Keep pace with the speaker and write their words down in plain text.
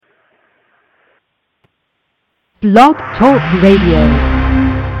Blog Talk Radio.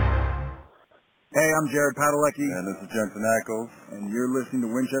 Hey, I'm Jared Padalecki. And this is Jensen Ackles. And you're listening to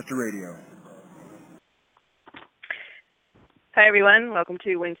Winchester Radio. Hi, everyone. Welcome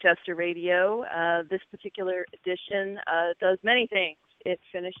to Winchester Radio. This particular edition does many things. It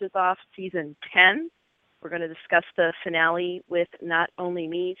finishes off Season 10. We're going to discuss the finale with not only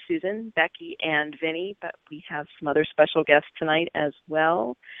me, Susan, Becky, and Vinny, but we have some other special guests tonight as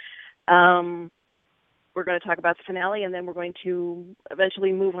well. We're going to talk about the finale, and then we're going to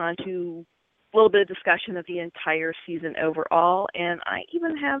eventually move on to a little bit of discussion of the entire season overall. And I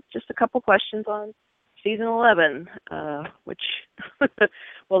even have just a couple questions on Season 11, which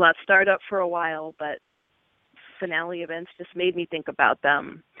will not start up for a while, but finale events just made me think about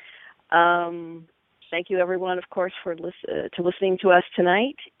them. Thank you, everyone, of course, for listening to us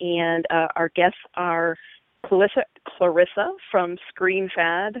tonight. And our guests are Clarissa from Screen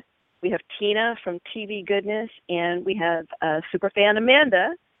Fad. We have Tina from TV Goodness, and we have superfan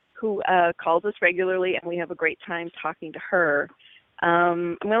Amanda, who calls us regularly, and we have a great time talking to her.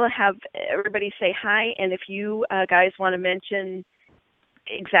 I'm going to have everybody say hi, and if you guys want to mention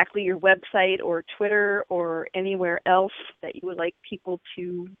exactly your website or Twitter or anywhere else that you would like people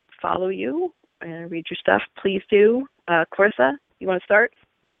to follow you and read your stuff, please do. Clarissa, you want to start?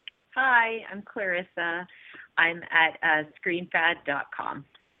 Hi, I'm Clarissa. I'm at screenfad.com.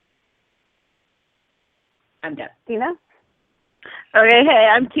 I'm done. Tina? Okay, hey,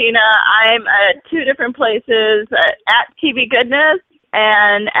 I'm Tina. I'm at two different places, at TV Goodness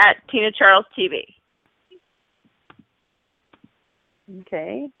and at Tina Charles TV.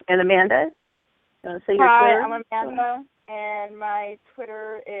 Okay. And Amanda? You want to say your Hi, Twitter? I'm Amanda, and my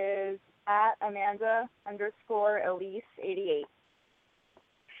Twitter is at Amanda_Elise88.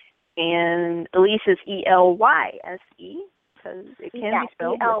 And Elise is E-L-Y-S-E, because it can be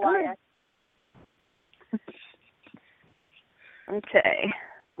spelled E-L-Y-S. Okay.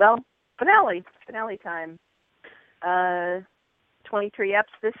 Well, finale time. 23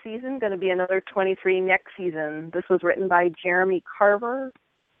 eps this season, going to be another 23 next season. This was written by Jeremy Carver,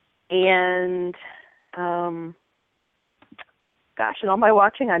 and in all my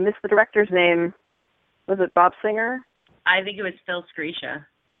watching, I missed the director's name. Was it Bob Singer? I think it was Phil Scrisha,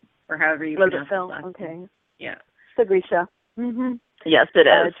 or however you pronounce it. Phil? Okay. Yeah. Scrisha. Mm-hmm. Yes, it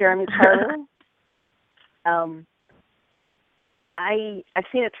is. Jeremy Carver. I've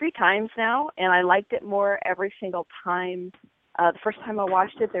seen it 3 times now, and I liked it more every single time. The first time I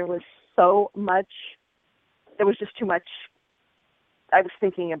watched it, there was just too much I was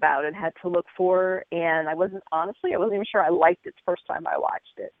thinking about and had to look for, and I wasn't even sure I liked it the first time I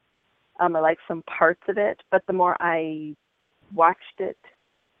watched it. I liked some parts of it, but the more I watched it,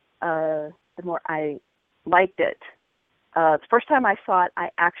 the more I liked it. The first time I saw it, I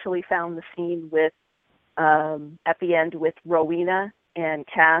actually found the scene with at the end with Rowena and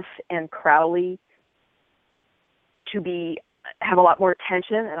Cass and Crowley to have a lot more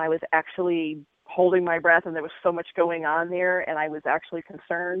tension, and I was actually holding my breath, and there was so much going on there, and I was actually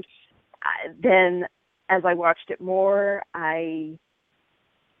concerned. Then, as I watched it more, I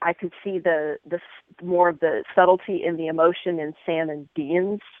could see the more of the subtlety in the emotion in Sam and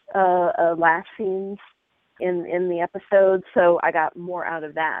Dean's last scenes in the episode, so I got more out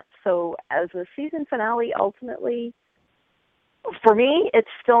of that. So as a season finale, ultimately, for me,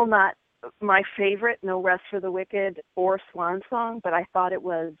 it's still not my favorite, No Rest for the Wicked or Swan Song, but I thought it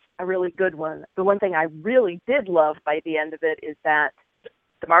was a really good one. The one thing I really did love by the end of it is that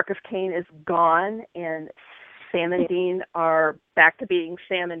the Mark of Cain is gone, and Sam and Dean are back to being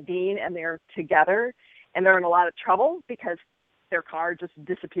Sam and Dean, and they're together, and they're in a lot of trouble because their car just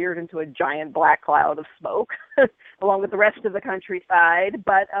disappeared into a giant black cloud of smoke along with the rest of the countryside,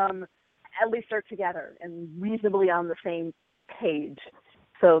 but at least they're together and reasonably on the same page.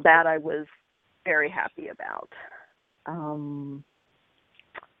 So that I was very happy about.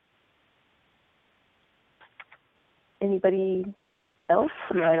 Anybody else?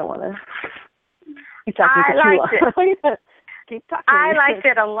 I don't want to keep talking I liked it. Keep talking. I liked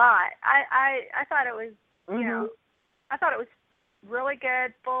it a lot. I thought it was, I thought it was really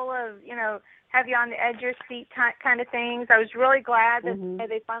good, full of, have you on the edge of your seat kind of things. I was really glad that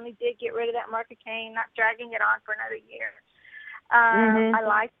they finally did get rid of that Mark of Cain, not dragging it on for another year. I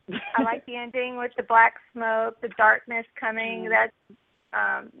like the ending with the black smoke, the darkness coming. That's,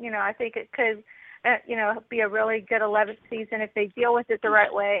 I think it could, be a really good 11th season if they deal with it the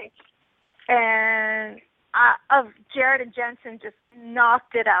right way. And Jared and Jensen just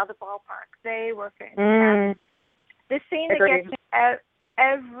knocked it out of the ballpark. They were fantastic. The scene that gets me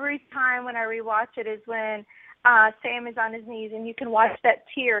every time when I rewatch it is when Sam is on his knees, and you can watch that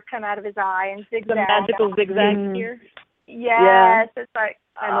tear come out of his eye and zigzag. The magical zigzag tear. Yes, it's like,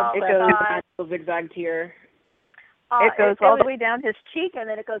 it goes the magical zigzag tear. It goes all the way down his cheek, and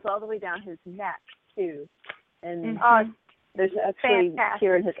then it goes all the way down his neck too. And there's actually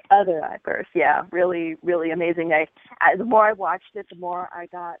tear in his other eye first. Yeah, really, really amazing. The more I watched it, the more I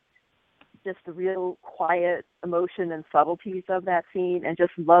got just the real quiet emotion and subtleties of that scene, and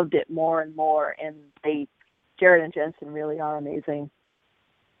just loved it more and more. And Jared and Jensen really are amazing.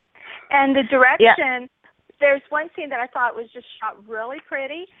 And the direction, there's one scene that I thought was just shot really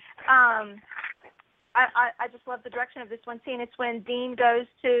pretty. I just love the direction of this one scene. It's when Dean goes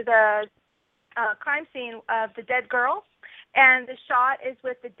to the crime scene of the dead girl, and the shot is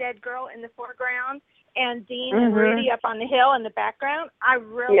with the dead girl in the foreground and Dean and Rudy up on the hill in the background. I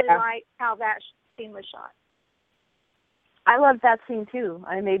really like how that scene was shot. I love that scene too.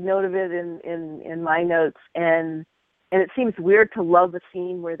 I made note of it in my notes, and it seems weird to love a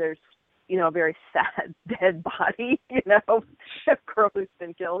scene where there's, you know, a very sad dead body, you know, a girl who's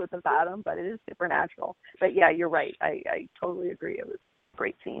been killed with a bottom, but it is supernatural. But yeah, you're right. I totally agree. It was a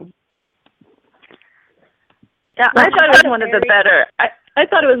great scene. Yeah, I thought it was one of the better. I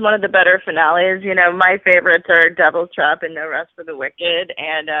thought it was one of the better finales. You know, my favorites are Devil's Trap and No Rest for the Wicked,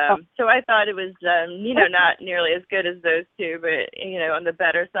 and so I thought it was, you know, not nearly as good as those two, but you know, on the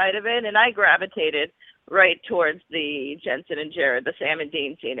better side of it. And I gravitated right towards the Jensen and Jared, the Sam and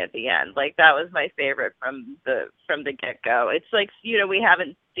Dean scene at the end. Like that was my favorite from the get go. It's like, you know, we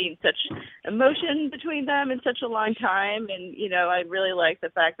haven't seen such emotion between them in such a long time, and you know, I really like the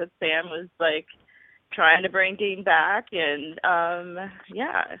fact that Sam was like trying to bring Dean back, and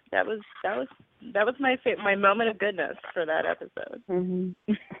yeah, that was my moment of goodness for that episode.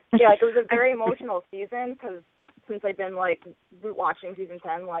 Yeah, it was a very emotional season because since I've been like watching season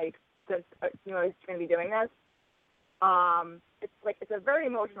 10, like since you know I was going to be doing this, it's a very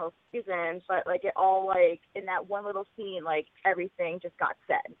emotional season, but like it all like in that one little scene, like everything just got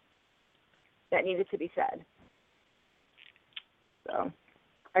said that needed to be said. So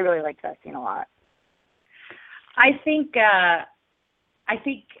I really liked that scene a lot. I think I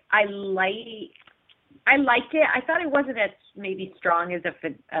liked it. I thought it wasn't as maybe strong as a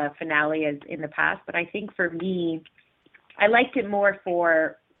finale as in the past, but I think for me, I liked it more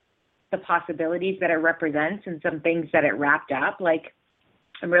for the possibilities that it represents and some things that it wrapped up. Like,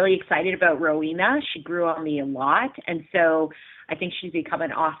 I'm really excited about Rowena. She grew on me a lot, and so I think she's become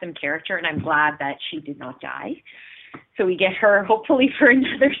an awesome character, and I'm glad that she did not die. So we get her hopefully for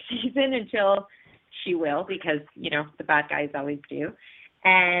another season until she will, because, you know, the bad guys always do.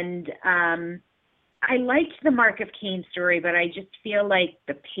 And I liked the Mark of Cain story, but I just feel like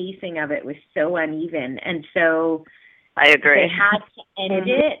the pacing of it was so uneven. And so I agree. They had to edit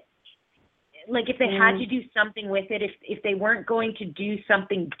it. Like if they had to do something with it, if they weren't going to do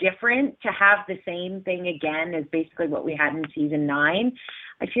something different to have the same thing again as basically what we had in season 9,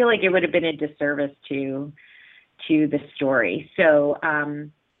 I feel like it would have been a disservice to the story. So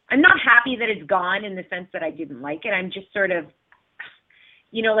I'm not happy that it's gone in the sense that I didn't like it. I'm just sort of,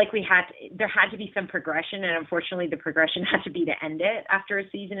 you know, like there had to be some progression, and unfortunately the progression had to be to end it after a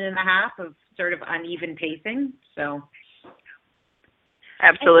season and a half of sort of uneven pacing. So.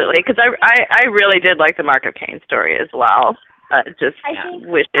 Absolutely, because I really did like the Mark of Cain story as well.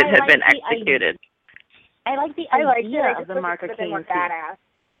 Wish it had been executed. I like the idea of the Mark of Cain badass.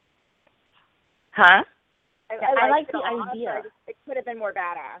 Huh? I like the idea. It could have been more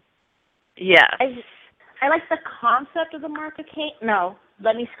badass. Yeah. I like the concept of the Mark of Cain. No,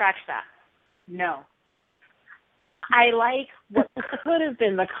 let me scratch that. No. I like what could have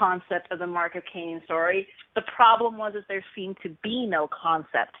been the concept of the Mark of Cain story. The problem was that there seemed to be no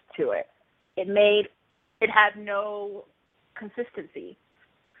concept to it. It had no consistency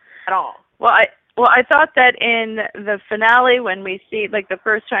at all. Well, I thought that in the finale, when we see, like, the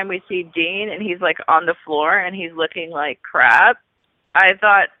first time we see Dean and he's like on the floor and he's looking like crap, I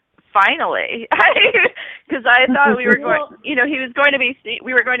thought, finally, because I thought we were going, you know, we were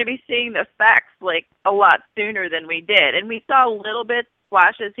going to be seeing the facts like a lot sooner than we did, and we saw little bit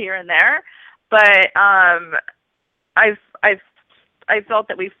flashes here and there, but I felt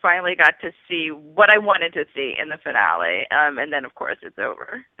that we finally got to see what I wanted to see in the finale, and then of course it's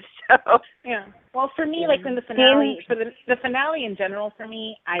over. So yeah. Well, for me, like in the finale, for the finale in general, for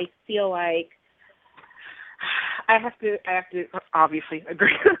me, I feel like I have to obviously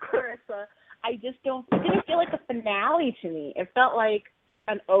agree with Clarissa. I just it didn't feel like a finale to me. It felt like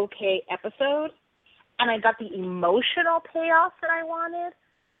an okay episode, and I got the emotional payoff that I wanted,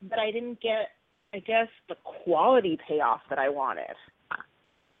 but I didn't get, I guess, the quality payoff that I wanted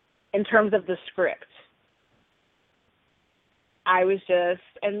in terms of the script. I was just,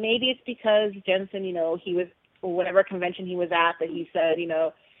 and maybe it's because Jensen, he was, whatever convention he was at, that he said,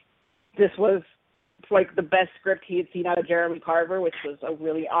 this was like the best script he had seen out of Jeremy Carver, which was a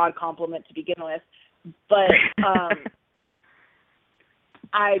really odd compliment to begin with. But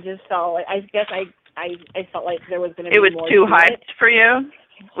I just felt like, I felt like there was going to be more. It was too hyped for you?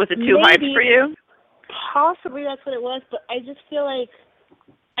 Was it too hyped for you? Possibly that's what it was, but I feel like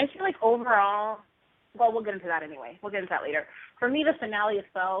overall, well, we'll get into that anyway. We'll get into that later. For me, the finale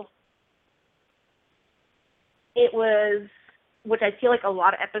itself, it was, which I feel like a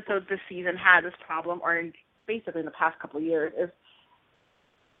lot of episodes this season had this problem, or basically in the past couple of years, is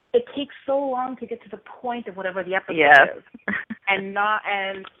it takes so long to get to the point of whatever the episode is, and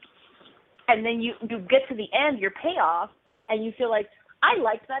then you get to the end, your payoff, and you feel like, I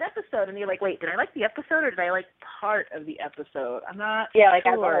liked that episode, and you're like, wait, did I like the episode, or did I like part of the episode? I'm not sure. As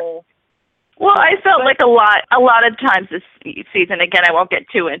a whole. Well, I felt like a lot of times this season, again, I won't get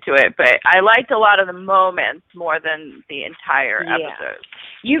too into it, but I liked a lot of the moments more than the entire episode.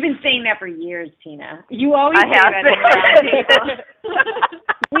 You've been saying that for years, Tina. You always say that.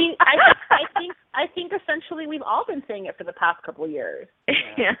 I think essentially we've all been saying it for the past couple of years.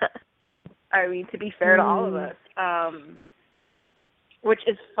 Yeah. I mean, to be fair to all of us. Which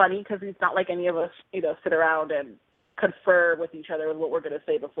is funny because it's not like any of us, sit around and confer with each other with what we're going to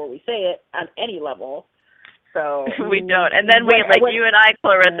say before we say it on any level. So we don't. And then you and I,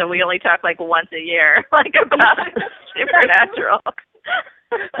 Clarissa, we only talk like once a year, like about Supernatural.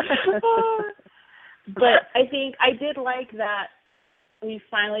 But I think I did like that we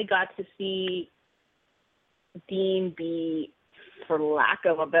finally got to see Dean be, for lack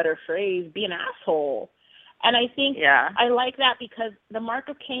of a better phrase, be an asshole. And I think I like that because the mark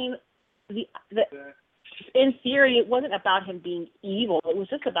of Cain, in theory, it wasn't about him being evil. It was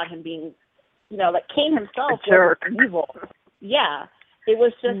just about him being, like Cain himself was evil. Yeah. It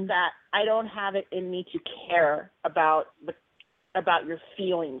was just that I don't have it in me to care about your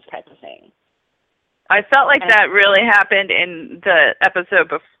feelings type of thing. I felt like that really happened in the episode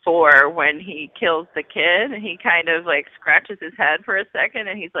before when he kills the kid, and he kind of like scratches his head for a second,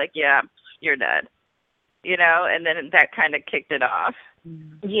 and he's like, yeah, you're dead. And then that kind of kicked it off.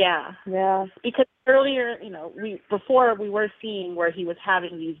 Yeah. Yeah. Because earlier, before we were seeing where he was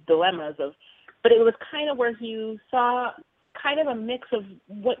having these dilemmas but it was kind of where you saw kind of a mix of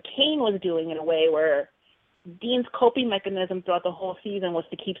what Cain was doing in a way, where Dean's coping mechanism throughout the whole season was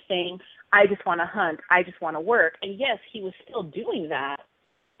to keep saying, I just want to hunt, I just want to work. And yes, he was still doing that,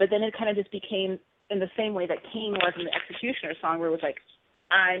 but then it kind of just became in the same way that Cain was in the Executioner song, where it was like,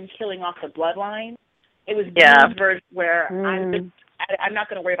 I'm killing off the bloodline. It was Dean's version where I'm not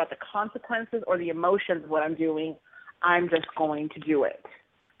going to worry about the consequences or the emotions of what I'm doing. I'm just going to do it.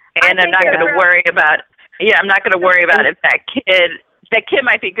 And I'm not going to worry about, I'm not going to worry about if that kid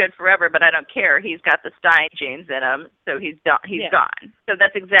might be good forever, but I don't care. He's got the Stein genes in him, so he's gone. So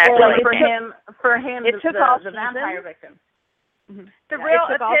that's exactly like for him, it took off the vampire victim. Mm-hmm. The real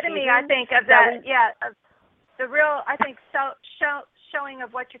epitome, I think, of that, the real, I think, showing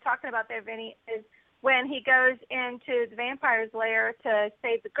of what you're talking about there, Vinny, is when he goes into the vampire's lair to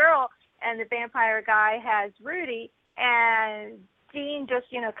save the girl, and the vampire guy has Rudy, and Dean just,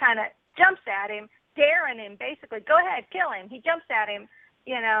 kind of jumps at him, daring him, basically, go ahead, kill him. He jumps at him,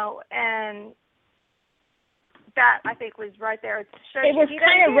 and that, I think, was right there. It was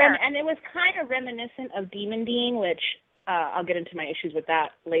kind of reminiscent of Demon Dean, which I'll get into my issues with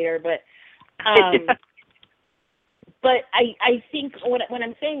that later, but but I think when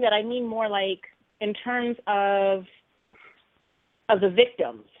I'm saying that, I mean more like in terms of the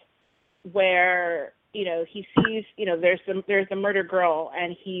victims, where he sees there's the murdered girl,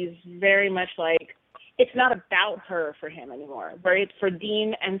 and he's very much like, it's not about her for him anymore. Where it's for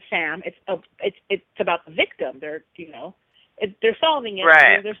Dean and Sam, it's about the victim. They're they're solving it.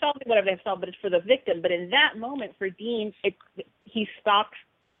 Right. They're solving whatever they've solved, but it's for the victim. But in that moment, for Dean, it stops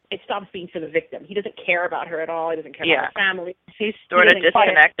being for the victim. He doesn't care about her at all. He doesn't care about her family. He's sort of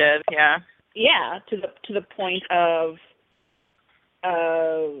disconnected. Yeah, to the point of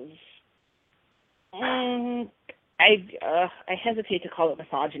I hesitate to call it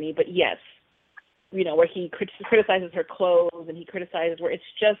misogyny, but yes, where he criticizes her clothes, and he criticizes where it's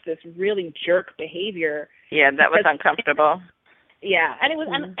just this really jerk behavior. Yeah, that was uncomfortable. Yeah, and it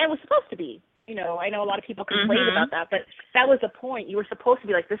was supposed to be. I know a lot of people complain about that, but that was the point. You were supposed to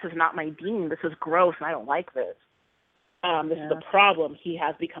be like, this is not my Dean. This is gross, and I don't like this. This is a problem. He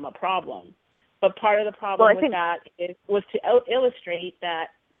has become a problem. But part of the problem was to illustrate that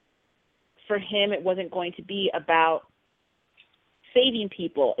for him, it wasn't going to be about saving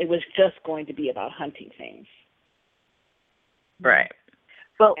people. It was just going to be about hunting things. Right.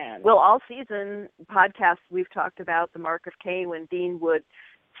 Well, all season podcasts we've talked about the Mark of Cain, when Dean would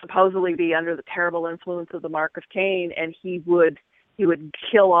supposedly be under the terrible influence of the Mark of Cain, and he would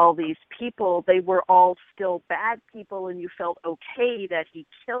kill all these people. They were all still bad people, and you felt okay that he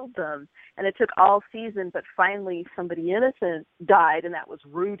killed them. And it took all season, but finally somebody innocent died, and that was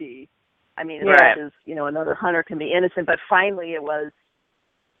Rudy. I mean, right. as another hunter can be innocent, but finally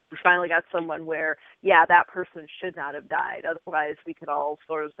we finally got someone where, yeah, that person should not have died. Otherwise, we could all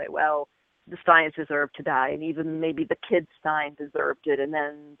sort of say, well, the Steins deserved to die, and even maybe the kid Stein deserved it, and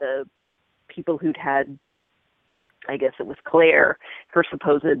then the people who'd had, I guess it was Claire, her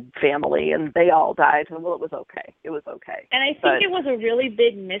supposed family, and they all died, and well, it was okay. It was okay. And I think it was a really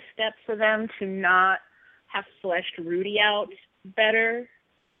big misstep for them to not have fleshed Rudy out better,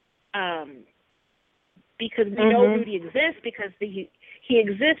 because we know Rudy exists because he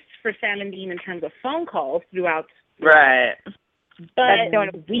exists for Sam and Dean in terms of phone calls throughout. Right. But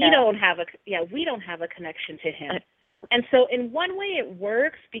we don't have a connection to him. And so in one way it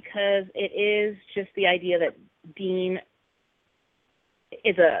works because it is just the idea that Dean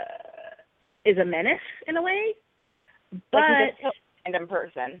is a menace in a way. But like he's a random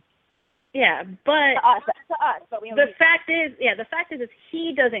person. Yeah, but to us, but we the fact is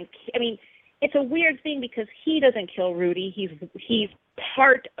he doesn't. I mean, it's a weird thing because he doesn't kill Rudy. He's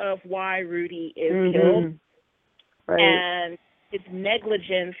part of why Rudy is killed, right. And his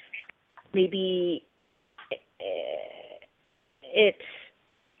negligence, maybe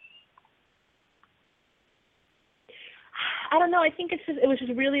I don't know. I think it was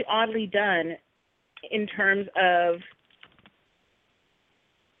just really oddly done in terms of.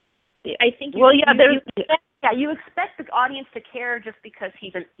 I think you expect the audience to care just because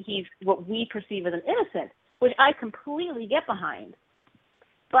he's what we perceive as an innocent, which I completely get behind.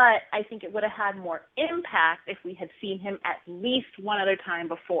 But I think it would have had more impact if we had seen him at least one other time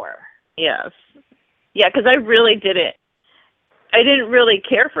before. Yes. Yeah, because I really didn't. I didn't really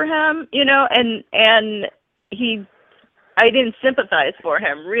care for him, and I didn't sympathize for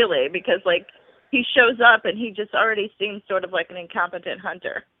him really because like he shows up and he just already seems sort of like an incompetent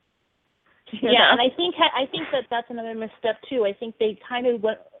hunter. Yeah, and I think that's another misstep too. I think they kind of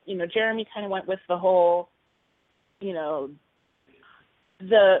went, Jeremy kind of went with the whole, the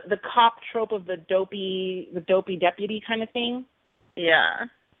cop trope of the dopey deputy kind of thing. Yeah.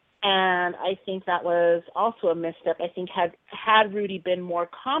 And I think that was also a misstep. I think had Rudy been more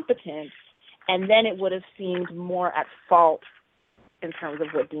competent, and then it would have seemed more at fault in terms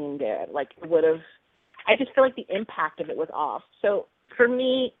of what Dean did. Like it would have. I just feel like the impact of it was off. So for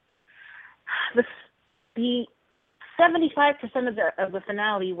me, the 75% of the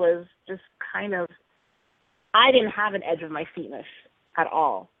finale was just kind of. I didn't have an edge of my seatness at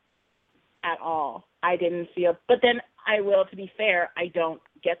all. I didn't feel. But then I will, to be fair, I don't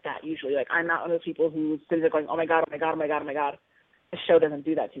get that usually. Like I'm not one of those people who sits there going, oh my god, oh my god, oh my god, oh my god. The show doesn't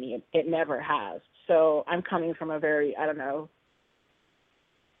do that to me. It never has. So I'm coming from a very, I don't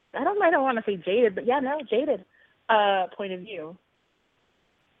want to say jaded, but jaded point of view.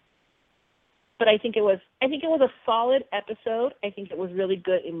 But I think it was a solid episode. I think it was really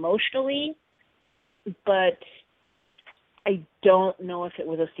good emotionally, but I don't know if it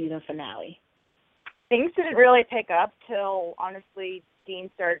was a season finale. Things didn't really pick up till honestly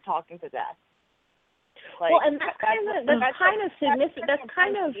Dean started talking to Death. Like, well, and that's kind of significant. That's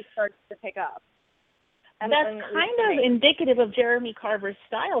kind of starts to pick up. And that's kind of indicative of Jeremy Carver's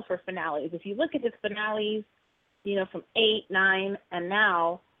style for finales. If you look at his finales, from 8, 9, and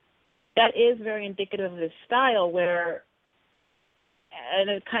now, that is very indicative of his style. And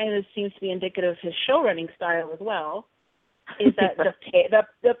it kind of seems to be indicative of his show running style as well. Is that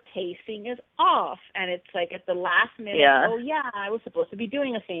the pacing is off, and it's like at the last minute. Yeah. Oh yeah, I was supposed to be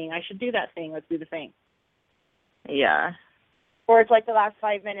doing a thing. I should do that thing. Let's do the thing. Yeah. Or it's like the last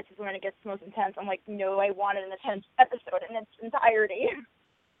 5 minutes is when it gets most intense. I'm like, no, I wanted an intense episode in its entirety.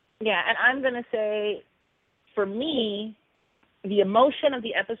 Yeah, and I'm going to say, for me, the emotion of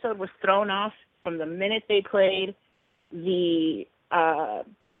the episode was thrown off from the minute they played the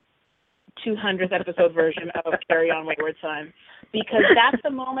 200th episode version of Carry On Wayward Son, because that's the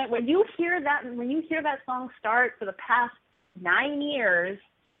moment when you hear that song start for the past 9 years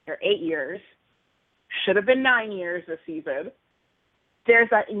or 8 years, should have been 9 years this season. There's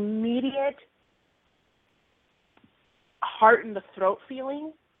that immediate heart in the throat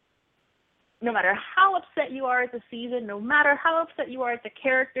feeling. No matter how upset you are at the season, no matter how upset you are at the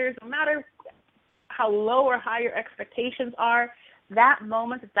characters, no matter how low or high your expectations are, that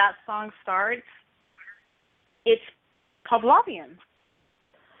moment that song starts, it's Pavlovian.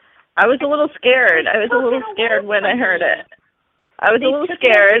 I was a little scared. When I heard it. I was a little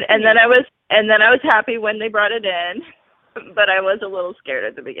scared, and then I was happy when they brought it in, but I was a little scared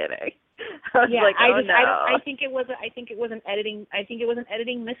at the beginning. I was like, oh, no. I think it was an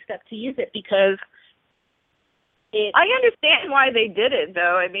editing misstep to use it because I understand why they did it,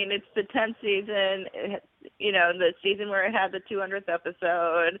 though. I mean, it's the 10th season, the season where it had the 200th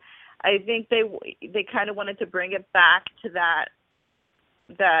episode. I think they kind of wanted to bring it back to that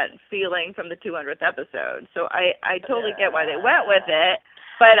feeling from the 200th episode. So I totally get why they went with it.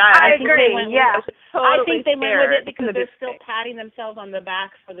 But I agree. I think they went with it because they're still patting themselves on the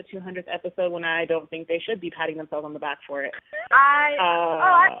back for the 200th episode when I don't think they should be patting themselves on the back for it. I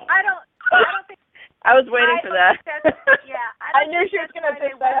don't think. I was waiting for that. I knew she was going to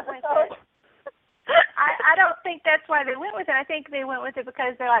pick that episode. I don't think that's why they went with it. I think they went with it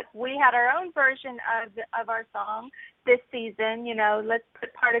because they're like, we had our own version of our song this season. Let's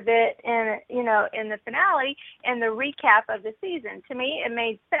put part of it in the finale and the recap of the season. To me, it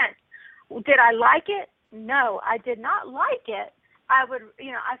made sense. Did I like it? No, I did not like it. I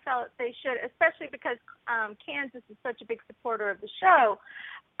felt they should, especially because Kansas is such a big supporter of the show.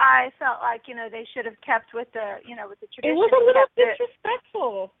 I felt like they should have kept with the with the tradition. It was a little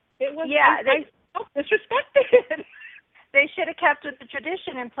disrespectful. It was I felt disrespected. They should have kept with the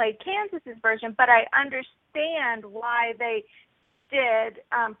tradition and played Kansas's version, but I understand why they did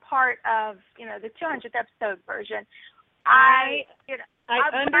part of the 200th episode version. I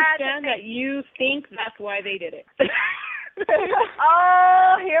understand that you think that's why they did it.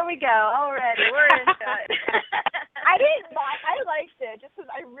 Oh, here we go already. We're into it. I liked it just because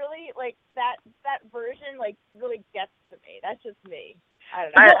I really like that version. Like really gets to me. That's just me. I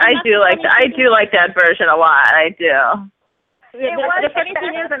don't know. I do like that version a lot. I do. The funny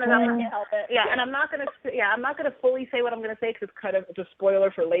thing is, and I can't help it. Yeah, and I'm not gonna fully say what I'm gonna say because it's a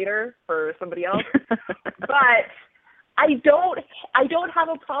spoiler for later for somebody else. But I don't have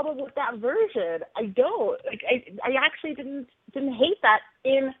a problem with that version. I don't. Like I actually didn't hate that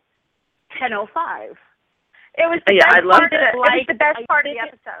in 10:05. It was the best part. It was the best part of the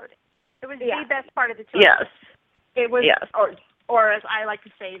episode. It was the best part of the tour. Yes. It was, or as I like to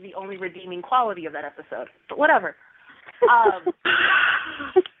say, the only redeeming quality of that episode. But whatever.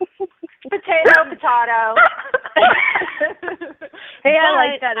 Potato. Hey, I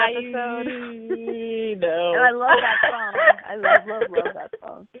like that episode. No. And I love that song. I love that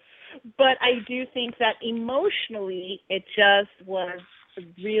song. But I do think that emotionally, it just was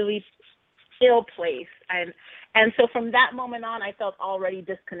really ill placed, and so from that moment on, I felt already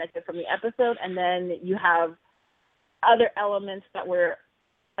disconnected from the episode. And then you have other elements that were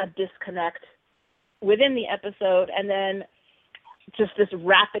a disconnect within the episode, and then just this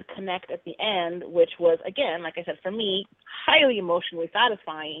rapid connect at the end, which was, again, like I said, for me, highly emotionally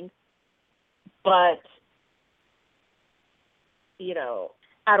satisfying. But,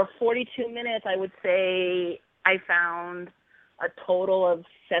 out of 42 minutes, I would say I found a total of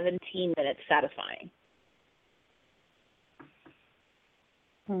 17 minutes satisfying.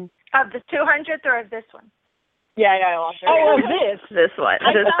 Of the 200th or of this one? Yeah, I lost it. Oh, of this. This one.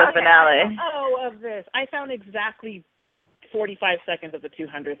 This is the finale. Of this. I found exactly 45 seconds of the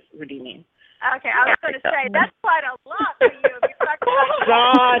 200th redeeming. Okay, I was going to say, that's quite a lot for you.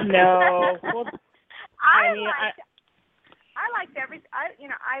 God, no. Well, I liked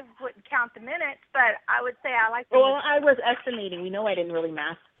I wouldn't count the minutes, but I would say I liked. Well, I was estimating. We know I didn't really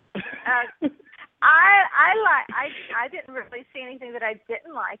math. I didn't really see anything that I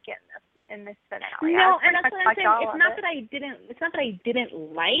didn't like in this finale. No, and that's what I'm saying. It's not that I didn't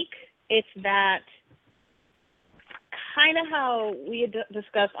like. It's that kind of how we had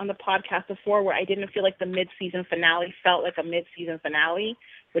discussed on the podcast before, where I didn't feel like the mid-season finale felt like a mid-season finale,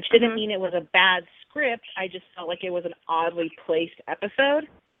 which didn't mean it was a bad script. I just felt like it was an oddly placed episode.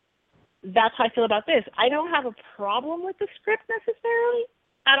 That's how I feel about this. I don't have a problem with the script necessarily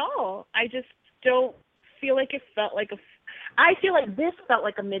at all. I just don't feel like it felt like I feel like this felt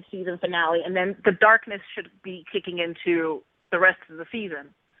like a mid-season finale, and then the darkness should be kicking into the rest of the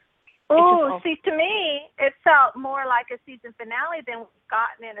season. Oh, see, to me, it felt more like a season finale than we've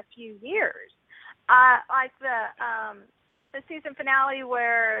gotten in a few years. Like the season finale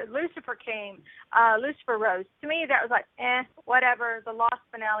where Lucifer rose. To me, that was like, whatever. The Lost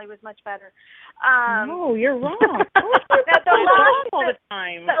finale was much better. No, you're wrong.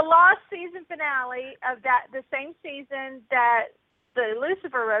 The Lost season finale of the same season that the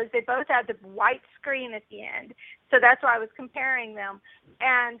Lucifer rose, they both had the white screen at the end. So that's why I was comparing them.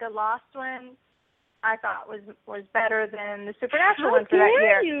 And the Lost one, I thought was better than the Supernatural one for that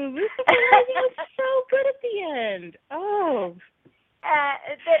year. You? Lucifer was so good at the end. Oh.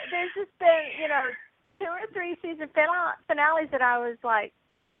 There's just been, 2 or 3 season finales that I was like,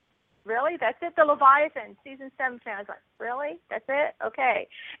 really? That's it? The Leviathan season 7 finale. I was like, really? That's it? Okay.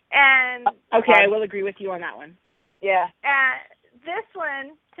 And okay, I will agree with you on that one. Yeah. And this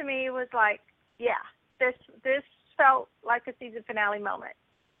one to me was like, yeah, this felt like a season finale moment.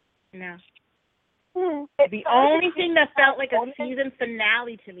 No. The only thing that felt like a season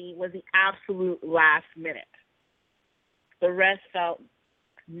finale to me was the absolute last minute. The rest felt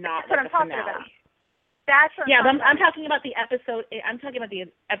not like a finale. About. That's what I'm talking about the episode. I'm talking about the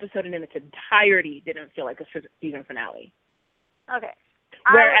episode in its entirety didn't feel like a season finale. Okay.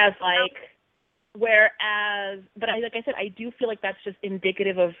 But like I said, I do feel like that's just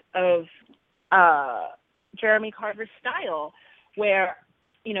indicative of Jeremy Carver's style, where,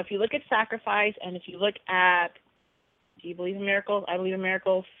 you know, if you look at Sacrifice and if you look at Do You Believe in Miracles? I Believe in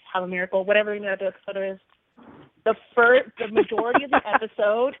Miracles, Have a Miracle, whatever the episode is. The majority of the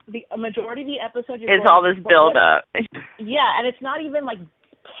episode, is all this build up. Yeah, and it's not even like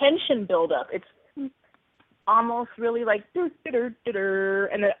tension build up. It's almost really like and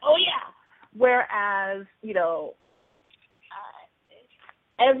then oh yeah. Whereas, you know,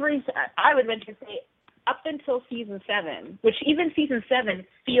 I would venture to say up until season 7, which even season 7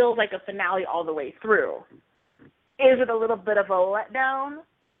 feels like a finale all the way through. Is it a little bit of a letdown?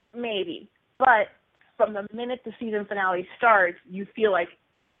 Maybe. But from the minute the season finale starts, you feel like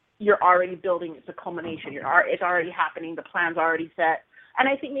you're already building the culmination. It's already happening. The plan's already set. And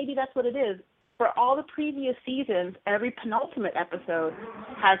I think maybe that's what it is. For all the previous seasons, every penultimate episode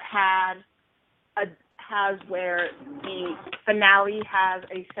has where the finale has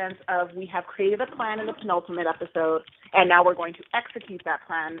a sense of, we have created a plan in the penultimate episode, and now we're going to execute that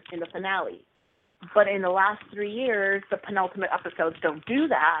plan in the finale. But in the last 3 years, the penultimate episodes don't do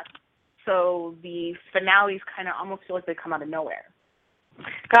that. So the finales kind of almost feel like they come out of nowhere.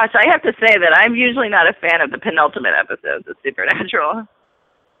 Gosh, I have to say that I'm usually not a fan of the penultimate episodes of Supernatural.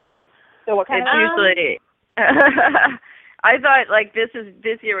 So what kind it's usually I thought like this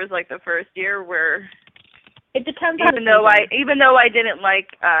year was like the first year where it depends. Even though I didn't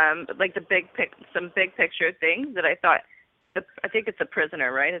like some big picture things that I thought, I think it's The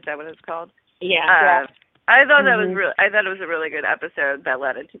Prisoner, right? Is that what it's called? Yeah. I thought that was I thought it was a really good episode that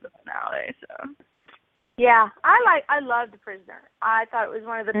led into the finale. So. Yeah, I love The Prisoner. I thought it was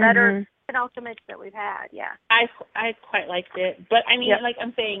one of the better penultimates that we've had. Yeah. I quite liked it, but I mean, like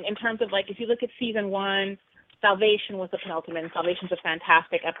I'm saying, in terms of like if you look at season 1, Salvation was the penultimate, and Salvation's a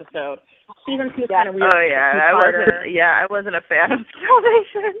fantastic episode. Season 2 is kind of weird. Oh yeah, I wasn't a fan of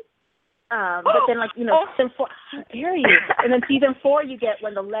Salvation. But then, like, you know, season 4, how dare you? And then season 4, you get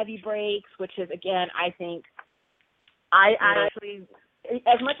When the Levee Breaks, which is, again, I think, I actually,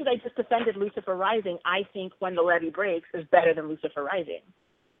 as much as I just defended Lucifer Rising, I think When the Levee Breaks is better than Lucifer Rising.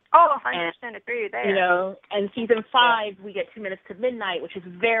 Oh, 100% agree there. You know, and season 5, we get 2 Minutes to Midnight, which is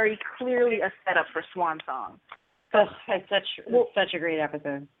very clearly a setup for Swan Song. Oh, it's such a great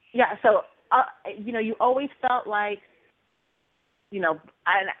episode. Yeah, so, you know, you always felt like, you know,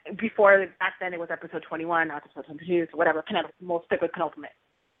 back then it was episode 21, now it's episode 22, so whatever, we'll stick with penultimate.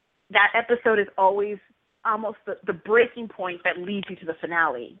 That episode is always almost the breaking point that leads you to the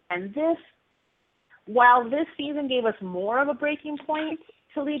finale. And while this season gave us more of a breaking point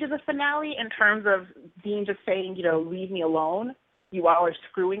to lead to the finale in terms of Dean just saying, you know, leave me alone, you all are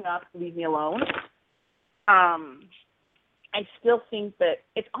screwing up, leave me alone. I still think that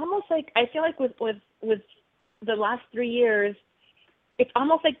it's almost like, I feel like with the last 3 years, it's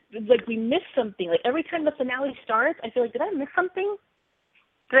almost like we missed something. Like every time the finale starts, I feel like, did I miss something?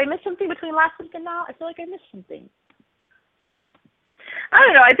 Did I miss something between last week and now? I feel like I missed something. I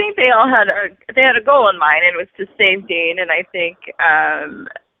don't know. I think they all had a goal in mind, and it was to save Dean. And I think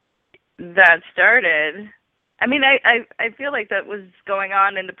that started. I mean, I feel like that was going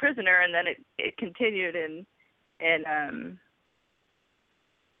on in The Prisoner, and then it continued in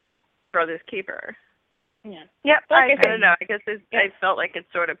Brother's Keeper. Yeah. Yep. I don't know. I guess I felt like it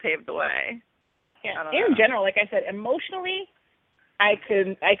sort of paved the way. Yeah. In general, like I said, emotionally, I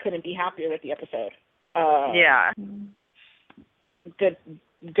couldn't be happier with the episode. Yeah.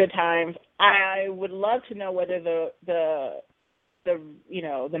 Good times. I would love to know whether the you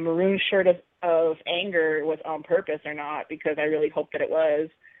know, the maroon shirt of anger was on purpose or not, because I really hope that it was.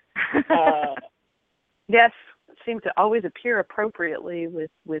 Yes. Seemed to always appear appropriately with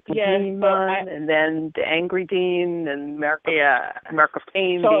Dean and then the angry Dean and Merrick of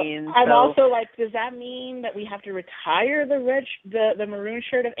Pain Dean. I'm also like, does that mean that we have to retire the maroon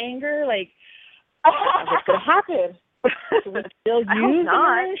shirt of anger? Like, what's going to happen? Should we still use the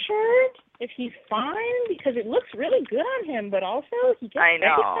maroon shirt? if he's fine because it looks really good on him, but also he gets I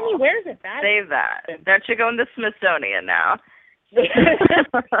know. every time he wears it. Save that. That should go in the Smithsonian now. But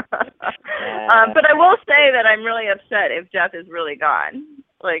I will say that I'm really upset if Jeff is really gone.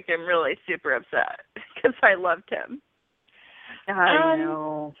 Like, I'm really super upset because I loved him. I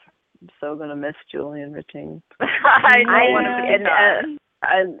know. I'm so gonna miss Julian Riching. I don't want to be done.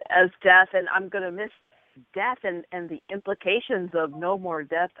 And as death, and I'm gonna miss death, and the implications of no more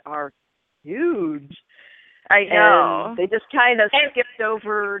death are huge. I know. And they just kind of skipped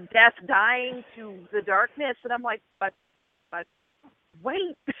over death dying to the darkness, and I'm like, but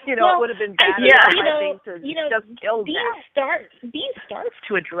wait, it would have been bad enough, I think, to just kill Death. Dean starts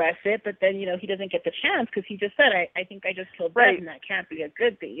to address it, but then, he doesn't get the chance because he just said, I think I just killed Death, and that can't be a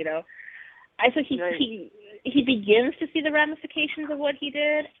good thing, So he begins to see the ramifications of what he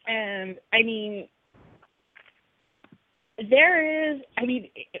did, and,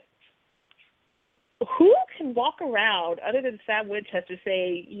 who can walk around other than Sam Winchester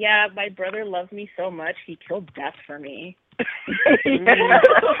say, yeah, my brother loved me so much, he killed Death for me? He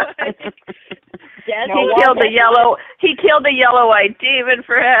killed the yellow-eyed demon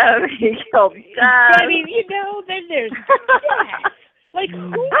for him. He killed Death. Then there's Death. Like, who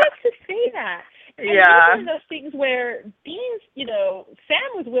gets to say that? And It's one of those things where Dean's,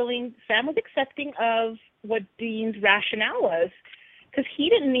 Sam was accepting of what Dean's rationale was, because he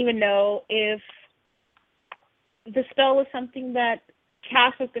didn't even know if the spell was something that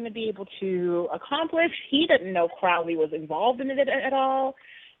Cass was going to be able to accomplish. He didn't know Crowley was involved in it at all.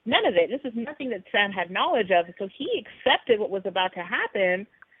 None of it. This is nothing that Sam had knowledge of. So he accepted what was about to happen.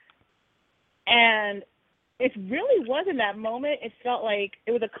 And it really was in that moment, it felt like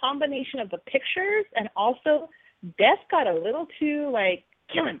it was a combination of the pictures and also Death got a little too like,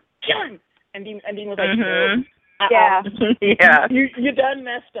 kill him. And Dean was like, yeah. Yeah. You done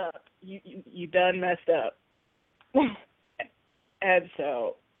messed up. You done messed up. And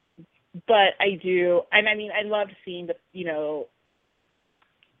so, but I do, and I loved seeing the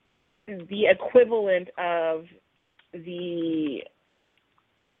equivalent of the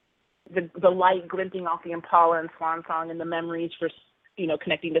light glinting off the Impala and Swan Song and the memories for,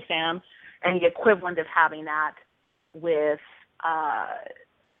 connecting to Sam, and the equivalent of having that with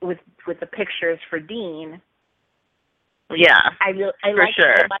the pictures for Dean. Yeah, I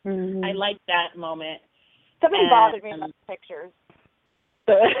like that moment. Something bothered me about the pictures.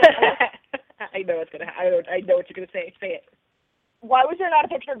 I know what's I know what you're gonna say. Say it. Why was there not a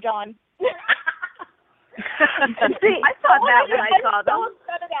picture of John? See, I thought that when I saw them.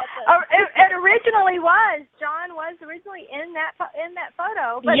 It originally was. John was originally in that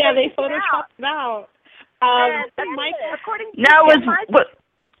photo. But they photoshopped it out. According to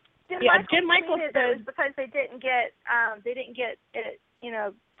Jim Michael said it was because they didn't get it,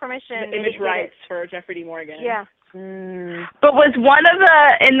 permission. The image rights for Jeffrey D. Morgan. Yeah. But was one of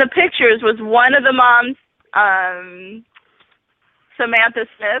in the pictures, was one of the moms Samantha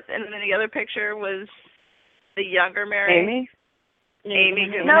Smith, and then the other picture was the younger Mary?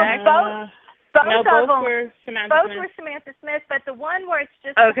 Amy Gumanek? No, both were Samantha Both Smith. were Samantha Smith, but the one where it's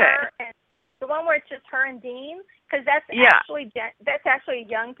just her and the one where it's just her and Dean, because that's actually a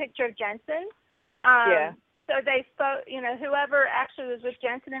young picture of Jensen. So they, whoever actually was with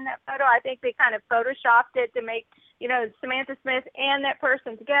Jensen in that photo, I think they kind of photoshopped it to make, Samantha Smith and that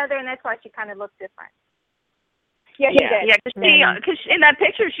person together, and that's why she kind of looked different. Yeah, he did. Yeah, because in that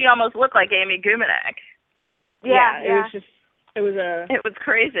picture she almost looked like Amy Gumanek. Yeah. It was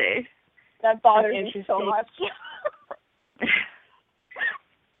crazy. That bothers me so much.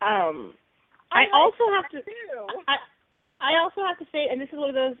 I also have to say, and this is one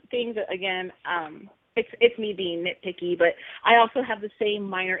of those things that, again, it's me being nitpicky, but I also have the same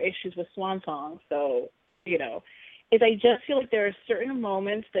minor issues with Swan Song. So, is I just feel like there are certain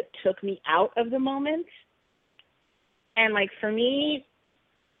moments that took me out of the moment. And, like, for me,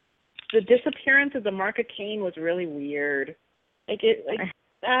 the disappearance of the Mark of Cain was really weird. I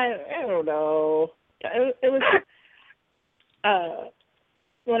don't know. It was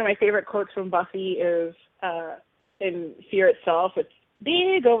one of my favorite quotes from Buffy is in Fear Itself. It's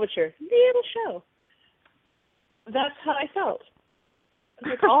big overture, little show. That's how I felt.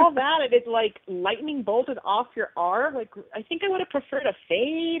 Like all that, and it's like lightning bolted off your arm. Like I think I would have preferred a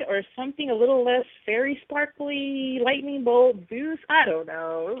fade or something a little less fairy sparkly lightning bolt boost. I don't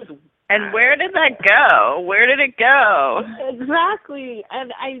know. It was. And where did that go? Where did it go? Exactly,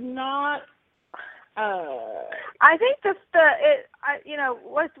 and I'm not. I think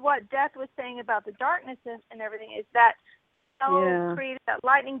what Death was saying about the darkness and everything is that created that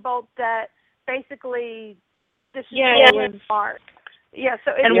lightning bolt that basically destroyed Mark. Yeah.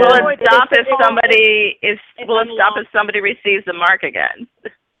 So and will it stop if somebody receives the mark again?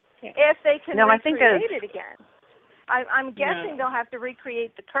 If they can recreate it again. I'm guessing they'll have to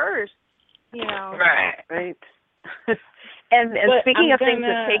recreate the curse, Right. And speaking of things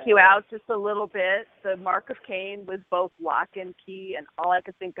that take you out just a little bit, the Mark of Cain was both lock and key, and all I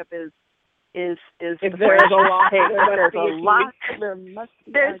could think of is if there's a lock,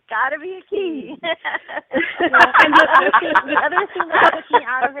 there's got to be a key. And the other thing that took me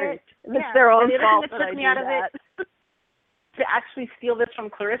out of it, it's their own fault that took me out of it, to actually steal this from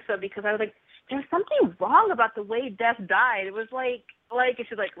Clarissa, because I was like, there's something wrong about the way Death died. It was like is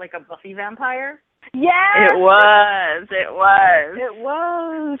she like a Buffy vampire? Yes. It was.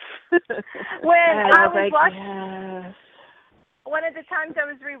 When I was like, watching, yes. One of the times I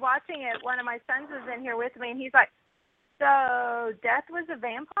was rewatching it, one of my sons was in here with me, and he's like, "So Death was a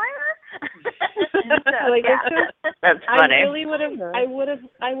vampire?" That's funny. I would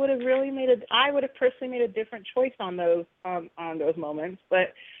have personally made a different choice on those moments,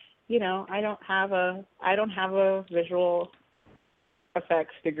 but I don't have a visual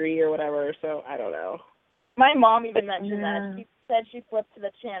effects degree or whatever, so I don't know. My mom even mentioned that. She said she flipped to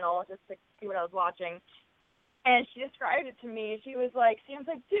the channel just to see what I was watching, and she described it to me. She was like, Sam's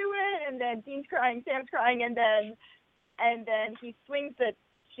like, do it, and then Dean's crying, Sam's crying, and then he swings it.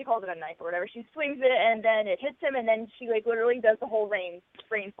 She calls it a knife or whatever. She swings it, and then it hits him, and then she literally does the whole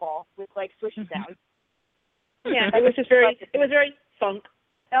rainfall with swishes down. Yeah, it was very funk.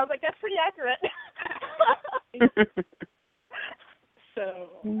 And I was like, that's pretty accurate. So,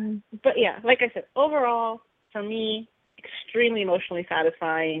 but yeah, like I said, overall, for me, extremely emotionally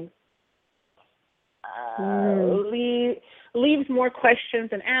satisfying. Leaves more questions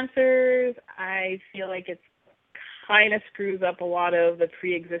than answers. I feel like it's kind of screws up a lot of the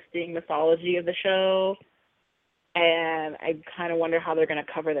pre-existing mythology of the show, and I kind of wonder how they're going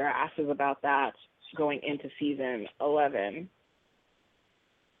to cover their asses about that going into season 11.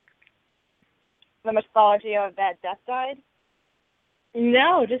 The mythology of that Death died?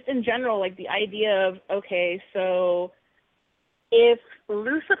 No, just in general, like the idea of, okay, so if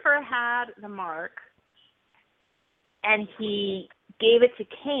Lucifer had the mark and he gave it to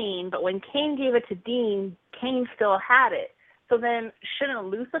Cain, but when Cain gave it to Dean, Cain still had it. So then shouldn't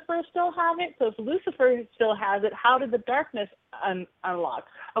Lucifer still have it? So if Lucifer still has it, how did the darkness unlock?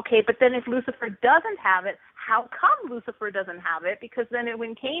 Okay, but then if Lucifer doesn't have it, how come Lucifer doesn't have it? Because then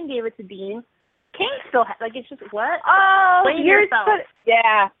when Cain gave it to Dean, Cain still has, it's just, what? Oh,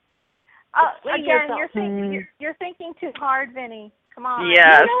 Yeah. Again, you're thinking too hard, Vinny. Come on.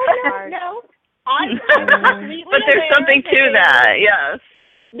 Yes. No. But there's something to that, yes.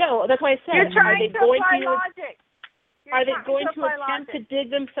 No, that's why I said. You're trying to apply logic. Are they going to attempt to dig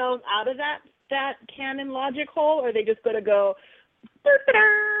themselves out of that canon logic hole, or are they just going to go?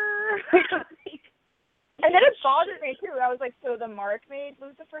 And then it bothered me too. I was like, so the mark made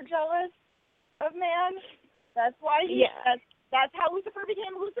Lucifer jealous of man? That's why that's how Lucifer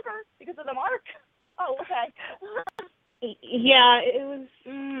became Lucifer, because of the mark? Oh, okay. Yeah, it was.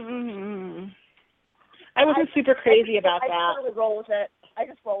 I wasn't super crazy about that. I totally roll with it. I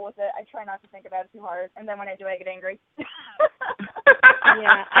just roll with it. I try not to think about it too hard, and then when I do, I get angry.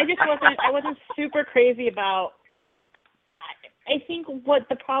 Yeah, I wasn't super crazy about. I think what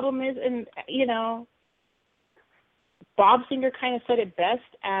the problem is, and Bob Singer kind of said it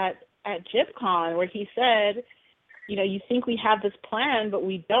best at GipCon, where he said, you think we have this plan, but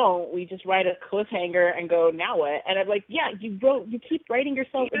we don't. We just write a cliffhanger and go, now what? And I'm like, yeah, you keep writing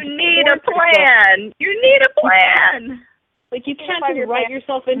yourself. You need a plan. You need a plan. Like, you can't just write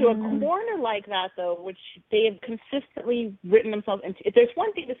yourself into a corner like that, though, which they have consistently written themselves into. If there's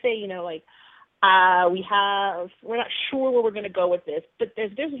one thing to say, we're not sure where we're going to go with this, but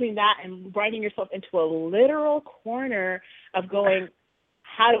there's a difference between that and writing yourself into a literal corner of going,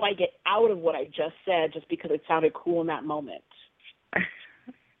 how do I get out of what I just said just because it sounded cool in that moment?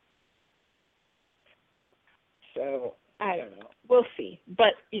 So, I don't know. We'll see.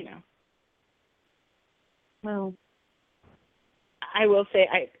 But, Well, I will say,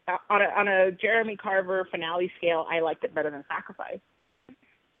 on a Jeremy Carver finale scale, I liked it better than Sacrifice.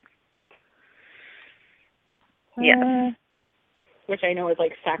 Yeah. Which I know is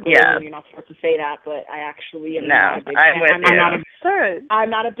sacrilege, and you're not supposed to say that, but I actually am not a big I'm fan. with you. I'm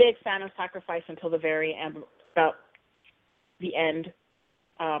not a big fan of Sacrifice until the very end, about the end.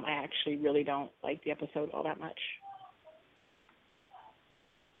 I actually really don't like the episode all that much.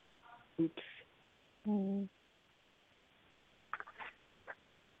 Oops. I'm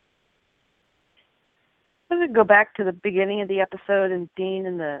going to go back to the beginning of the episode and Dean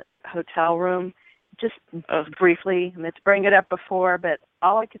in the hotel room. just briefly, I meant to bring it up before, but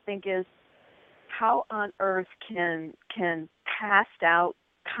all I could think is, how on earth can passed out,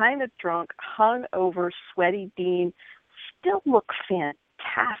 kind of drunk, hung over, sweaty Dean still look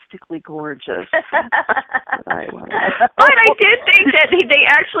fantastically gorgeous? But I did think that they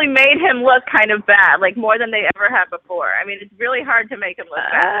actually made him look kind of bad, like more than they ever had before. I mean, it's really hard to make him look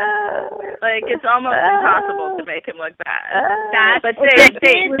bad. Like, it's almost impossible to make him look bad. But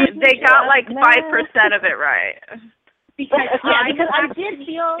they got like 5% of it right. Because I did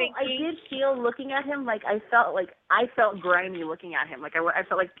feel looking at him, like I felt grimy looking at him. Like I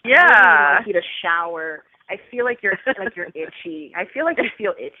felt like I need a shower. I feel like you're itchy. I feel like you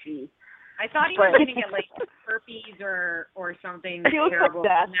feel itchy. I thought he was going to get like herpes or something terrible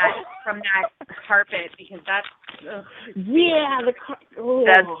from that carpet, because that's that's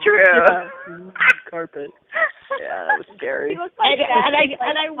true. Yeah. Carpet. Yeah, that was scary.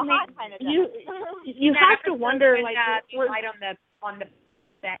 You have to wonder, like, on the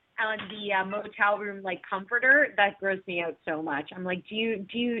motel room, like, comforter, that grossed me out so much. I'm like, do you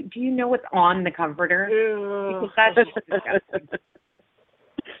know what's on the comforter? Because that's just disgusting.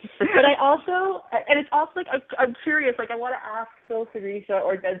 But I also, and it's also like, I'm curious, like, I want to ask Phil, Teresa,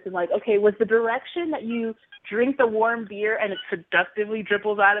 or Jensen, like, okay, was the direction that you drink the warm beer and it seductively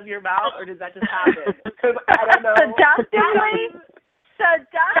dripples out of your mouth, or did that just happen? Because I don't know. Seductively?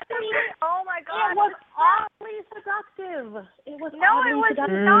 Oh my God! It was oddly seductive. It was not.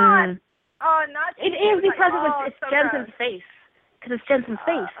 Oh, not. It is because it's so Jensen's face. Because it's Jensen's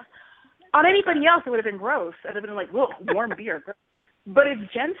face. On anybody else, it would have been gross. It would have been like, whoa, warm beer. But it's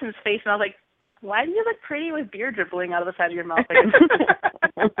Jensen's face, and I was like, why do you look pretty with beer dribbling out of the side of your mouth?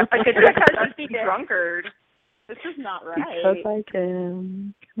 Like a drunkard. This is not right. Because I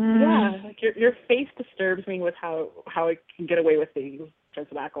can. Yeah, like your face disturbs me with how it can get away with things.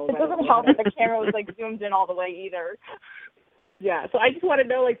 Jensen Ackles. It doesn't help that the camera was like zoomed in all the way either. Yeah, so I just want to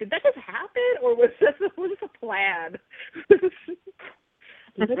know, like, did that just happen, or was this a plan?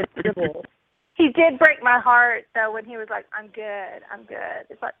 He did break my heart though when he was like, "I'm good."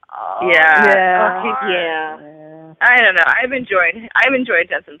 It's like, oh yeah. I don't know. I've enjoyed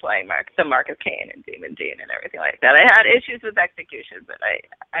Jensen playing the Marcus Kane and Demon Dean and everything like that. I had issues with execution, but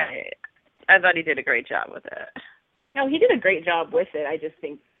I thought he did a great job with it. No, he did a great job with it. I just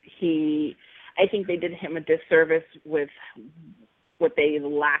think they did him a disservice with what they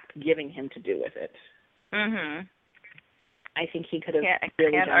lacked giving him to do with it. Mhm. I think he could have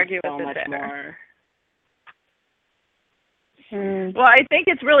really done so much more. Well, I think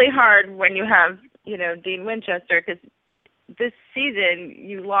it's really hard when you have, Dean Winchester, because this season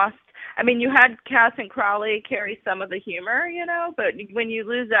you lost. I mean, you had Cass and Crowley carry some of the humor, but when you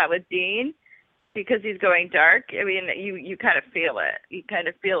lose that with Dean, because he's going dark, I mean, you kind of feel it. You kind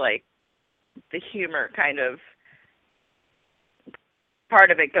of feel like the humor kind of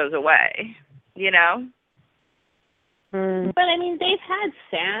part of it goes away, But I mean, they've had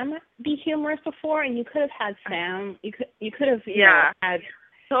Sam be humorous before, and you could have had Sam. You could have had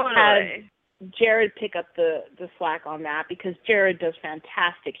Jared pick up the slack on that, because Jared does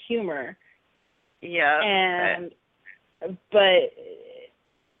fantastic humor. Yeah. And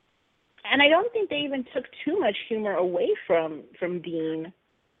I don't think they even took too much humor away from Dean.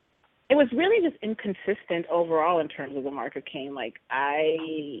 It was really just inconsistent overall in terms of the Mark of Cain. Like,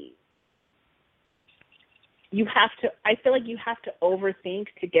 I feel like you have to overthink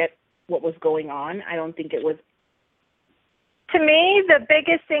to get what was going on. I don't think it was. To me, the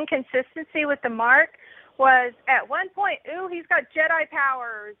biggest inconsistency with the Mark was at one point, he's got Jedi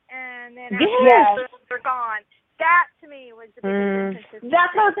powers, and then after they're gone. That, to me, was the biggest inconsistency.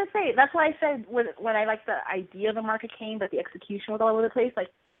 That's what I was going to say. That's why I said when I like the idea of the Mark of Cain, but the execution was all over the place.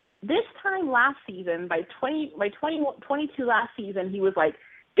 Like, this time last season, by 22 last season, he was, like,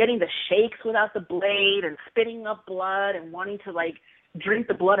 getting the shakes without the blade and spitting up blood and wanting to, like, drink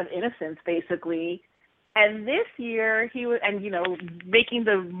the blood of innocence, basically. And this year, he was, making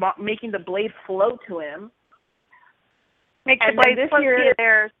the blade float to him. Make the blade float to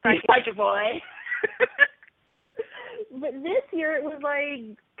there. Like a boy. But this year, it was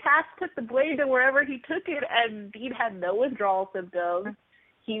like Cass took the blade to wherever he took it, and Dean had no withdrawal symptoms.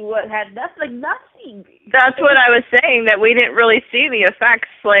 He had nothing. That's what I was saying, that we didn't really see the effects,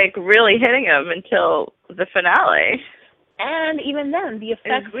 like, really hitting him until the finale. And even then, the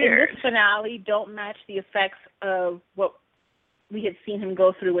effects in this finale don't match the effects of what we had seen him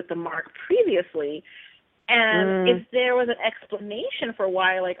go through with the Mark previously. And if there was an explanation for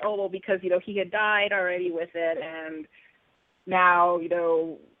why, like, because, he had died already with it, and now,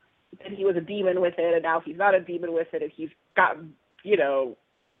 then he was a demon with it, and now he's not a demon with it, and he's got,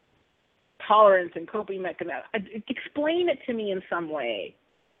 tolerance and coping mechanism. Explain it to me in some way.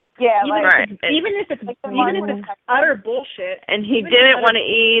 Yeah, even if it's utter bullshit. And he didn't want to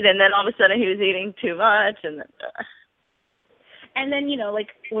eat, and then all of a sudden he was eating too much, and then like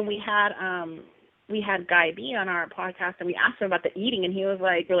when we had Guy B on our podcast, and we asked him about the eating, and he was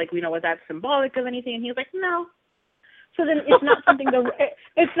like, "We're like, was that symbolic of anything?" And he was like, "No." So then it's not something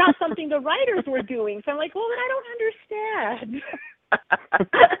the writers were doing. So I'm like, well, then I don't understand.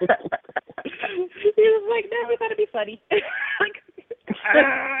 He was like, "No, we thought it'd be funny."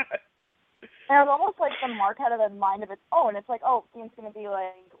 And it was almost like the Mark had a mind of its own. It's like, oh, Dean's going to be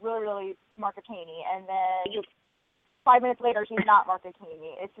like really, really Mark Caney, and then 5 minutes later she's not Mark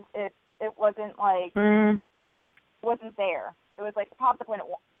Caney. It's just it wasn't like wasn't there. It was like it popped up when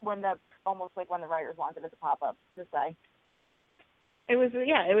the writers wanted it to pop up. To say. It was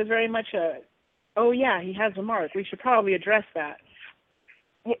very much he has a mark. We should probably address that.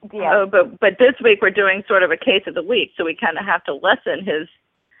 Yeah. Oh, but this week we're doing sort of a case of the week, so we kind of have to lessen his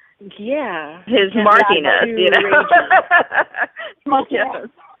markiness, Yes.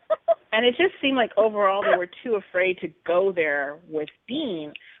 And it just seemed like overall they were too afraid to go there with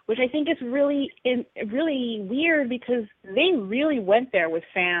Dean, which I think is really weird because they really went there with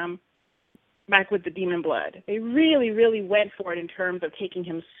Sam back with the Demon Blood. They really, really went for it in terms of taking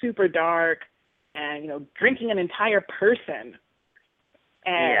him super dark and, drinking an entire person.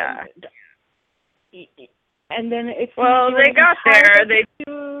 And and then it's they got there.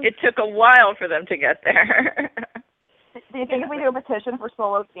 It took a while for them to get there. Do you think if we do a petition for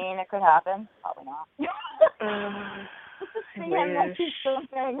Solo Dean, it could happen? Probably not.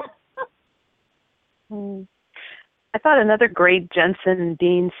 I thought another great Jensen and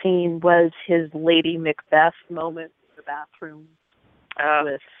Dean scene was his Lady Macbeth moment in the bathroom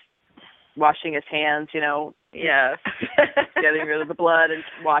with washing his hands, Yes. getting rid of the blood and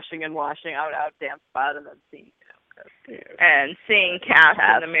washing out damp spot, and then seeing Cass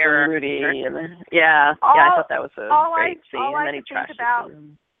in the mirror. And Rudy, I thought that was a great scene. And then he trashed the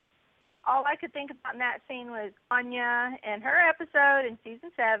room. All I could think about in that scene was Anya and her episode in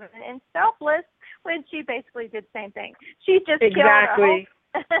season 7 and Selfless, when she basically did the same thing. She just killed a whole.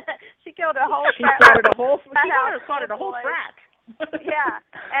 She killed a whole. She started a whole. Started a whole frat. Yeah,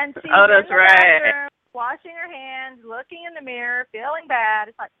 and she's that's in the right. bathroom, washing her hands, looking in the mirror, feeling bad.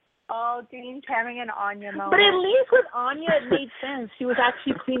 It's like, oh, Dean's having an Anya moment. But at least with Anya, it made sense. She was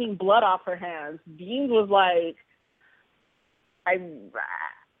actually cleaning blood off her hands. Dean was like, I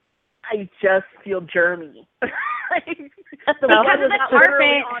just feel germy. The blood was not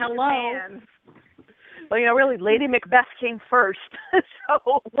literally on his hands. Well, really, Lady Macbeth came first. That's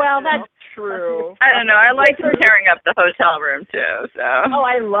true. I don't know. I liked her tearing up the hotel room too. So. Oh,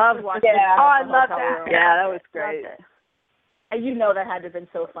 I love watching. Yeah. Oh, I love that. Room. Yeah, that was great. And that had to have been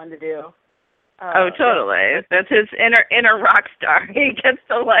so fun to do. Totally. That's his inner rock star. He gets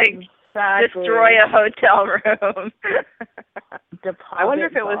to destroy a hotel room. I wonder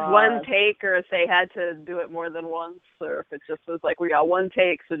if it was one take or if they had to do it more than once, or if it just was like, we got one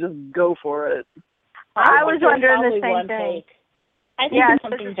take, so just go for it. I was wondering the same thing. I think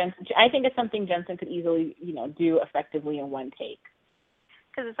it's something Jensen could easily, do effectively in one take.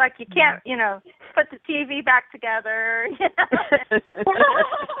 Because it's like you can't, put the TV back together.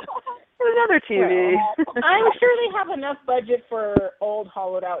 Another TV. I'm sure they have enough budget for old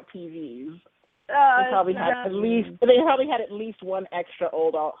hollowed out TVs. They probably had at least one extra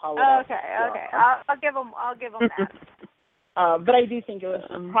old hollowed out. Okay. I'll give them that. But I do think it was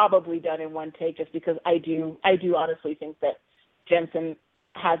probably done in one take, just because I do honestly think that Jensen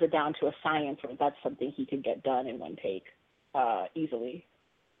has it down to a science where that's something he could get done in one take easily,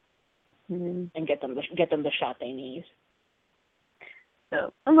 and get them the shot they need. Yeah,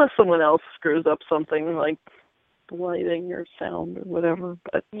 unless someone else screws up something like lighting or sound or whatever.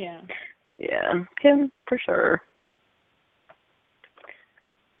 But yeah, him for sure.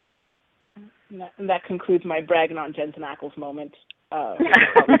 And that concludes my bragging on Jensen Ackles moment. Well,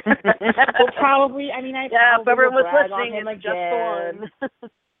 probably. I mean, if everyone was listening, it's just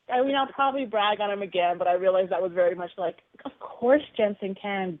one. I'll probably brag on him again, but I realized that was very much like, of course Jensen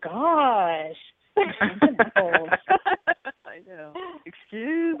can. Gosh. Jensen Ackles. I know.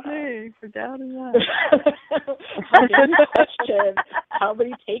 Excuse me for doubting that. Good question. How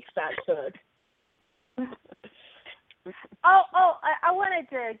many takes that took? I wanted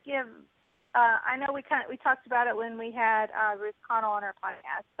to give. I know we talked about it when we had Ruth Connell on our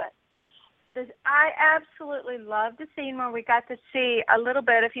podcast, but I absolutely loved the scene where we got to see a little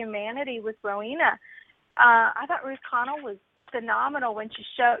bit of humanity with Rowena. I thought Ruth Connell was phenomenal when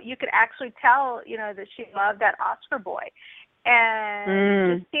you could actually tell, that she loved that Oscar boy,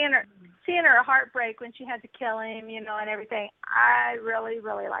 and just seeing seeing her heartbreak when she had to kill him, and everything. I really,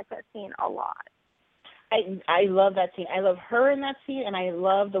 really like that scene a lot. I love that scene. I love her in that scene, and I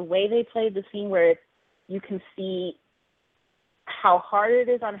love the way they played the scene where you can see how hard it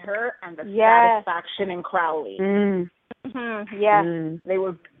is on her and the satisfaction in Crowley. Yes. They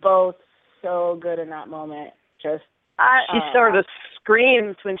were both so good in that moment. Just she sort of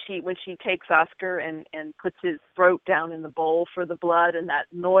screams when she takes Oscar and puts his throat down in the bowl for the blood, and that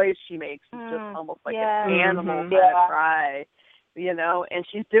noise she makes is just almost like an animal kind of cry, and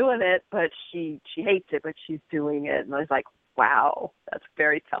she's doing it, but she hates it, but she's doing it. And I was like, wow, that's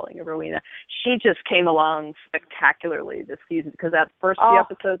very telling of Rowena. She just came along spectacularly this season, because that first few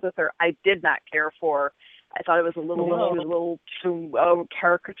episodes with her, I did not care for. I thought it was a little too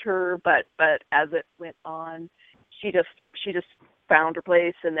caricature, but as it went on, she just found her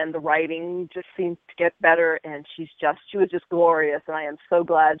place, and then the writing just seemed to get better, and she was just glorious, and I am so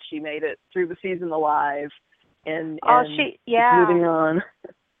glad she made it through the season alive and moving on.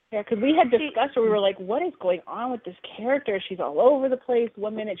 Yeah, because we had discussed it. We were like, what is going on with this character? She's all over the place.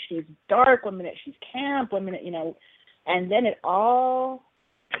 One minute she's dark, one minute she's camp, one minute, and then it all,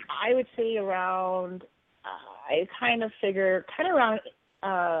 I would say around, I kind of figure, around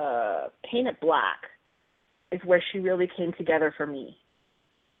Paint It Black is where she really came together for me.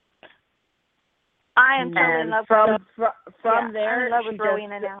 I am totally in love from there. I'm in love with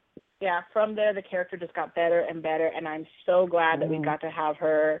Rowena now. Yeah, from there the character just got better and better, and I'm so glad that we got to have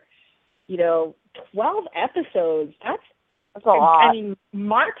her, 12 episodes. That's a lot. I mean,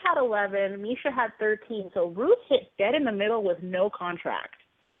 Mark had 11, Misha had 13, so Ruth hit dead in the middle with no contract.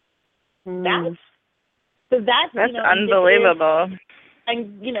 That's unbelievable.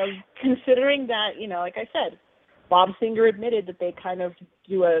 And, considering that, like I said, Bob Singer admitted that they kind of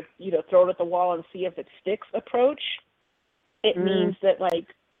do a, throw it at the wall and see if it sticks approach. It means that,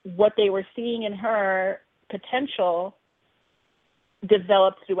 what they were seeing in her potential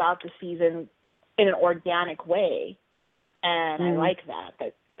developed throughout the season in an organic way. And I like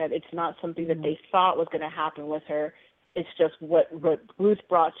that it's not something that they thought was going to happen with her. It's just what Ruth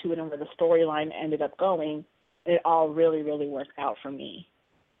brought to it and where the storyline ended up going. It all really, really worked out for me.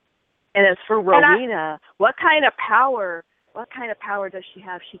 And as for Rowena, what kind of power does she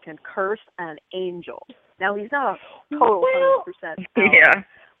have? She can curse an angel. Now, he's not a total 100% power,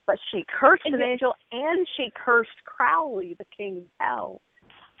 but she cursed an angel, and she cursed Crowley, the king of hell.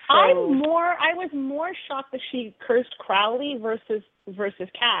 So, I was more shocked that she cursed Crowley versus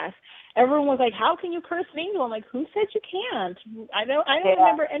Cass. Everyone was like, "How can you curse an angel?" I'm like, "Who said you can't?" I don't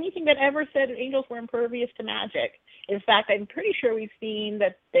remember anything that ever said angels were impervious to magic. In fact, I'm pretty sure we've seen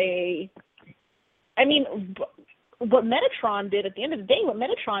that what Metatron did at the end of the day, what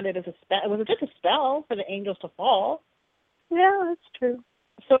Metatron did is a spell. It was just a spell for the angels to fall. Yeah, that's true.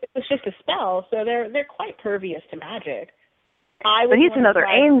 So it was just a spell. So they're quite pervious to magic. But he's another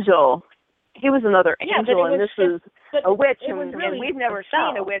angel. He was another angel, and this is a witch, and we've never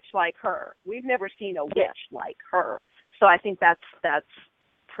seen a witch like her. We've never seen a witch like her. So I think that's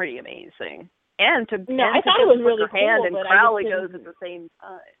pretty amazing. I thought it was really cool. Hand and Crowley goes at the same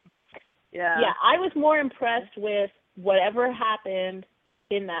time. Yeah. Yeah, I was more impressed with whatever happened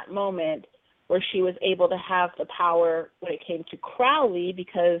in that moment where she was able to have the power when it came to Crowley,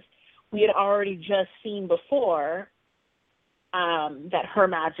 because we had already just seen before that her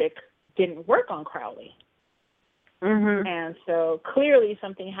magic didn't work on Crowley. And so clearly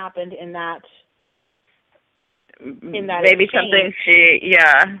something happened in that maybe exchange. Something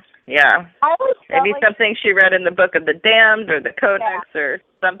maybe something she read in the Book of the Damned or the Codex or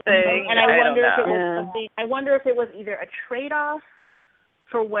something. And I wonder if it was something. I wonder if it was either a trade-off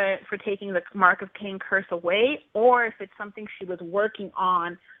for taking the Mark of Cain curse away, or if it's something she was working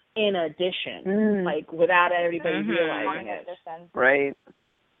on in addition, without everybody realizing it. Right.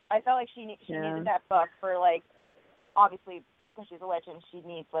 I felt like she needed that book for, obviously, because she's a witch and she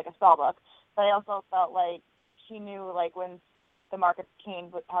needs, a spell book. But I also felt like she knew, when the Mark of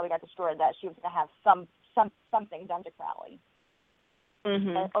Cain, how we got destroyed, that she was going to have something done to Crowley.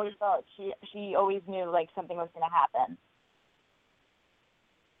 And I always felt she always knew, something was going to happen.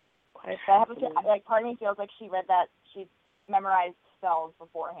 So I have to, part of me feels like she read that, she memorized spells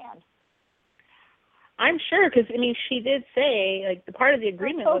beforehand. I'm sure, because she did say the part of the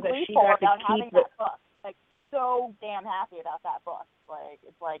agreement was that she got to keep that book. So damn happy about that book.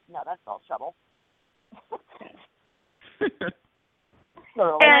 No, that spells trouble.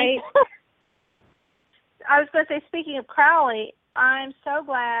 And I was going to say, speaking of Crowley, I'm so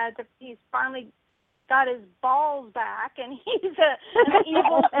glad that he's finally got his balls back and he's an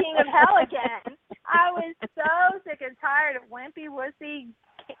evil king of hell again. I was so sick and tired of wimpy, wussy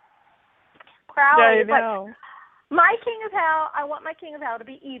Crowley. I know. Like, my King of Hell, I want my King of Hell to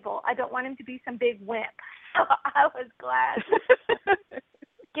be evil. I don't want him to be some big wimp. So I was glad to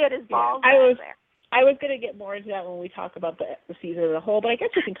get his balls out there. I was going to get more into that when we talk about the season as a whole, but I guess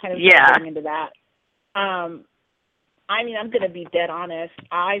we can kind of get into that. I mean, I'm going to be dead honest.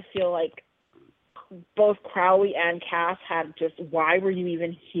 I feel like both Crowley and Cass had just, why were you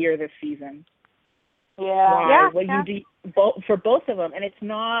even here this season? Yeah. Why? What you do for both of them. And it's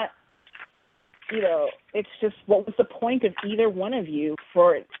not, it's just, what was the point of either one of you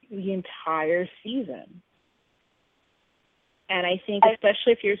for the entire season? And I think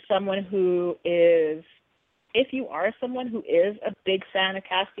especially if you're someone who is, if you are someone who is a big fan of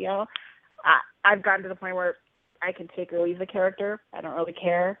Castiel, I've gotten to the point where I can take or leave the character. I don't really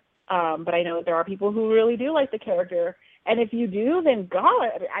care. But I know that there are people who really do like the character. And if you do, then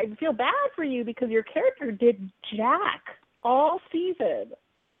God, I feel bad for you because your character did jack all season.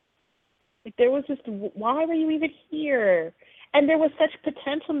 Like, there was just, why were you even here? And there was such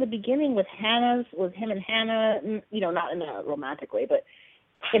potential in the beginning with him and Hannah, not in a romantic way, but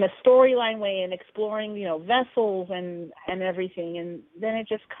in a storyline way and exploring, vessels and everything. And then it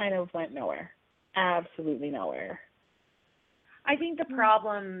just kind of went nowhere. Absolutely nowhere. I think the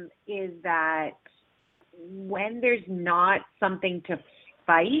problem is that when there's not something to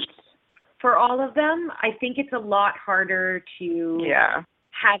fight for all of them, I think it's a lot harder to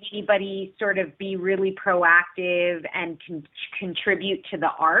have anybody sort of be really proactive and contribute to the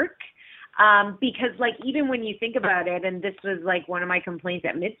arc. Because, like, even when you think about it, and this was, like, one of my complaints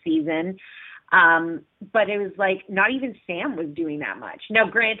at mid-season, but it was, like, not even Sam was doing that much. Now,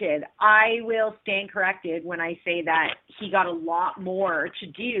 granted, I will stand corrected when I say that he got a lot more to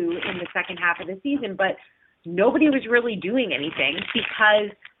do in the second half of the season, but nobody was really doing anything because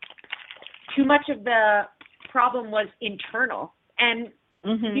too much of the problem was internal. And,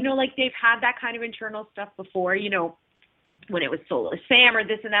 like, they've had that kind of internal stuff before, when it was Soulless Sam or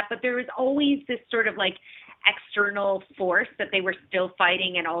this and that, but there was always this sort of, like, external force that they were still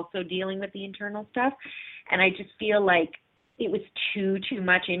fighting and also dealing with the internal stuff. And I just feel like it was too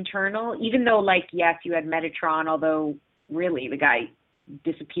much internal, even though, like, yes, you had Metatron, although really the guy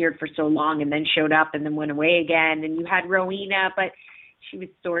disappeared for so long and then showed up and then went away again. And you had Rowena, but she was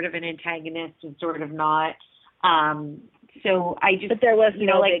sort of an antagonist and sort of not. So I just... But there was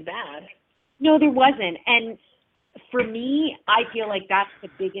no big bad. No, there wasn't. And for me, I feel like that's the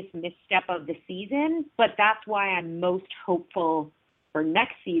biggest misstep of the season, but that's why I'm most hopeful for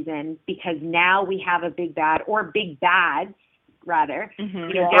next season, because now we have a big bad, or big bads, rather.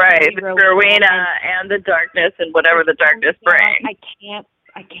 Right, Rowena and the darkness and whatever the darkness brings.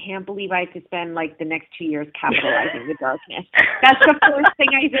 I can't believe I have to spend, like, the next 2 years capitalizing the darkness. That's the first thing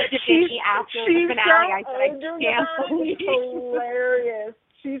I said to Vicky after the finale. I said, I can't believe it. It's hilarious.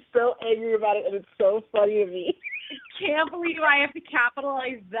 She's so angry about it, and it's so funny to me. I can't believe I have to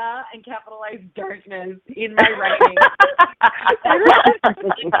capitalize the and capitalize darkness in my writing. I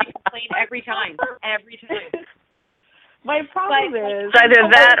complain every time. My problem is... It's either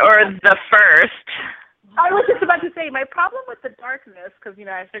that or the first. I was just about to say, my problem with the darkness, because,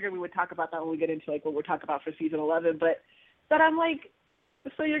 I figured we would talk about that when we get into, like, what we're talking about for season 11, but I'm like,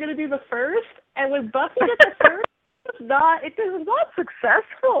 so you're going to do the first? And when Buffy did the first, it was not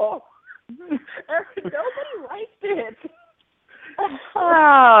successful. Nobody liked it. Oh.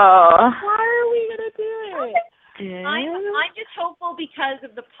 Why are we going to do it? I'm just hopeful because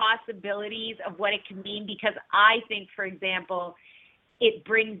of the possibilities of what it can mean, because I think, for example, it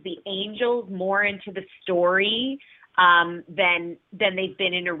brings the angels more into the story than they've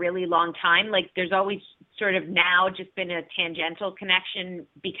been in a really long time. Like, there's always sort of now just been a tangential connection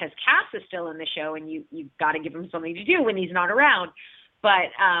because Cass is still in the show, and you've got to give him something to do when he's not around.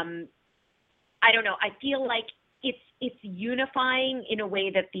 But I don't know. I feel like it's unifying in a way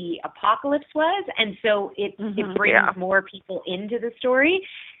that the Apocalypse was, and so it brings more people into the story.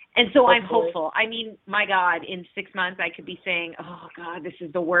 And so I'm hopeful. I mean, my God, in 6 months I could be saying, oh, God, this is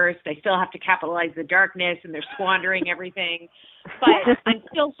the worst. I still have to capitalize the darkness, and they're squandering everything. But I'm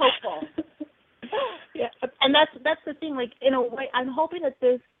still hopeful. Yeah, and that's the thing. Like, in a way, I'm hoping that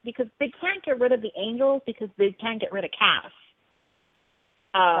this, because they can't get rid of the angels because they can't get rid of Cass.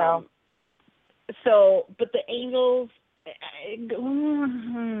 So, but the angels, it's.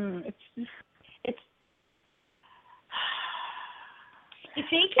 If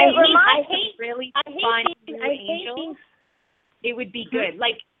they can really fun new angels, it would be good.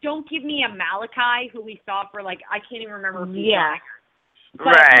 Like, don't give me a Malachi who we saw for, like, I can't even remember who he was. But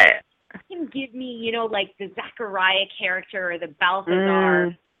right. You can give me, like, the Zachariah character or the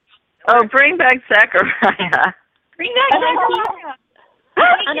Balthazar. Oh, bring back Zachariah. Bring back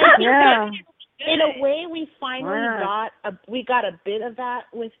Zachariah. in a way, we finally got a bit of that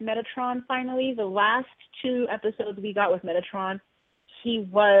with Metatron. Finally, the last 2 episodes we got with Metatron, he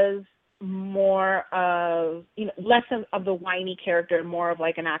was more of, less of the whiny character and more of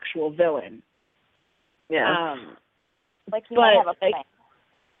like an actual villain. Yeah. Like he might have a plan.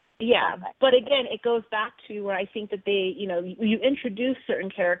 Yeah, but again, it goes back to where I think that they, you introduce certain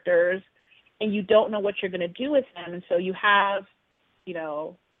characters and you don't know what you're going to do with them. And so you have,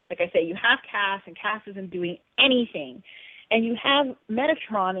 like I say, you have Cass, and Cass isn't doing anything. And you have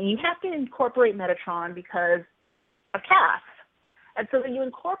Metatron, and you have to incorporate Metatron because of Cass. And so then you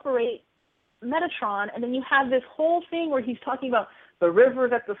incorporate Metatron, and then you have this whole thing where he's talking about the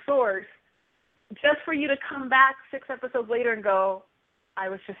rivers at the source, just for you to come back 6 episodes later and go, I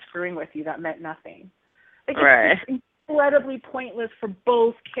was just screwing with you. That meant nothing. Right. It's incredibly pointless for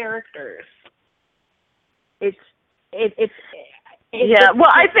both characters. It's well,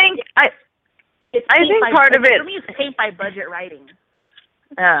 I think part of it, for me, it's paint by budget writing.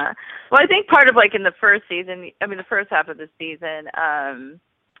 Well, I think part of, like, in the first season, the first half of the season,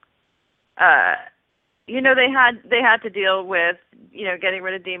 they had to deal with, getting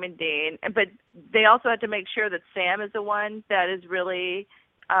rid of Demon Dean, but they also had to make sure that Sam is the one that is really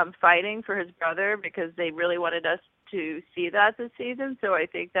fighting for his brother, because they really wanted us to see that this season. So I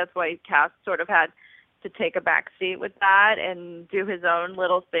think that's why Cass sort of had to take a back seat with that and do his own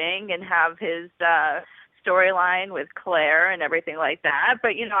little thing and have his storyline with Claire and everything like that.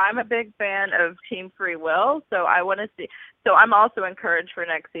 But, I'm a big fan of Team Free Will, so I want to see. So I'm also encouraged for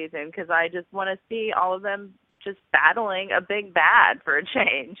next season, because I just want to see all of them just battling a big bad for a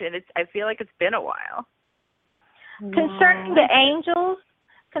change. And I feel like it's been a while. Concerning the angels,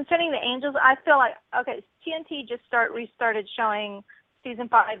 I feel like, TNT just restarted showing season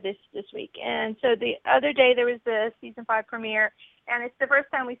 5 this week, and so the other day there was the season 5 premiere, and it's the first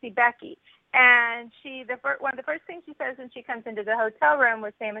time we see Becky, and one of the first things she says when she comes into the hotel room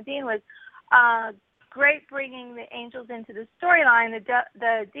with Sam and Dean was, great bringing the angels into the storyline.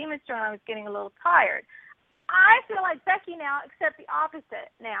 The demon storyline was getting a little tired. I feel like Becky now, except the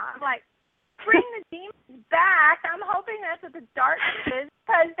opposite now. I'm like, bring the demons back. I'm hoping that's what the darkness is,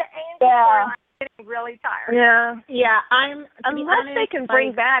 because the angel storyline is getting really tired. Yeah. Unless they can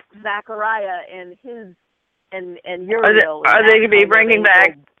bring back Zachariah and his and Uriel. Are they going to be bringing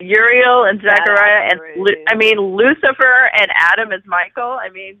back Uriel and Zachariah and Lucifer and Adam as Michael?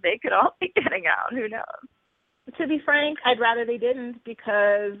 They could all be getting out. Who knows? To be frank, I'd rather they didn't,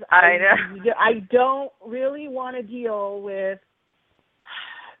 because I know. I don't really want to deal with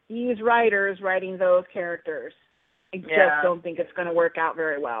these writers writing those characters. I just don't think it's going to work out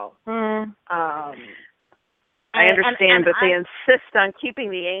very well. I understand, but they insist on keeping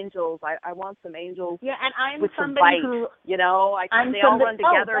the angels. I want some angels. Yeah, and I'm with somebody some bite, who they all run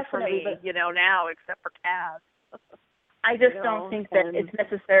together for me, now, except for Cass. I just don't think that it's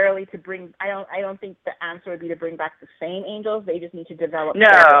necessarily to bring. I don't think the answer would be to bring back the same angels. They just need to develop.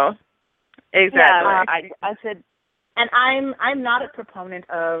 No, exactly. Yeah, I said, and I'm not a proponent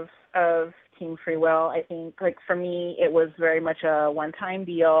of Team Free Will. I think, like, for me, it was very much a one-time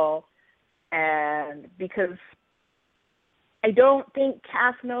deal, and because I don't think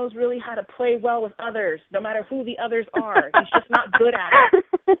Cass knows really how to play well with others, no matter who the others are. He's just not good at it.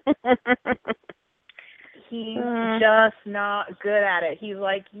 He's just not good at it. He's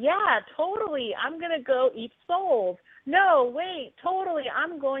like, yeah, totally, I'm going to go eat souls. No, wait, totally,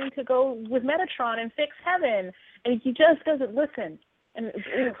 I'm going to go with Metatron and fix heaven. And he just doesn't listen.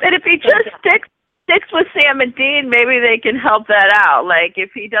 But if he just sticks with Sam and Dean, maybe they can help that out. Like, if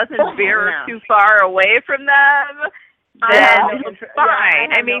he doesn't veer too far away from them, then it's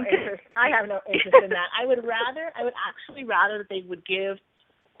fine. I have no interest in that. I would actually rather that they would give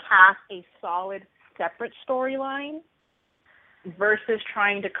Cass a solid separate storyline versus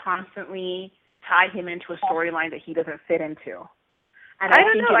trying to constantly tie him into a storyline that he doesn't fit into. And I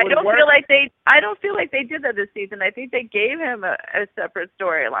don't know. I don't feel like they did that this season. I think they gave him a separate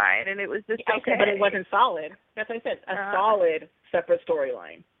storyline, and it was just okay. But it wasn't solid. That's what I said. A solid separate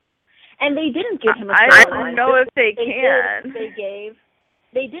storyline. And they didn't give him a storyline. I don't know if they can.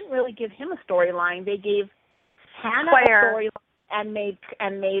 They didn't really give him a storyline. They gave Hannah a storyline and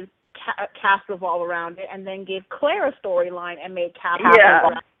made Cass revolve around it, and then gave Claire a storyline and made Cass revolve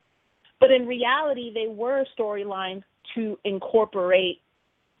around it. But in reality, they were storylines to incorporate,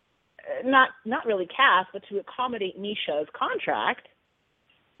 not really Cass, but to accommodate Nisha's contract.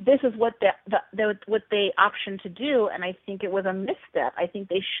 This is what they optioned to do, and I think it was a misstep. I think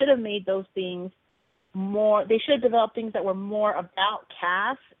they should have made those things more. They should have developed things that were more about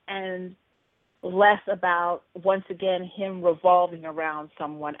Cass and less about, once again, him revolving around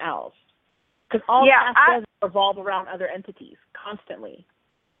someone else. Because all cast does revolve around other entities constantly.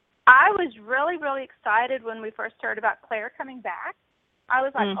 I was really, really excited when we first heard about Claire coming back. I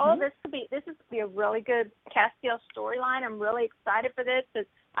was like, oh, this could be a really good Castiel storyline. I'm really excited for this because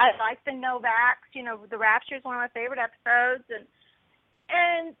I like the Novaks. You know, the Rapture is one of my favorite episodes,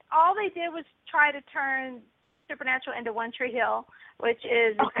 and all they did was try to turn Supernatural into One Tree Hill, which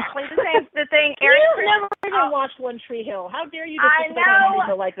is exactly the same thing. You've never even watched One Tree Hill. How dare you disrespect One Tree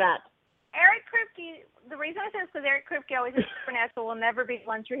Hill like that? Eric Kripke, the reason I say this is because Eric Kripke always says Supernatural will never be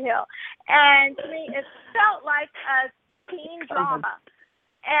One Tree Hill. And to me, it felt like a teen drama.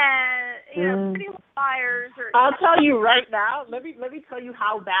 And, you know, Pretty Little Liars. I'll tell you right now, let me tell you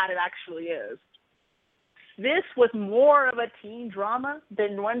how bad it actually is. This was more of a teen drama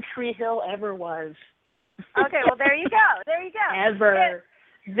than One Tree Hill ever was. Okay, well, there you go. There you go. Ever.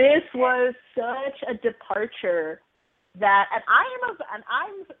 This was such a departure that, I'm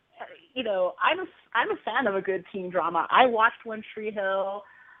a fan of a good teen drama. I watched One Tree Hill.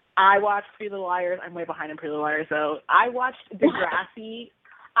 I watched Pretty Little Liars. I'm way behind in Pretty Little Liars, though. I watched Degrassi.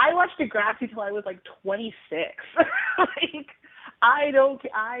 I watched Degrassi till I was like 26. I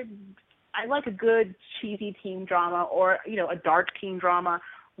like a good cheesy teen drama or, you know, a dark teen drama,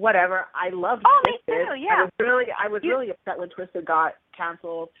 whatever. I loved Twisted. Me too, yeah. I was really upset when Twisted got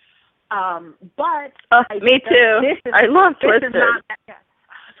canceled. But me too. I love Twisted.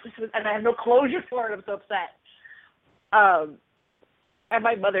 And I have no closure for it. I'm so upset. And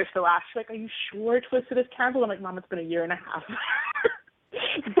my mother still asks, like, "Are you sure Twisted is canceled?" I'm like, "Mom, it's been a year and a half."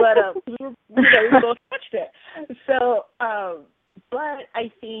 But we both watched it. So, but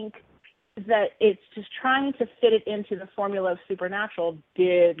I think that it's just trying to fit it into the formula of Supernatural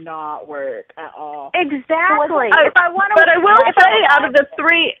did not work at all. Exactly. I will say, out of the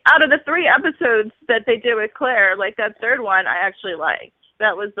three episodes that they did with Claire, like that third one, I actually liked.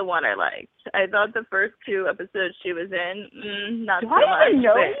 That was the one I liked. I thought the first two episodes she was in, not so much. Do I even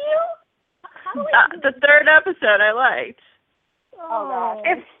know you? The third episode I liked. Oh God.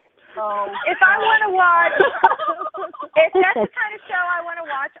 If I want to watch, if that's the kind of show I want to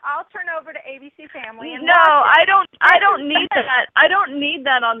watch, I'll turn over to ABC Family and watch it. I don't need that. I don't need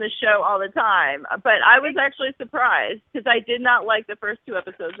that on the show all the time. But I was actually surprised because I did not like the first two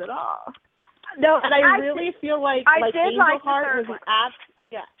episodes at all. No, and I really feel like Angel Heart was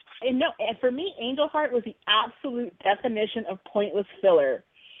and for me, Angel Heart was the absolute definition of pointless filler.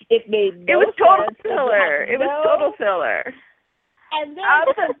 It made no sense. It was total filler. And then I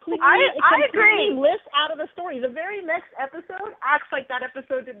agree. Lifts out of the story. The very next episode acts like that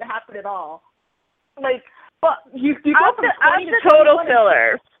episode didn't happen at all. Like, but you go from 20 to total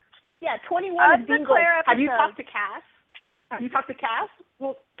filler. Yeah, 21 is being like, have you talked to Cass?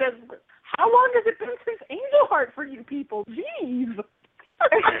 Well, how long has it been since Angel Heart for you people? Jeez.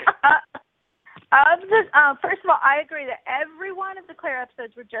 First of all, I agree that every one of the Claire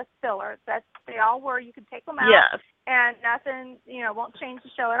episodes were just filler. They all were. You could take them out, and nothing, won't change the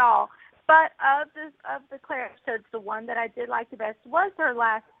show at all. But of the Claire episodes, the one that I did like the best was the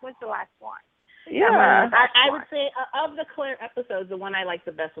last one. Yeah, I would say of the Claire episodes, the one I liked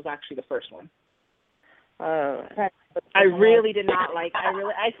the best was actually the first one. I really did not like.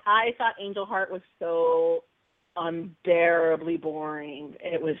 I thought Angel Heart was so unbearably boring.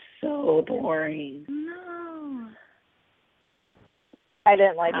 It was so boring. No, I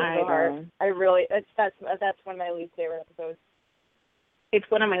didn't like Angel Heart. I really that's one of my least favorite episodes. It's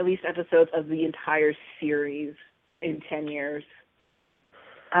one of my least episodes of the entire series in 10 years.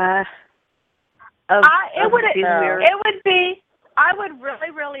 I would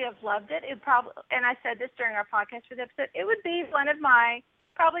really, really have loved it. It probably, and I said this during our podcast for the episode, it would be one of my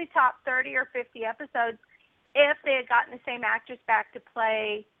probably top 30 or 50 episodes if they had gotten the same actress back to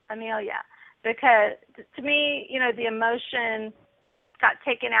play Amelia. Because to me, the emotion got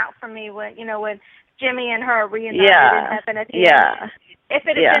taken out from me when Jimmy and her reunited in heaven at the end. If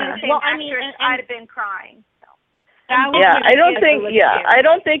it had been the same actress, I'd have been crying. I don't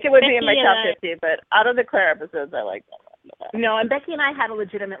think it would be in my top 50, but out of the Claire episodes, I like that one. No, and Becky and I had a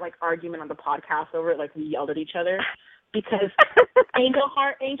legitimate argument on the podcast over it. We yelled at each other because Angel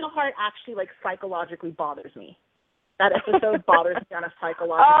Heart actually psychologically bothers me. That episode bothers me on a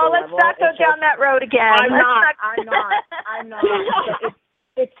psychological level. Let's not go down that road again. I'm not.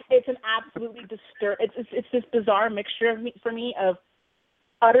 It's an absolutely it's this bizarre mixture for me of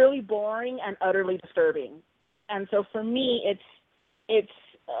utterly boring and utterly disturbing. And so for me, it's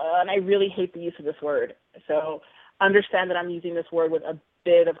and I really hate the use of this word. So understand that I'm using this word with a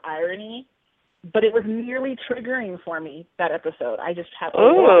bit of irony, but it was nearly triggering for me, that episode. I just had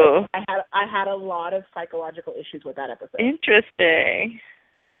I had a lot of psychological issues with that episode. Interesting.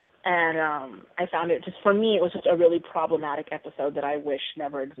 And I found it just, for me, it was just a really problematic episode that I wish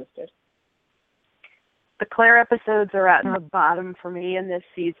never existed. The Claire episodes are at the bottom for me in this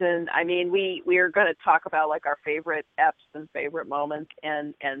season. I mean, we are going to talk about like our favorite eps and favorite moments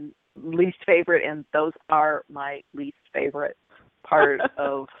and least favorite, and those are my least favorite part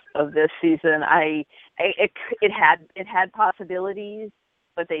of this season. It had possibilities,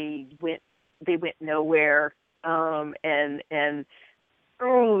 but they went nowhere. And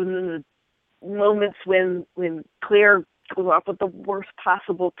the moments when Claire goes off with the worst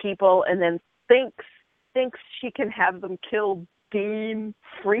possible people and then thinks she can have them kill Dean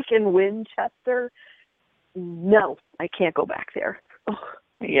freaking Winchester. No, I can't go back there. Ugh.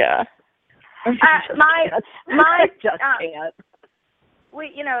 Yeah. I just can't.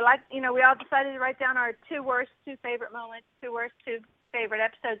 We all decided to write down our two favorite moments, two favorite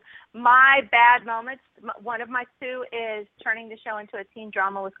episodes. My bad moments, one of my two is turning the show into a teen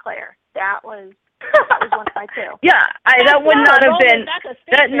drama with Claire. That was one of my two. Yeah, that would not have been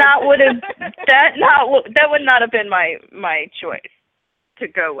that would not have been my choice to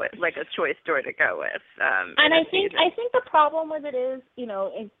go with, like a choice story to go with. And I think the problem with it is,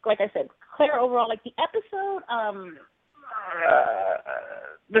 like I said, Claire overall, like the episode,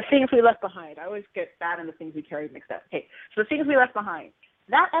 the things we left behind. I always get that and the things we carried mixed up. Okay, so the things we left behind.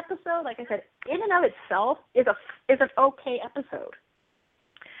 That episode, like I said, in and of itself is an okay episode.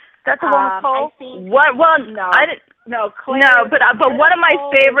 That's the one with Cole? Claire. No, but one of my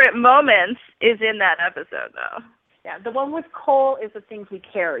favorite moments is in that episode, though. Yeah, the one with Cole is the things we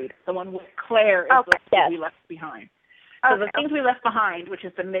carried. The one with Claire is the things we left behind. So the things we left behind, which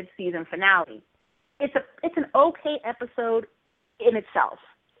is the mid-season finale, it's an okay episode in itself.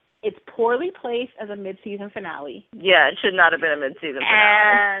 It's poorly placed as a mid-season finale. Yeah, it should not have been a mid-season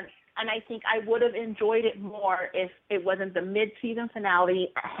finale. And I think I would have enjoyed it more if it wasn't the mid-season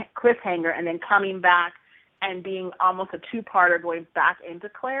finale cliffhanger and then coming back and being almost a two-parter going back into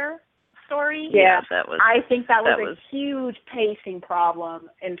Claire's story. Yeah, I think that was a huge pacing problem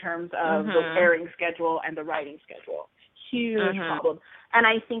in terms of the airing schedule and the writing schedule. Huge problem. And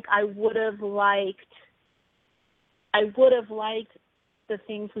I think I would have liked the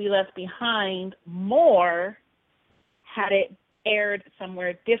things we left behind more had it aired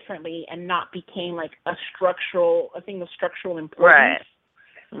somewhere differently and not became like a thing of structural importance.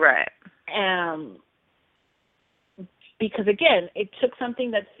 Right. Because again, it took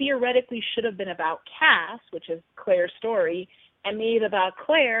something that theoretically should have been about Cass, which is Claire's story, and made it about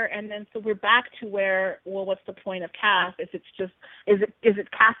Claire, and then so we're back to where, well, what's the point of Cass? Is it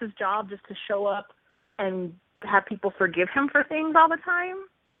Cass's job just to show up and have people forgive him for things all the time?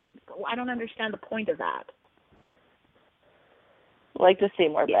 I don't understand the point of that. I'd like to see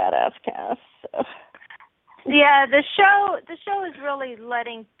more badass Cass. So. Yeah, the show is really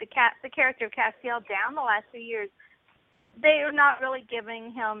letting the character of Castiel down the last few years. They are not really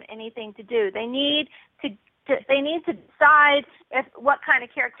giving him anything to do. They need to decide what kind of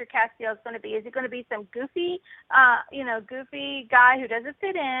character Castiel is going to be. Is he going to be some goofy guy who doesn't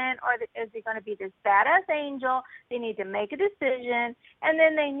fit in, or is he going to be this badass angel? They need to make a decision, and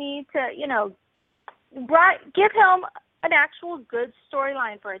then they need to, give him an actual good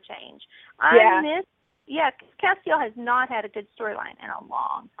storyline for a change. Castiel has not had a good storyline in a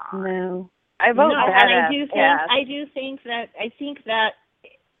long time. No. I think that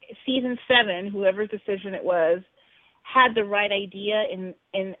season 7, whoever's decision it was, had the right idea in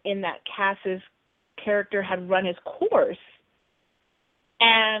that Cass's character had run his course,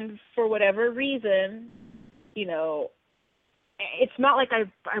 and for whatever reason, it's not like I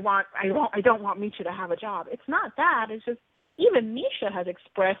don't want Misha to have a job. It's not that. It's just even Misha has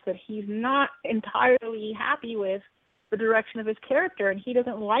expressed that he's not entirely happy with the direction of his character, and he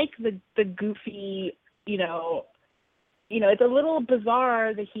doesn't like the goofy, it's a little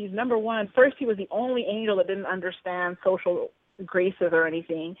bizarre that he's, number one, first he was the only angel that didn't understand social graces or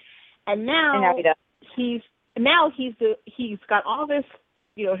anything, and now he's got all this,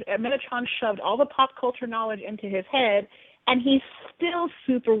 Metatron shoved all the pop culture knowledge into his head, and he's still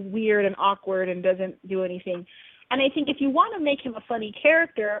super weird and awkward and doesn't do anything. And I think if you want to make him a funny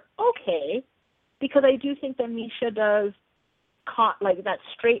character, okay, because I do think that Misha does that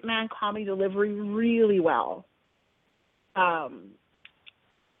straight man comedy delivery really well.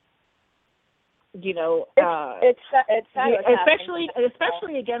 Especially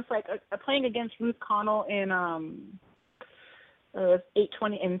against playing against Ruth Connell in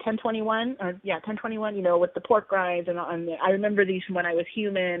 820 and 1021 1021. With the pork rinds and I remember these from when I was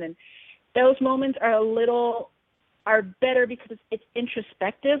human, and those moments are better because it's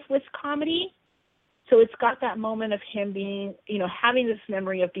introspective with comedy. So it's got that moment of him being, having this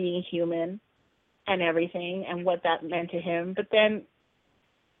memory of being human and everything and what that meant to him. But then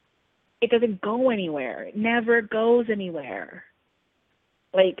it doesn't go anywhere. It never goes anywhere.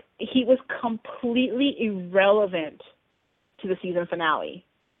 Like, he was completely irrelevant to the season finale.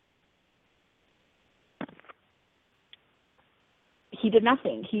 He did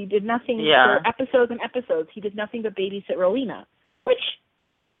nothing. For episodes and episodes. He did nothing but babysit Rowena, which,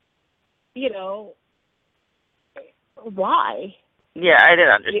 why? Yeah, I didn't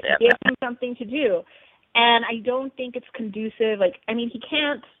understand Give that. him something to do. And I don't think it's conducive. He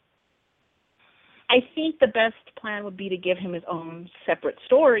can't. I think the best plan would be to give him his own separate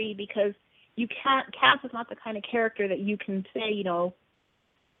story, because you can't. Cass is not the kind of character that you can say,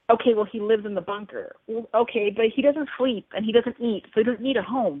 okay, well, he lives in the bunker. Well, okay, but he doesn't sleep and he doesn't eat, so he doesn't need a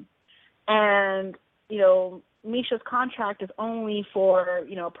home. And, Misha's contract is only for,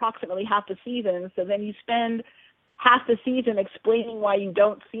 approximately half the season, so then you spend half the season explaining why you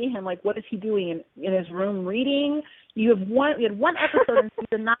don't see him. Like, what is he doing in his room reading? We had one episode in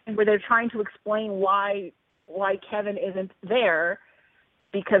season 9 where they're trying to explain why Kevin isn't there,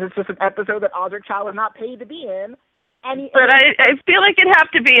 because it's just an episode that Audrey Child was not paid to be in. But I feel like it'd have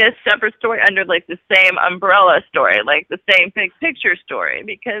to be a separate story under, the same umbrella story, the same big picture story,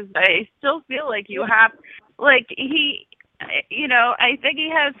 because I still feel like you have, he, I think he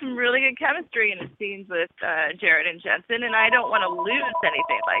has some really good chemistry in his scenes with Jared and Jensen, and I don't want to lose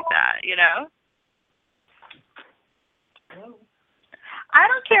anything like that, I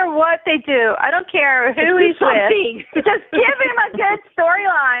don't care what they do. I don't care who he's with. Just give him a good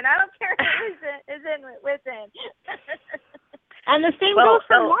storyline. I don't care who is in with him. And the same goes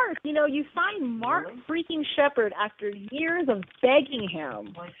for Mark. You find Mark freaking Shepard after years of begging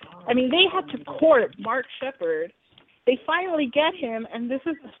him. They had to court Mark Shepard. They finally get him, and this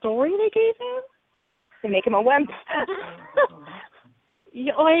is the story they gave him? They make him a wimp.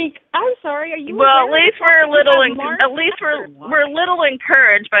 I'm sorry. Are you? Well, at least we're a little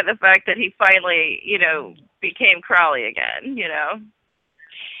encouraged by the fact that he finally, became Crowley again.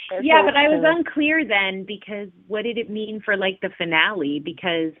 Yeah, but I was unclear then, because what did it mean for the finale?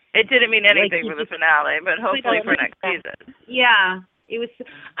 Because it didn't mean anything for the finale, but hopefully for next season. Yeah, it was.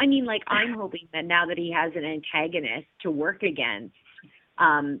 I'm hoping that now that he has an antagonist to work against,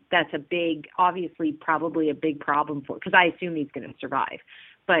 that's obviously probably a big problem for, because I assume he's going to survive,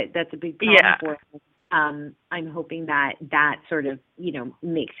 but that's a big problem for him. I'm hoping that sort of,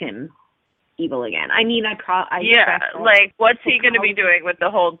 makes him evil again. What's he going to be doing with the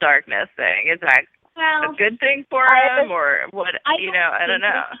whole darkness thing? Is that a good thing for him, or what? I don't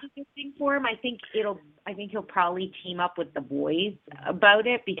know. It's a good thing for him. I think he'll probably team up with the boys about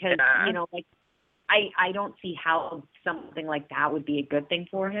it, because I don't see how something like that would be a good thing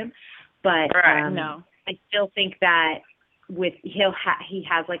for him, but no. I still think that he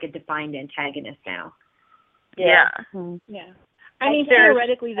has a defined antagonist now. Yeah. Yeah.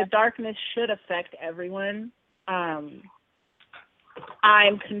 Theoretically, the darkness should affect everyone. I'm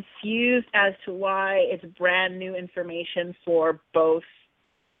confused as to why it's brand new information for both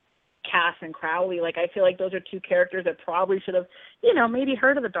Cass and Crowley. I feel like those are two characters that probably should have, maybe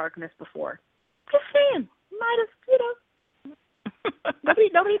heard of the darkness before. Just saying, might have,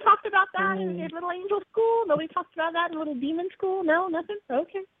 Nobody talked about that in Little Angel School. Nobody talked about that in Little Demon School. No, nothing.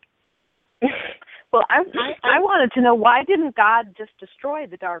 Okay. Well, I wanted to know, why didn't God just destroy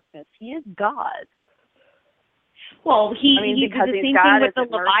the darkness? He is God. Well, he did the same thing with the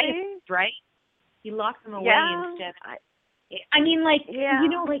Leviathans, right? He locked them away instead. It's like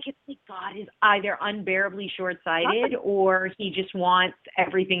God is either unbearably short-sighted, or he just wants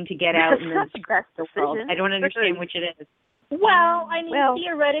everything to get out and then scrap the world. I don't understand which it is. Well,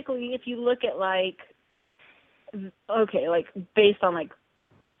 theoretically, if you look at based on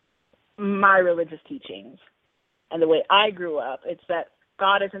my religious teachings and the way I grew up, it's that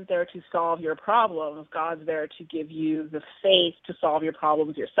God isn't there to solve your problems. God's there to give you the faith to solve your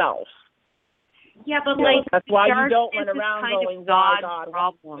problems yourself. Yeah, but that's why you don't run around going, "Why God?"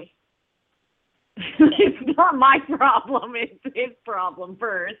 Problem. It's not my problem. It's his problem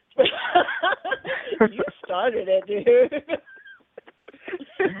first. You started it, dude.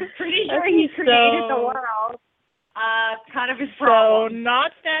 Pretty sure he created the world. Kind of his problem. So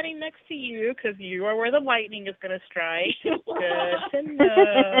not standing next to you, because you are where the lightning is going to strike. Good to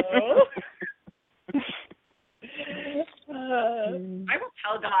know. I will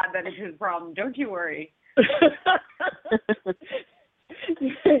tell God that it's his problem. Don't you worry.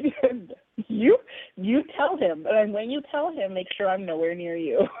 You tell him, and when you tell him, make sure I'm nowhere near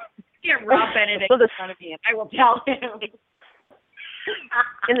you. Yeah, Rob Benedict in front of me, and I will tell him.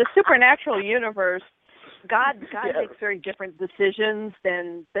 In the supernatural universe, God makes very different decisions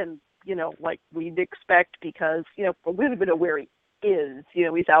than like we'd expect, because a little bit of where he is,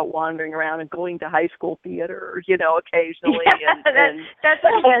 he's out wandering around and going to high school theater, occasionally, and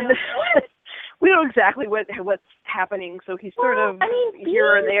we don't know exactly what's happening. So he's sort of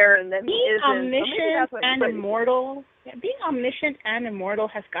here or there, and then he isn't. Omniscient and immortal. Yeah, being omniscient and immortal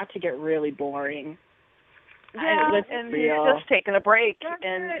has got to get really boring. Yeah, and he's just taking a break,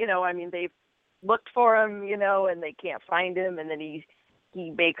 and they've looked for him, and they can't find him, and then he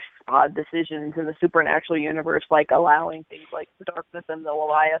makes odd decisions in the supernatural universe, like allowing things like the darkness and the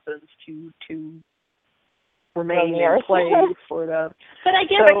Leviathans to remain in place, sort of. But I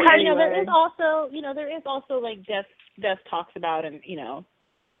guess there is also like Death talks about, and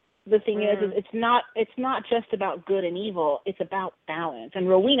the thing is it's not just about good and evil, it's about balance, and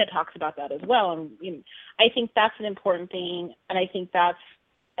Rowena talks about that as well, and I think that's an important thing, and I think that's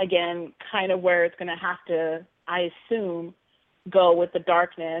again kind of where it's going to have to, I assume, go with the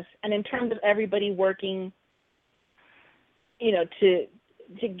darkness. And in terms of everybody working, to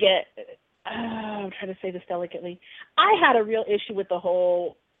get, I'm trying to say this delicately, I had a real issue with the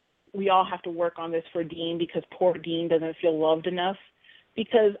whole, we all have to work on this for Dean because poor Dean doesn't feel loved enough,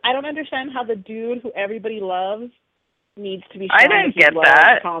 because I don't understand how the dude who everybody loves needs to be shown I didn't get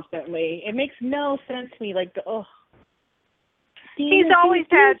that constantly. It makes no sense to me. Like, he's always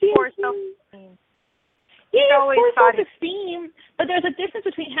had poor self-esteem. Yeah, poor self-esteem, but there's a difference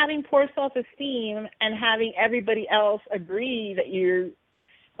between having poor self-esteem and having everybody else agree that you're,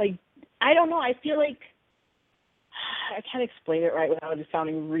 like, I don't know, I feel like, I can't explain it right without just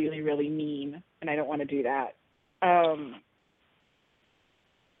sounding really, really mean, and I don't want to do that.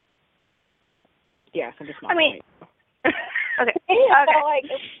 Yes, I'm just not. Okay. I felt like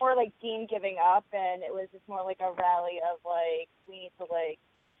it was more like Dean giving up, and it was just more like a rally of, like, we need to, like,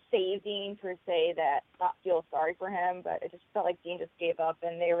 save Dean per se, that not feel sorry for him, but it just felt like Dean just gave up,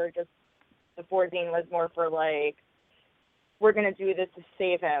 and they were just, before Dean was more for like, we're going to do this to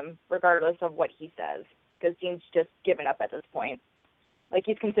save him regardless of what he says, because Dean's just given up at this point. Like,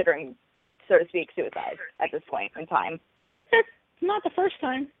 he's considering, so to speak, suicide at this point in time. It's not the first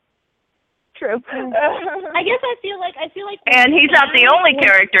time. True. I guess I feel like. And he's not the only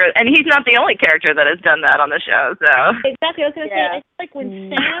character, that has done that on the show. So exactly, I was going to say. I feel like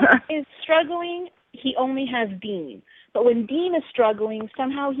when Sam is struggling, he only has Dean. But when Dean is struggling,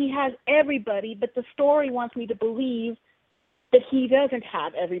 somehow he has everybody. But the story wants me to believe that he doesn't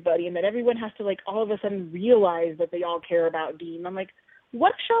have everybody, and that everyone has to, like, all of a sudden realize that they all care about Dean. I'm like,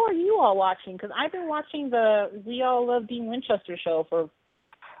 what show are you all watching? Because I've been watching the We All Love Dean Winchester show for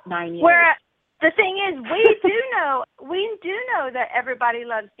 9 years. Where the thing is, we do know that everybody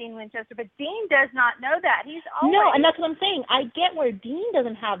loves Dean Winchester, but Dean does not know that. He's always... No, and that's what I'm saying. I get where Dean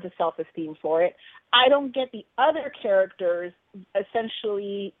doesn't have the self-esteem for it. I don't get the other characters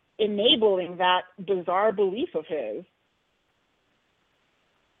essentially enabling that bizarre belief of his.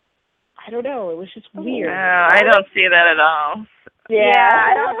 I don't know. It was just weird. No, I don't see that at all. Yeah,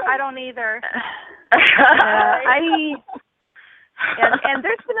 I don't either. And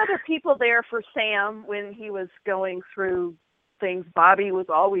there's been other people there for Sam when he was going through things. Bobby was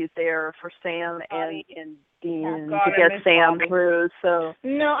always there for Sam and Dean to get Sam through. So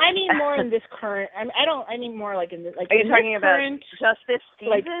no, I mean more in this current. I mean more like in this. Like, are you talking about current, just this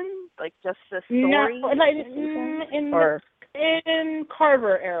season? Like just this story? No, like in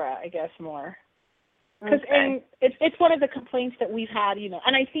Carver era, I guess more. Because it's one of the complaints that we've had,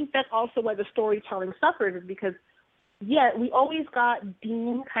 and I think that's also why the storytelling suffers, is because. Yeah, we always got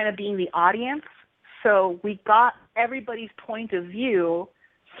Dean kind of being the audience, so we got everybody's point of view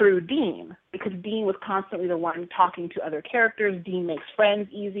through Dean, because Dean was constantly the one talking to other characters. Dean makes friends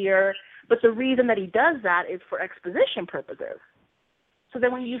easier, but the reason that he does that is for exposition purposes. So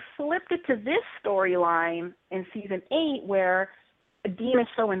then when you flipped it to this storyline in season 8, where Dean is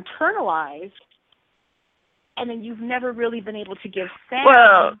so internalized, and then you've never really been able to give Sam...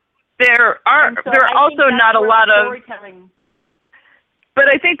 Well, there are also not a lot of, but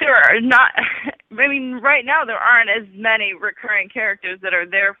I think there are not, I mean, right now there aren't as many recurring characters that are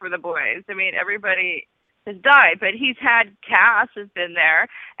there for the boys. I mean, everybody has died, but he's had Cass has been there,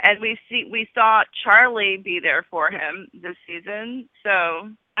 and we saw Charlie be there for him this season. So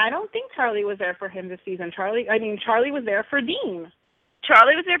I don't think Charlie was there for him this season. Charlie was there for Dean.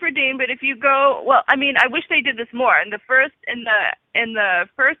 Charlie was there for Dean, but if you go, well, I mean, I wish they did this more. In the first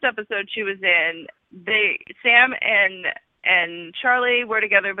episode she was in, Sam and Charlie were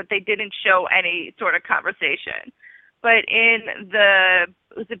together, but they didn't show any sort of conversation. But in the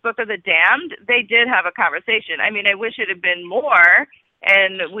Book of the Damned, they did have a conversation. I mean, I wish it had been more,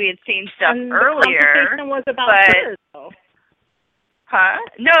 and we had seen stuff and earlier. The conversation was about her, though. Huh?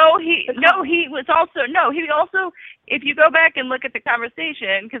 No, he also, if you go back and look at the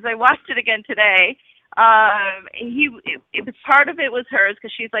conversation, because I watched it again today, it was part of it was hers,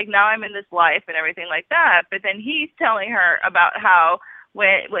 because she's like, now I'm in this life and everything like that, but then he's telling her about how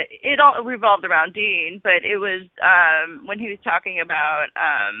when it all revolved around Dean, but it was when he was talking about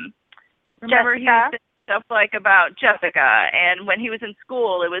remember he was saying stuff like about Jessica, and when he was in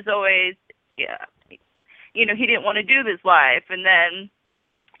school, it was always he didn't want to do this life, and then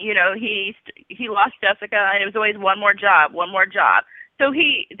he lost Jessica, and it was always one more job. So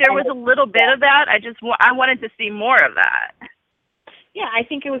there was a little bit of that. I wanted to see more of that. Yeah, I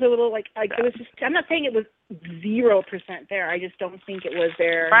think it was a little like it was just. I'm not saying it was 0% there. I just don't think it was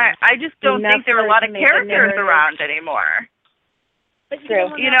there. Right. I just don't think there were a lot of characters around anymore. But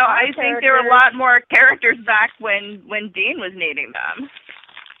I think there were a lot more characters back when Dean was needing them.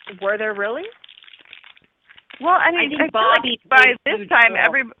 Were there really? Well, I mean, I feel like by this time,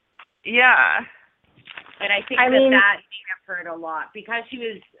 yeah. And I think that may have hurt a lot because she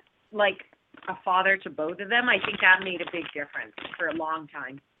was like a father to both of them. I think that made a big difference for a long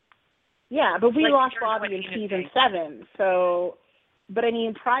time. Yeah, but we lost Bobby in season 7, so. But I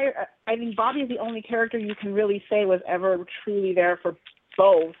mean, Bobby is the only character you can really say was ever truly there for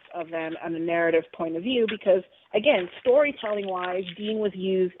both of them on a narrative point of view, because again, storytelling-wise, Dean was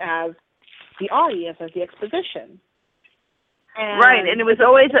used as the audience, as the exposition. Right, and it was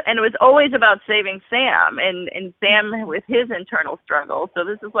always about saving Sam and Sam with his internal struggle. So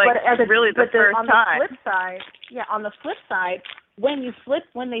this is like really the first time. On the flip side, when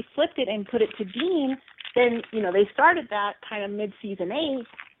they flipped it and put it to Dean, then they started that kind of mid-season 8,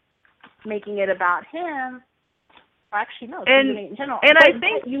 making it about him. Actually, no, season 8 in general. And I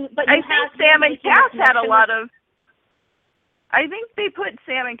think Sam and Cass had a lot of. I think they put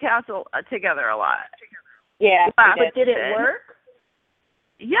Sam and Cass together a lot. Yeah, but did it work?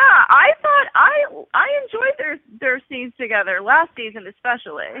 Yeah, I thought I enjoyed their scenes together last season,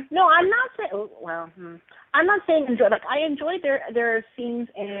 especially. No, I'm not saying. Well, I'm not saying enjoy. Like I enjoyed their scenes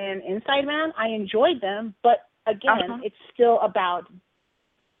in Inside Man. I enjoyed them, but again, it's still about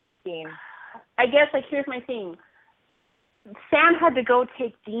Dean. I guess here's my thing. Sam had to go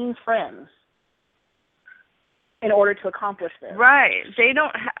take Dean's friends in order to accomplish this. Right. They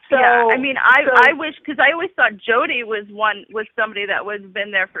don't I mean, I wish, because I always thought Jody was somebody that was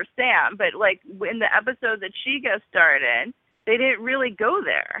been there for Sam, but like in the episode that she guest starred in, they didn't really go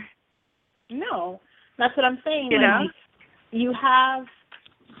there. No. That's what I'm saying. You have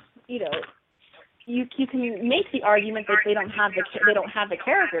you can make the argument that they don't have the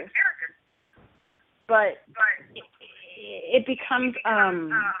characters. But it becomes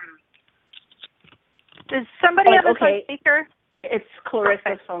Does somebody have a speaker? It's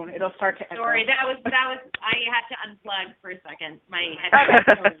Clarissa's phone. It'll start to echo. Sorry, that was. I had to unplug for a second. My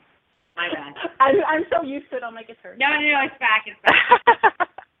headphones. My bad. I'm so used to it. I'm like, it's her. No, it's back. It's back.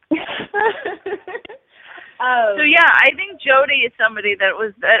 So yeah, I think Jody is somebody that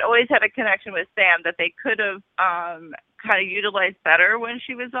always had a connection with Sam that they could have kind of utilized better when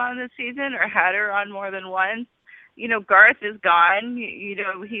she was on this season, or had her on more than once. Garth is gone.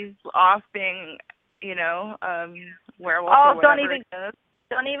 He's off being. Werewolf. Oh, or whatever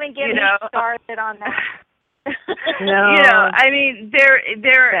don't even get me started on that. No. I mean,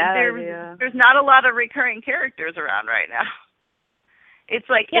 there's not a lot of recurring characters around right now. It's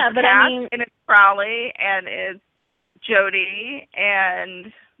like it's Cass, and it's Crowley, and it's Jody,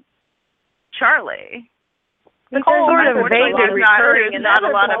 and Charlie. But there's not a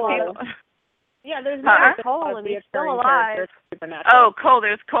lot of people. Yeah, there's Cole, and he's still alive. Oh, Cole.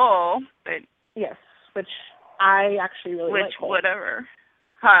 There's Cole, but yes, which I actually really like. Cole. Whatever.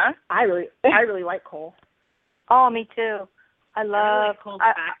 Huh? I really like Cole. Oh, me too. I love.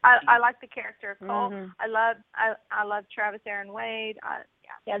 I like the character of Cole. Mm-hmm. I love Travis Aaron Wade.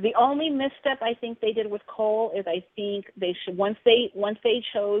 Yeah. The only misstep I think they did with Cole is I think they should once they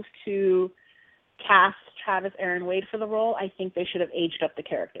chose to cast Travis Aaron Wade for the role, I think they should have aged up the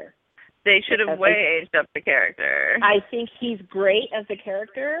character. They should have aged up the character. I think he's great as a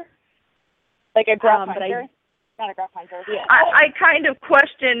character. Like a gruff hunter? Not a gruff hunter. Yeah. I kind of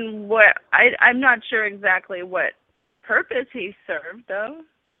question I'm not sure exactly what purpose he served, though.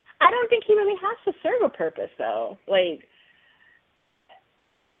 I don't think he really has to serve a purpose, though. Like,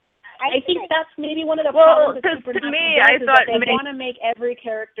 I think that's maybe one of the problems with Supernatural. To me, I thought they want to make every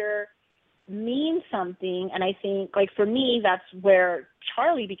character mean something, and I think, like, for me, that's where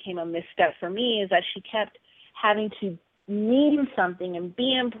Charlie became a misstep for me, is that she kept having to mean something and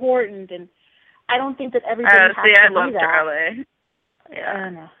be important, and I don't think that everybody has to do that. Charlie. Yeah. I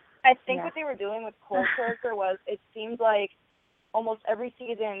don't know. I think what they were doing with Cole's character was it seemed like almost every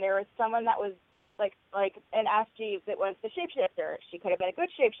season there was someone that was like an SG that was the shapeshifter. She could have been a good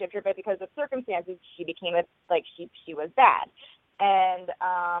shapeshifter, but because of circumstances, she became she was bad. And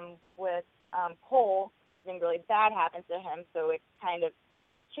with Cole, something really bad happened to him, so it kind of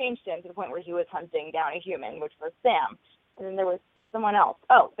changed him to the point where he was hunting down a human, which was Sam. And then there was someone else.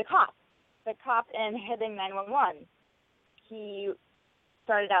 Oh, the cop in Heading 911. He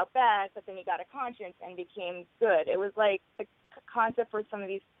started out bad, but then he got a conscience and became good. It was like the concept for some of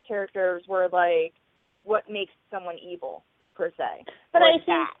these characters were like what makes someone evil per se. But I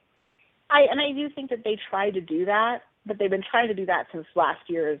think I do think that they tried to do that, but they've been trying to do that since last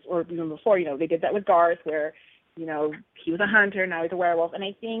year's or even before. You know, they did that with Garth, where he was a hunter, now he's a werewolf, and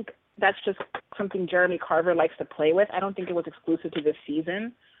I think that's just something Jeremy Carver likes to play with. I don't think it was exclusive to this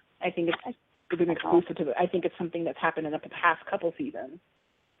season. I think it's been exclusive to I think it's something that's happened in the past couple seasons.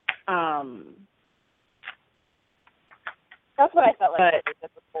 That's what I felt like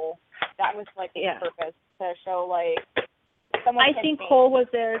that was like the purpose to show like someone. I think Cole was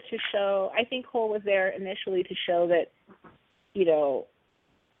there to show. I think Cole was there initially to show that,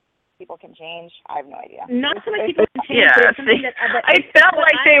 people can change. I have no idea. Not so much people can change. Yeah, It felt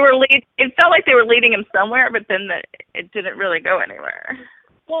like they were leading him somewhere, but then it didn't really go anywhere.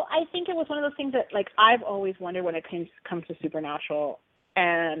 Well, I think it was one of those things that like I've always wondered when it comes to Supernatural,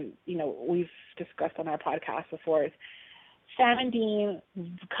 and we've discussed on our podcast before. Is Sam and Dean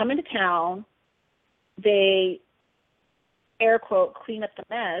come into town, they air quote clean up the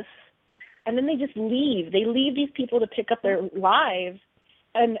mess, and then they just leave. They leave these people to pick up their lives,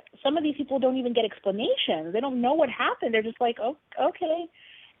 and some of these people don't even get explanations. They don't know what happened. They're just like, oh, okay.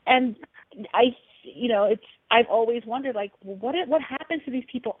 And I've always wondered, like, what happens to these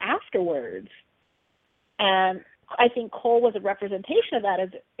people afterwards? And I think Cole was a representation of that.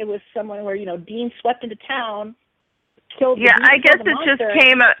 As it was someone where Dean swept into town, killed. Yeah, I guess it just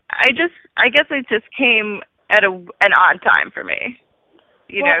came. I guess it just came at an odd time for me.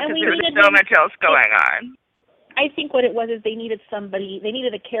 Because there was so much else going on. I think what it was is they needed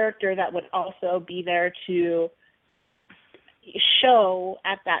a character that would also be there to show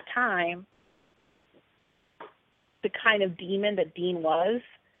at that time the kind of demon that Dean was,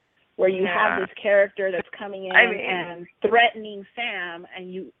 where you have this character that's coming in and threatening Sam,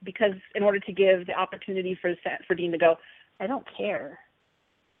 and because in order to give the opportunity for Dean to go, I don't care,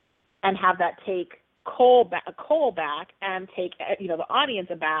 and have that take Cole back and take the audience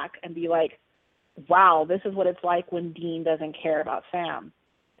aback and be like, wow, this is what it's like when Dean doesn't care about Sam.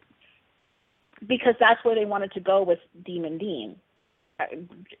 Because that's where they wanted to go with Demon Dean.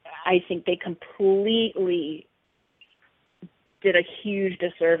 I think they completely did a huge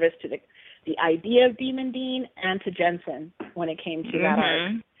disservice to the idea of Demon Dean and to Jensen when it came to that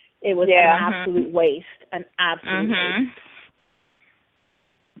arc. It was an absolute waste. An absolute waste.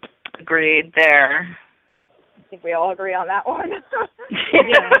 Agreed there. I think we all agree on that one.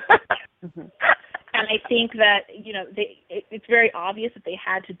 And I think that it's very obvious that they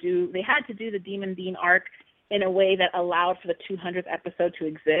had to do the Demon Dean arc in a way that allowed for the 200th episode to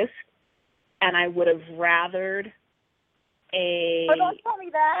exist. And I would have rathered Oh, don't tell me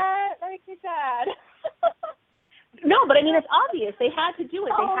that. That makes me sad. No, but I mean it's obvious they had to do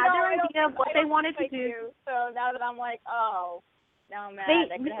it. They had their idea of what they wanted to do. So now that I'm like, oh. No, man,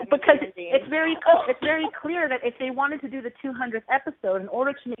 because it's very clear that if they wanted to do the 200th episode, in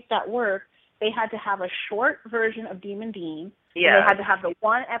order to make that work, they had to have a short version of Demon Dean. Yeah. They had to have the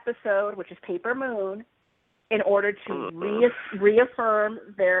one episode, which is Paper Moon, in order to reaffirm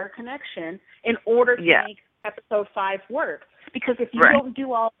their connection, in order to make episode 5 work. Because if you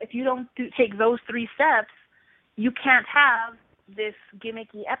don't take those 3 steps, you can't have this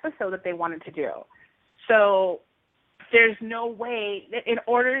gimmicky episode that they wanted to do. So there's no way that in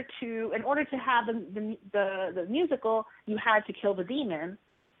order to have the musical, you had to kill the demon.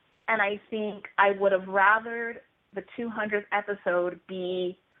 And I think I would have rathered the 200th episode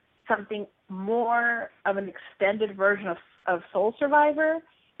be something more of an extended version of Soul Survivor.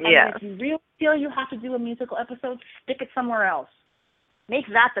 And if you really feel you have to do a musical episode, stick it somewhere else. Make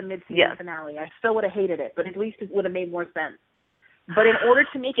that the mid-season finale. I still would have hated it, but at least it would have made more sense. But in order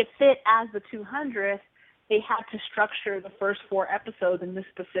to make it fit as the 200th, they had to structure the first 4 episodes in this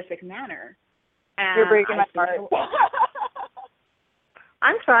specific manner. And you're breaking my heart.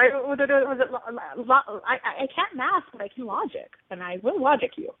 I'm sorry. I can't math, but I can logic, and I will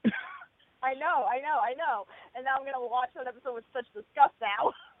logic you. I know. And now I'm going to watch that episode with such disgust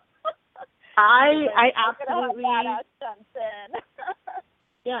now. I absolutely. Jensen.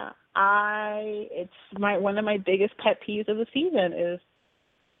 Yeah, it's one of my biggest pet peeves of the season is.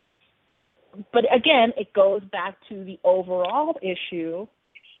 But again, it goes back to the overall issue,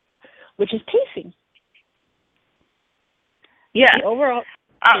 which is pacing. Yeah. The overall.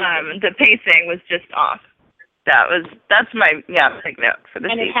 The pacing was just off. That's my big note for the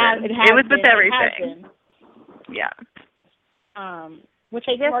season. It was with everything. Yeah. Which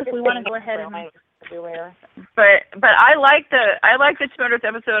I guess if we want to go ahead and everywhere. But I like the 200th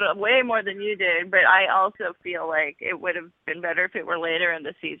episode way more than you did. But I also feel like it would have been better if it were later in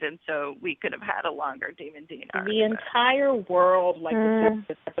the season, so we could have had a longer Demon Dean arc. The entire world liked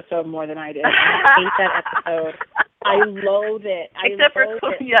this episode more than I did. I hate that episode. I loathe it. Except for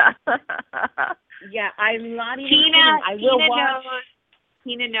yeah, I'm not even kidding. I will watch.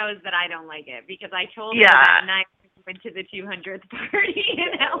 Tina knows that I don't like it because I told her that night we went to the 200th party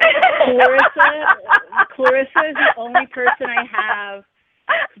in LA. Clarissa is the only person I have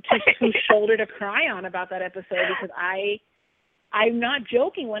whose shoulder to cry on about that episode because I'm not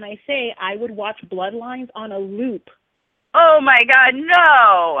joking when I say I would watch Bloodlines on a loop. Oh my God,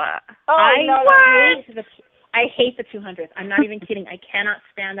 no! I hate the 200th. I'm not even kidding. I cannot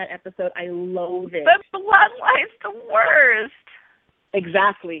stand that episode. I loathe it. But Bloodline's the worst.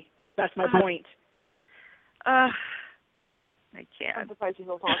 Exactly. That's my point. I can't. I'm surprised you're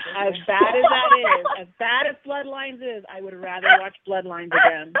still talking. As bad as that is, as bad as Bloodlines is, I would rather watch Bloodlines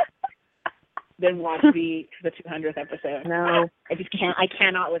again than watch the 200th episode. No, I just can't. I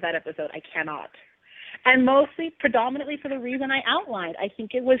cannot with that episode. I cannot. And predominantly for the reason I outlined. I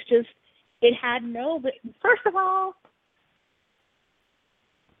think it was just, it had but first of all,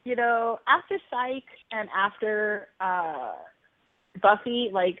 after Psych and after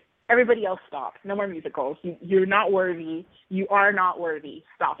Buffy, everybody else stopped. No more musicals. You're not worthy. You are not worthy.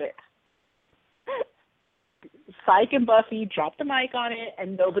 Stop it. Psych and Buffy, drop the mic on it,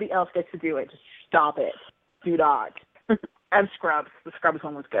 and nobody else gets to do it. Just stop it. Do not. And Scrubs. The Scrubs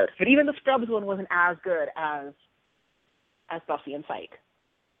one was good. But even the Scrubs one wasn't as good as Buffy and Psych.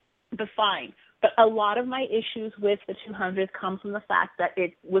 But fine. But a lot of my issues with the 200th come from the fact that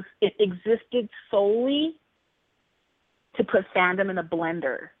it existed solely to put fandom in a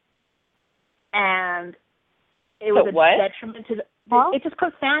blender. And it was detriment to it just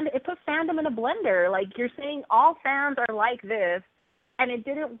put fandom in a blender. You're saying all fans are like this, and it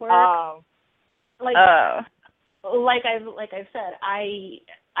didn't work. Like I've said, I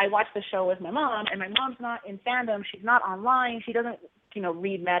watched the show with my mom, and my mom's not in fandom. She's not online. She doesn't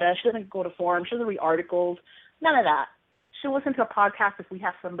read meta. She doesn't go to forums. She doesn't read articles. None of that. She'll listen to a podcast if we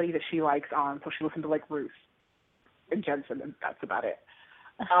have somebody that she likes on. So she'll listen to Ruth and Jensen, and that's about it.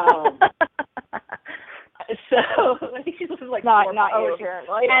 So I think she's listening to not you,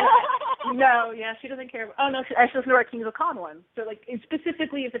 apparently. No, she doesn't care. She listens to our Kings of Con one. So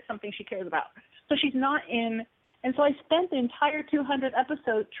specifically if it's something she cares about. So she's not in, and so I spent the entire 200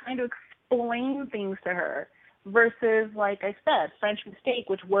 episodes trying to explain things to her. Versus, like I said, French Mistake,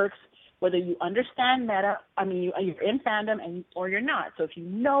 which works whether you understand meta. I mean, you're in fandom or you're not. So if you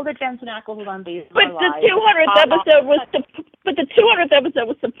know that Jensen Ackles was on Days of Our Lives, but the 200th episode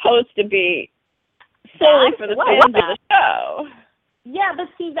was supposed to be solely for the fans of the show. Yeah, but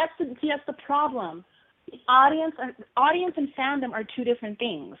see, that's the problem. The audience and fandom are two different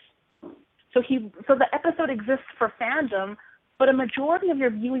things. So the episode exists for fandom, but a majority of your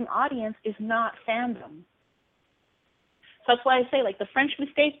viewing audience is not fandom. So that's why I say, the French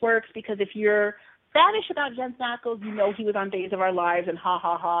Mistake works because if you're fanish about Jensen Ackles, he was on Days of Our Lives and ha,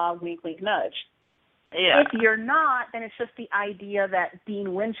 ha, ha, wink, wink, nudge. Yeah. If you're not, then it's just the idea that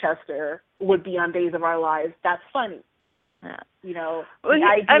Dean Winchester would be on Days of Our Lives. That's funny. Yeah. Here's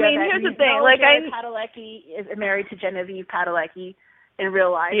the thing. Jared Padalecki is married to Genevieve Padalecki in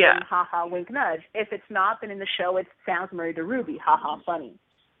real life and ha, ha, wink, nudge. If it's not, then in the show it's Sam's married to Ruby. Ha, ha, funny.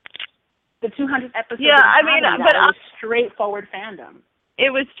 The 200th episode was straightforward fandom.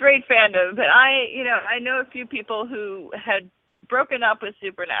 It was straight fandom, but I know a few people who had broken up with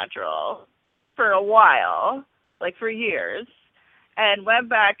Supernatural for a while, for years, and went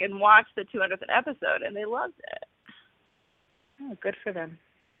back and watched the 200th episode, and they loved it. Oh, good for them.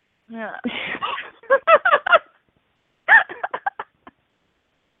 Yeah.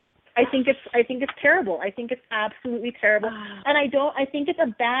 I think it's terrible. I think it's absolutely terrible. And I think it's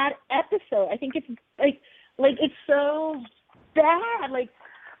a bad episode. I think it's it's so bad.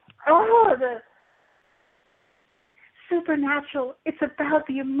 The Supernatural, it's about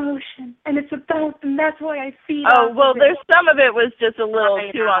the emotion, and that's why I feed off of it. There's some of it was just a little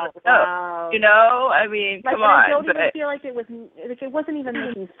too on the nose. I mean, come on. I don't even feel like it was, it wasn't even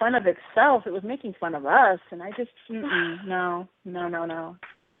making fun of itself. It was making fun of us, and I just, no.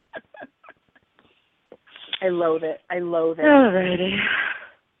 I loathe it. Alrighty.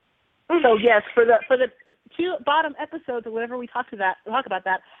 So yes, for the 2 bottom episodes or whatever we talk about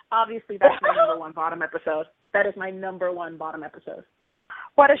that, obviously that's my number 1 bottom episode. That is my number 1 bottom episode.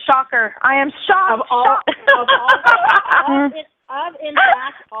 What a shocker! I am shocked. In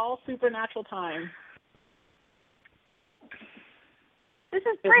fact, all supernatural time. This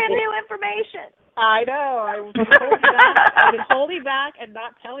is brand new information. I know. I've been holding back and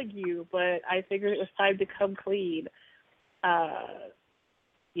not telling you, but I figured it was time to come clean.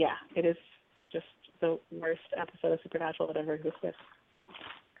 Yeah, it is just the worst episode of Supernatural that ever existed.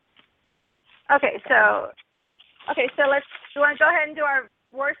 Okay, so do you want to go ahead and do our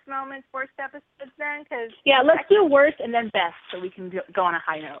worst moments, worst episodes then? Let's do worst and then best, so we can go on a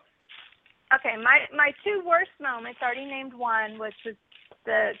high note. Okay, my 2 worst moments, I already named one, which was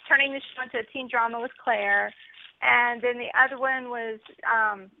the turning the show into a teen drama with Claire, and then the other one was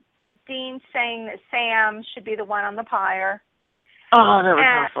Dean saying that Sam should be the one on the pyre. Oh, that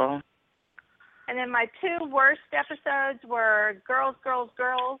was awful. And then my 2 worst episodes were Girls, Girls,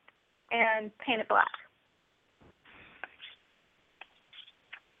 Girls, and Painted Black.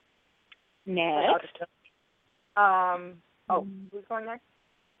 Next. Who's going next?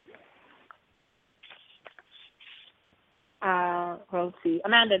 Let's see.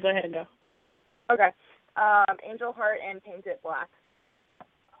 Amanda, go ahead and go. Okay. Angel Heart and Painted Black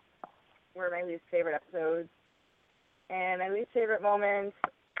were my least favorite episodes. And my least favorite moments,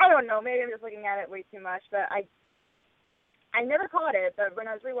 I don't know, maybe I'm just looking at it way too much, but I never caught it, but when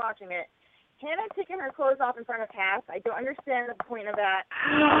I was rewatching it, Hannah taking her clothes off in front of Cass, I don't understand the point of that.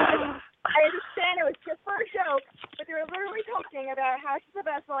 I understand it was just for a joke, but they were literally talking about how she's the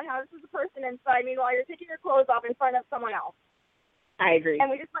vessel and how this is the person inside. Meanwhile, you're taking your clothes off in front of someone else. I agree.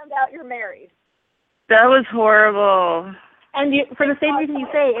 And we just find out you're married. That was horrible. And for the same reason you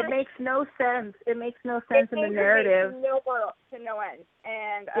say, it makes no sense. It makes no sense in the narrative. To no end.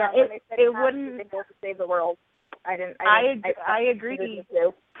 And when they said it wouldn't able to save the world. I agree.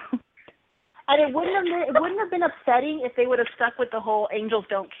 And it wouldn't have been upsetting if they would have stuck with the whole angels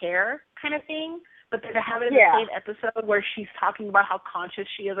don't care kind of thing. But then to have it in the same episode where she's talking about how conscious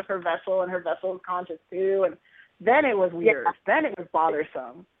she is of her vessel and her vessel is conscious too, and then it was weird. Yeah. Then it was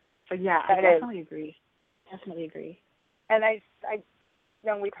bothersome. So yeah, I definitely agree. And I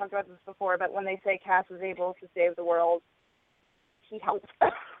know we talked about this before, but when they say Cass was able to save the world, he helped.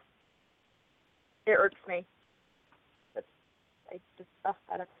 It irks me. That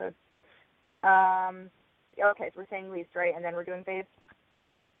episode. Okay, so we're saying least, right? And then we're doing faves?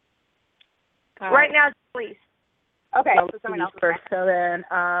 Right now, it's least. Okay, so someone else first. So then,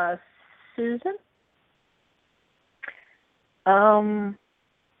 Susan?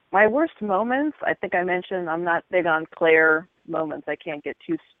 My worst moments, I think I mentioned I'm not big on Claire moments. I can't get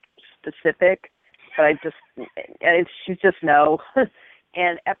too specific, but she's just no.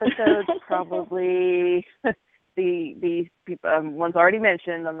 And episodes probably the ones already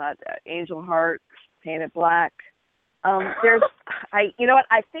mentioned. I'm not Angel Heart, Painted Black. You know what?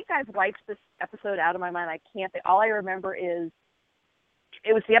 I think I've wiped this episode out of my mind. I can't. All I remember is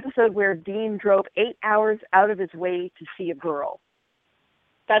it was the episode where Dean drove 8 hours out of his way to see a girl.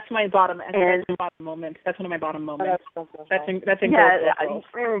 That's my bottom. That's my bottom moment. That's one of my bottom moments. That's in Girls.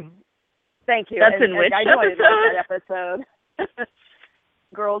 Thank you. That's in which I know episode? I did that episode.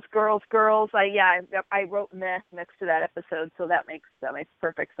 Girls, Girls, Girls. I wrote meh next to that episode, so that makes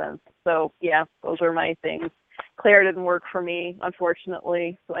perfect sense. So yeah, those are my things. Claire didn't work for me,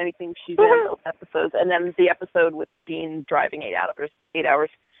 unfortunately. So anything she did in those episodes, and then the episode with Dean driving 8 hours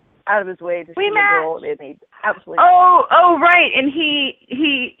out of his way to see a girl, it made absolutely. Oh, right, and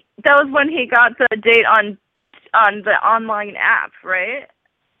he that was when he got the date on the online app, right?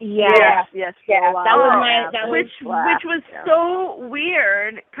 Yes. Which was so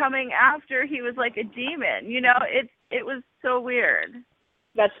weird coming after he was like a demon. You know, it was so weird.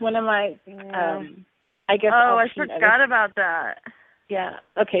 That's one of my I guess. Oh, I forgot about that. Yeah.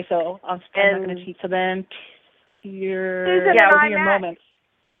 Okay, so I'm not going to cheat. So then, your moments.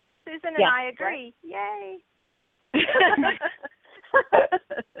 Susan and I agree. Yay.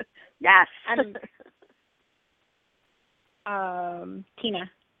 Yes. Tina.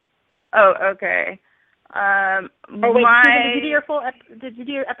 Oh, okay. Susan, did you do your did you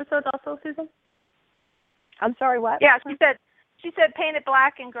do your episodes also, Susan? I'm sorry, what? Yeah, she said Painted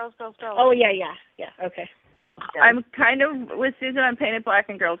Black and Girls, Girls, Girls. Oh yeah, okay. I'm kind of with Susan on Painted Black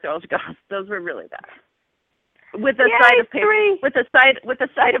and Girls, Girls, Girls. Those were really bad. With the side of paper, with the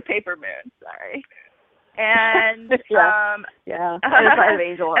side of Paper Moon. Sorry. And yeah, I have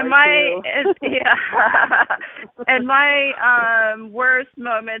Angel Heart and my worst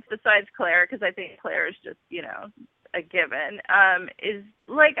moments besides Claire, because I think Claire is just a given, is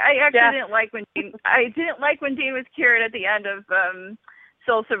like I actually didn't like when Dean was cured at the end of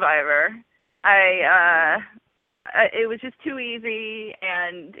Soul Survivor. It was just too easy,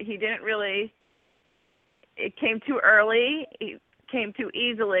 and he didn't really. It came too early. It came too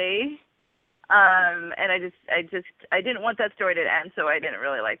easily. And I didn't want that story to end, so I didn't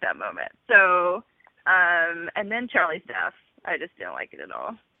really like that moment. So, and then Charlie's death, I just didn't like it at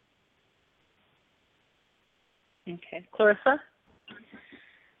all. Okay, Clarissa?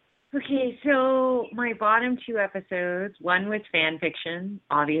 Okay, so my bottom 2 episodes, one was fan fiction,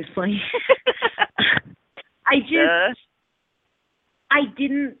 obviously. I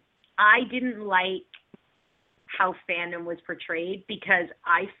didn't like how fandom was portrayed, because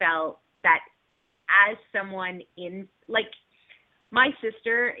I felt that as someone in, like, my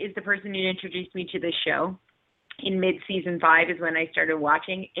sister is the person who introduced me to this show. In mid-season 5 is when I started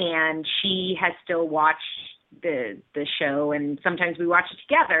watching, and she has still watched the show, and sometimes we watch it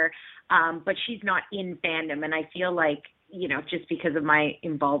together, but she's not in fandom, and I feel like, just because of my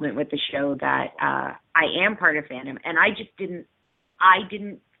involvement with the show, that I am part of fandom, and I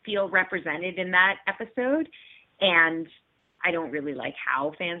didn't feel represented in that episode, and I don't really like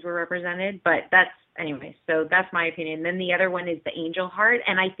how fans were represented, but so that's my opinion. Then the other one is the Angel Heart,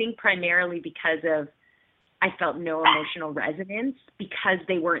 and I think primarily because of, I felt no emotional resonance because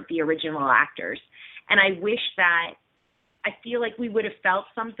they weren't the original actors. And I feel like we would have felt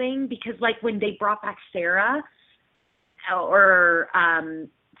something, because like when they brought back Sarah or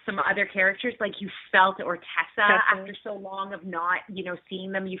some other characters, like you felt, or Tessa, after so long of not,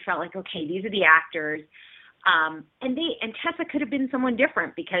 seeing them, you felt like, okay, these are the actors. And Tessa could have been someone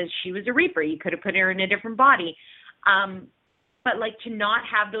different because she was a Reaper. You could have put her in a different body. But like, to not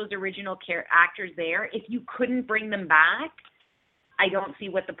have those original actors there, if you couldn't bring them back, I don't see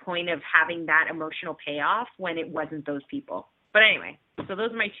what the point of having that emotional payoff when it wasn't those people. But anyway, so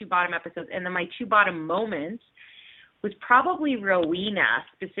those are my 2 bottom episodes. And then my 2 bottom moments was probably Rowena,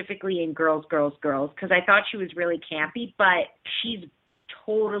 specifically in Girls, Girls, Girls, because I thought she was really campy, but she's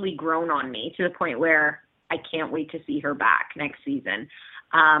totally grown on me to the point where I can't wait to see her back next season.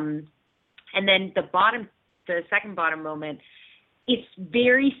 And then the second bottom moment, it's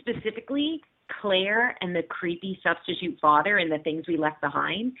very specifically Claire and the creepy substitute father and the things we left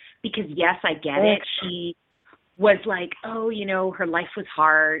behind. Because yes, I get it. She was like, her life was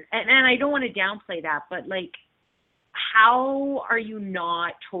hard. And I don't want to downplay that, but like, how are you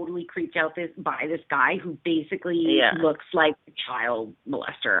not totally creeped out by this guy who basically looks like a child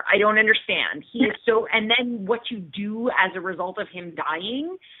molester? I don't understand. He is so, and then what you do as a result of him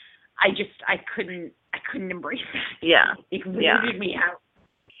dying, I couldn't embrace that. Yeah. It weirded me out.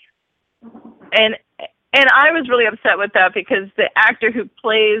 And I was really upset with that, because the actor who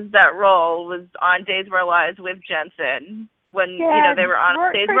plays that role was on Days of Our Lives with Jensen when they were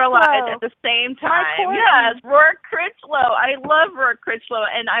on Days of Our Lives at the same time. Yes, Rourke Critchlow. I love Rourke Critchlow,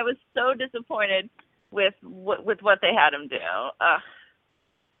 and I was so disappointed with what they had him do.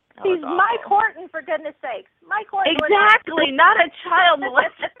 He's Mike Horton, for goodness sakes. Mike Horton. Exactly, not a child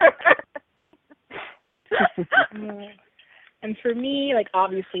molester. And for me, like,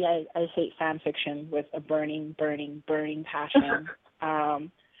 obviously, I hate fan fiction with a burning, burning, burning passion.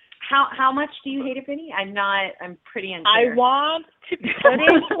 How much do you hate it, Vinny? I'm pretty unclear. I want to put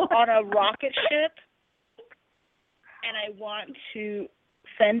it on a rocket ship, and I want to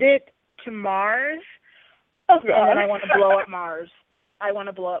send it to Mars, and then I want to blow up Mars.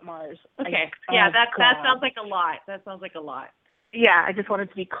 Okay. That sounds like a lot. That sounds like a lot. Yeah, I just wanted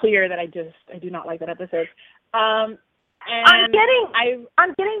to be clear that I do not like that episode. I'm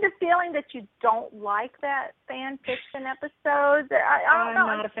getting the feeling that you don't like that fan fiction episode. I don't know.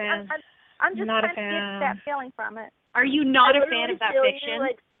 I'm not a fan. I'm just not trying a fan. to get that feeling from it. Are you not a fan of that fiction? You,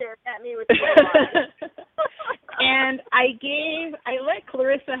 like, stared at me with your eyes. And I let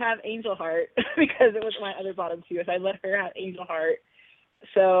Clarissa have Angel Heart because it was my other bottom 2. So I let her have Angel Heart.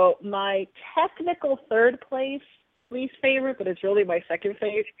 So my technical third place least favorite, but it's really my second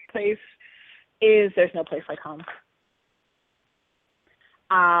place, is There's No Place Like Home.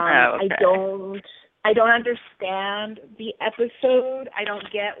 Okay. I don't understand the episode. I don't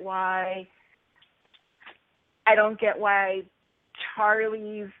get why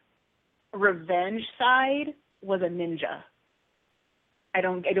Charlie's revenge side was a ninja. I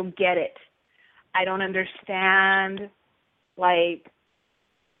don't get it. I don't understand like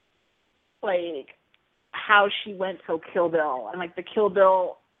how she went so Kill Bill, and like the Kill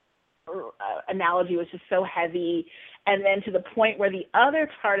Bill analogy was just so heavy, and then to the point where the other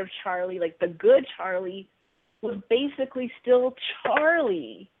part of Charlie, like the good Charlie, was basically still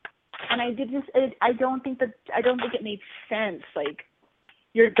Charlie, and I don't think it made sense. Like,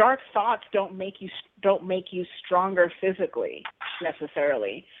 your dark thoughts don't make you stronger physically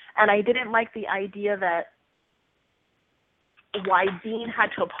necessarily, and I didn't like the idea that why Dean had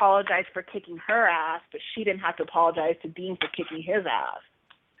to apologize for kicking her ass, but she didn't have to apologize to Dean for kicking his ass.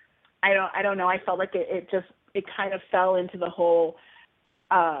 I don't know. I felt like it kind of fell into the whole.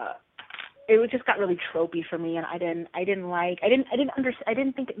 It just got really tropey for me, and I didn't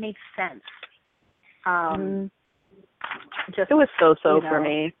think it made sense. It was so for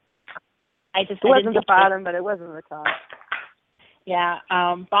me. It wasn't the bottom, but it wasn't the top. Yeah.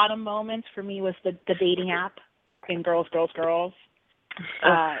 Bottom moments for me was the dating app in Girls. The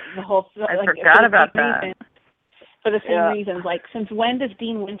whole. I forgot about that. For the same reasons, like, since when does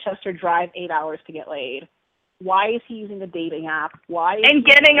Dean Winchester drive 8 hours to get laid? Why is he using the dating app? And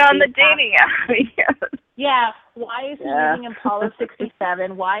getting on the dating app? Yeah. Why is he using Impala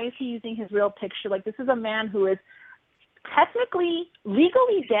 67? Why is he using his real picture? Like, this is a man who is technically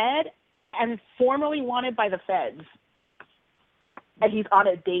legally dead and formally wanted by the feds, and he's on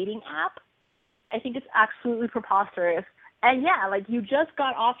a dating app. I think it's absolutely preposterous. And yeah, like, you just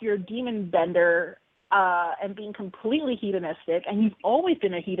got off your demon bender and being completely hedonistic, and you've always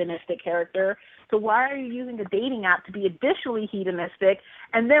been a hedonistic character, so why are you using a dating app to be additionally hedonistic?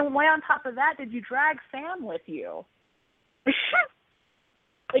 And then why on top of that did you drag Sam with you?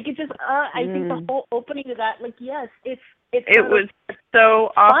 Like, it just, I think the whole opening to that, like, yes, it was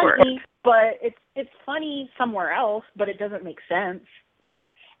so awkward. Funny, but it's funny somewhere else, but it doesn't make sense.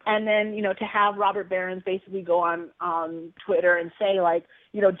 And then, to have Robert Barons basically go on Twitter and say, like,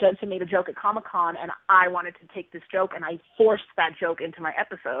 Jensen made a joke at Comic-Con, and I wanted to take this joke, and I forced that joke into my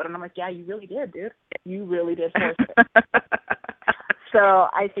episode. And I'm like, yeah, you really did, dude. You really did force it. So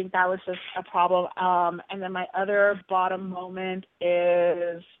I think that was just a problem. And then my other bottom moment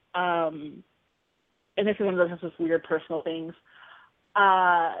is, and this is one of those just weird personal things,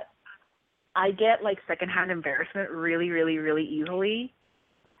 I get, like, secondhand embarrassment really, really, really easily.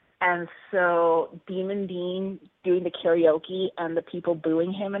 And so Demon Dean doing the karaoke and the people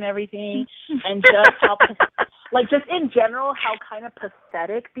booing him and everything, and just how, like, just in general, how kind of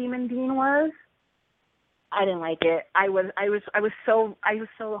pathetic Demon Dean was. I didn't like it. I was so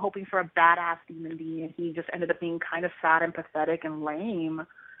hoping for a badass Demon Dean, and he just ended up being kind of sad and pathetic and lame,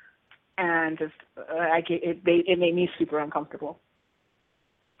 and just it made me super uncomfortable.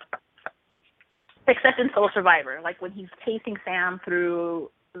 Except in Soul Survivor, like when he's chasing Sam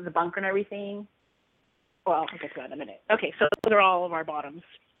through the bunker and everything. Well, I'll get to that in a minute. Okay, so those are all of our bottoms.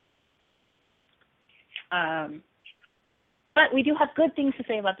 But we do have good things to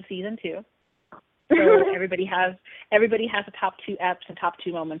say about the season too. So everybody has a top 2 eps and top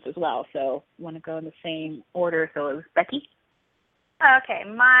 2 moments as well. So want to go in the same order? So it was Becky. Okay,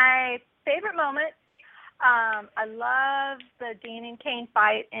 my favorite moment. I love the Dean and Kane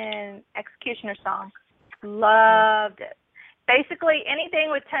fight in Executioner Song. Loved it. Basically, anything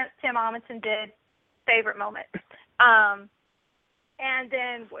with Tim Amundsen did, favorite moment. And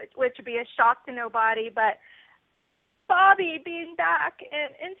then, which would be a shock to nobody, but Bobby being back in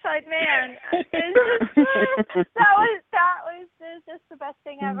Inside Man, that was just the best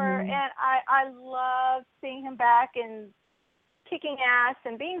thing ever. And I loved seeing him back and kicking ass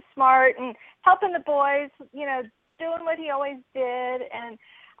and being smart and helping the boys, doing what he always did. And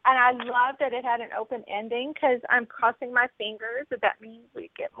I love that it had an open ending, because I'm crossing my fingers that means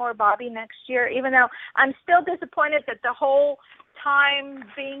we get more Bobby next year, even though I'm still disappointed that the whole time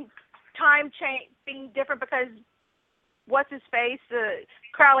change being different, because what's-his-face,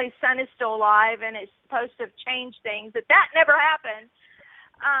 Crowley's son is still alive, and it's supposed to have changed things. That never happened.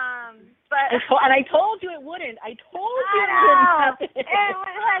 But I told you it wouldn't. I told you it wouldn't happen. It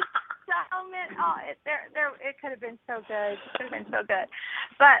has so many. It could have been so good.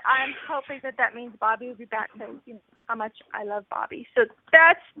 But I'm hoping that means Bobby will be back, because how much I love Bobby. So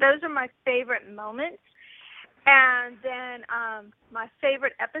those are my favorite moments. And then my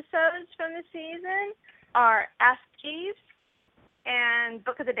favorite episodes from the season are Ask Jeeves and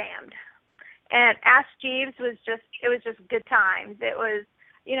Book of the Damned. And Ask Jeeves was just good times. It was,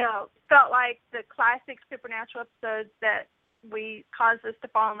 felt like the classic Supernatural episodes that caused us to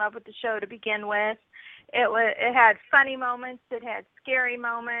fall in love with the show to begin with. It had funny moments. It had scary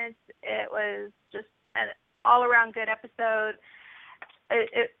moments. It was just an all-around good episode.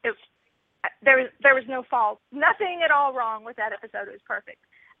 There was no fault. Nothing at all wrong with that episode. It was perfect.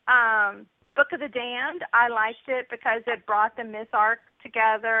 Book of the Damned, I liked it because it brought the myth arc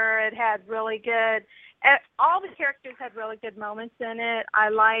together. It had really good. All the characters had really good moments in it. I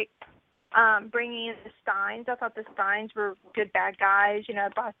liked bringing in the Steins. I thought the Steins were good bad guys. You know,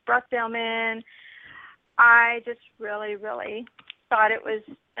 brought them in. I just really, really thought it was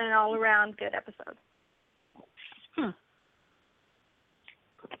an all-around good episode.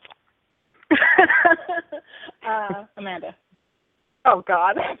 Amanda. Oh,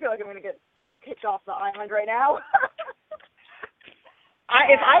 God. I feel like I'm going to get kicked off the island right now.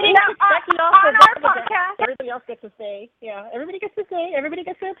 If I didn't expect you off on our podcast, everybody else gets to say. Yeah, everybody gets to say. Everybody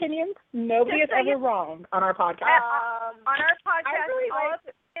gets their opinions. Nobody is ever wrong on our podcast. On our podcast, really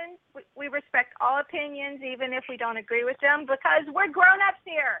we respect all opinions, even if we don't agree with them, because we're grown-ups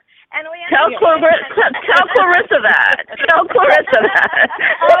here. And we tell Clarissa that. Tell Clarissa that.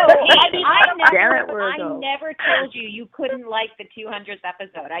 I never told you couldn't like the 200th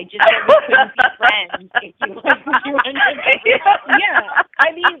episode. I just said we couldn't be friends if you like the 200th episode. Yeah,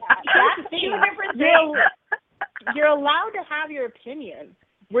 I mean, that's two different things. You're allowed to have your opinion.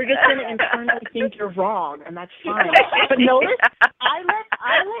 We're just going to internally think you're wrong, and that's fine. But notice, I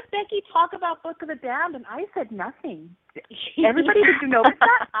let Becky talk about Book of the Damned, and I said nothing. Everybody, did you notice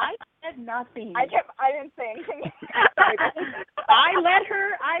that? I said nothing. I didn't say anything. I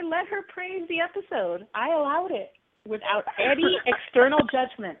let her praise the episode. I allowed it without any external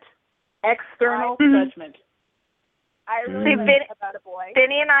judgment. Judgment. I really like About a Boy.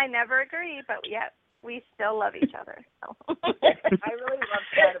 Vinny and I never agree, but yet we still love each other. So. I really love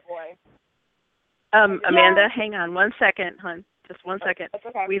About a Boy. Amanda, hang on 1 second, hon. Just 1 second. That's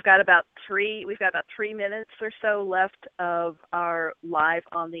okay. We've got about 3 minutes or so left of our live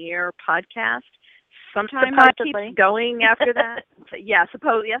on the air podcast. Sometimes it keeps going after that.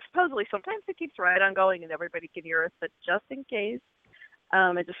 Supposedly. Sometimes it keeps right on going and everybody can hear us, but just in case,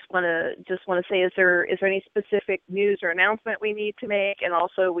 I just want to say, is there any specific news or announcement we need to make? And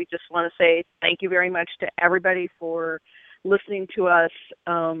also, we just want to say thank you very much to everybody for listening to us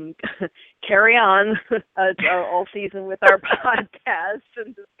carry on all season with our podcasts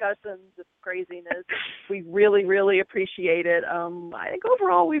and discussions of craziness. We really, really appreciate it. I think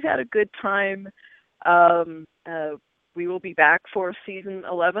overall we've had a good time. We will be back for season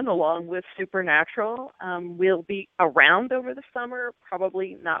 11 along with Supernatural. We'll be around over the summer,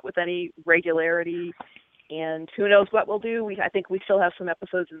 probably not with any regularity, and who knows what we'll do. I think we still have some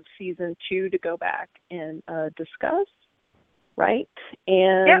episodes in season 2 to go back and discuss, right?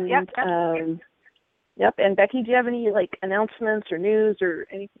 And yep. And Becky, do you have any announcements or news or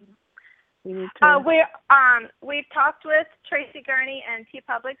anything? We've talked with Tracy Gurney and T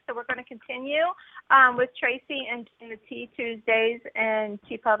Public, so we're going to continue with Tracy and the T Tuesdays and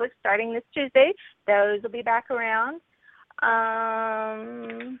T Public starting this Tuesday. Those will be back around.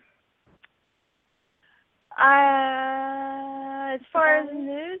 As far as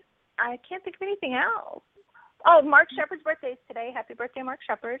news, I can't think of anything else. Oh, Mark Shepard's birthday is today. Happy birthday, Mark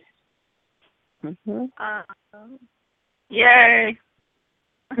Shepard. Yay!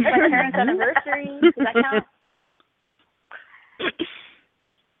 My parents' anniversary. Does that count?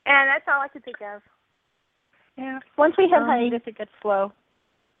 And that's all I could think of. Yeah. Once we have hiatus, it gets slow.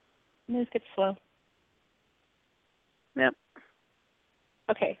 News gets slow. Yep.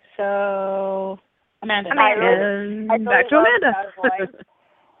 Okay, so Amanda. Back to Amanda.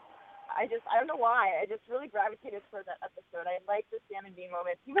 I don't know why. I just really gravitated toward that episode. I liked the Sam and Dean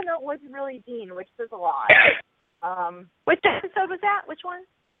moment, even though it wasn't really Dean, which says a lot. Which episode was that? Which one?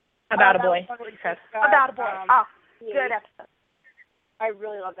 About a Boy. About a Boy. Good episode. I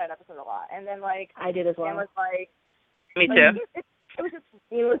really loved that episode a lot. And then, I did as well. Sam was like... Me too. It was just,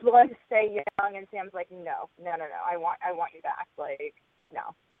 he was willing to stay young, and Sam's like, no, I want you back.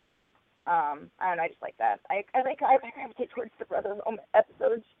 No. I don't know, I just like that. I gravitate towards the brother moment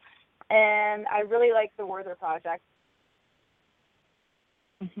episodes. And I really like the Werther Project.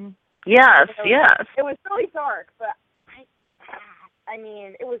 Mm-hmm. Yes. It was really dark, but I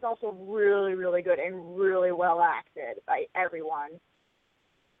mean, it was also really, really good and really well acted by everyone.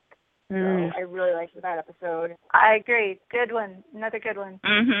 So I really liked that episode. I agree. Good one. Another good one.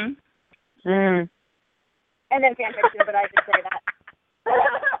 Mhm. And then fan fiction, but I did say that.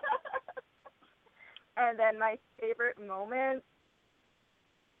 And then my favorite moment,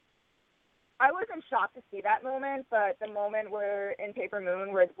 I wasn't shocked to see that moment, but the moment where in Paper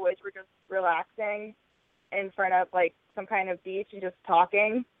Moon where the boys were just relaxing in front of some kind of beach and just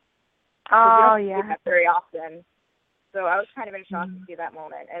talking. Oh, we don't see that very often. So I was kind of in shock to see that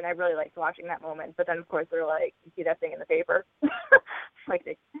moment, and I really liked watching that moment. But then, of course, they're like, you see that thing in the paper?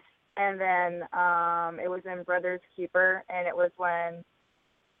 And then it was in Brother's Keeper, and it was when,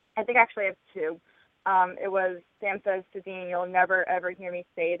 I think actually I have two. It was, Sam says to Dean, "You'll never ever hear me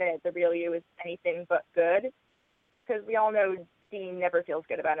say that the real you is anything but good," because we all know Dean never feels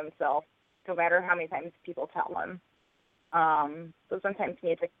good about himself, no matter how many times people tell him. So sometimes he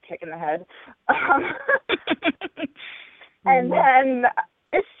needs a kick in the head. And then,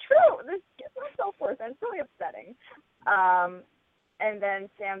 it's true, this gets myself worse, and it's really upsetting. And then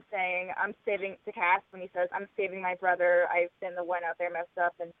Sam saying, "I'm saving," to Cass, when he says, "I'm saving my brother. I've been the one out there messed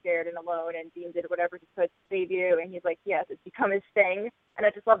up and scared and alone, and Dean did whatever he could to save you." And he's like, "Yes, it's become his thing." And I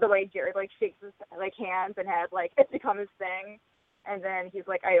just love the way Jared, like, shakes his, like, hands and has, like, "It's become his thing." And then he's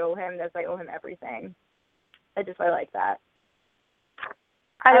like, "I owe him this. I owe him everything." I like that.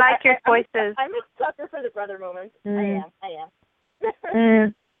 I like your choices. I'm a sucker for the brother moments. I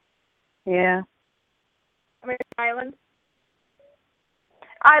am. Yeah. Island.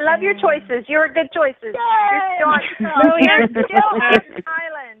 I love your choices. You're good choices. Yay! You're still on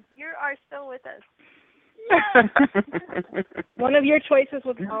Island. You are still with us. One of your choices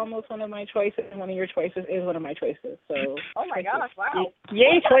was almost one of my choices, and one of your choices is one of my choices. So. Oh my gosh! Wow.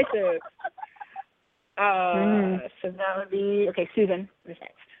 Yay, choices. So that would be Susan. Who's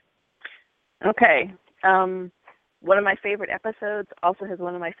next? Okay. One of my favorite episodes also has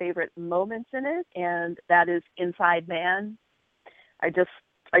one of my favorite moments in it, and that is Inside Man. I just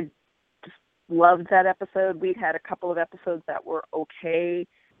loved that episode. We'd had a couple of episodes that were okay,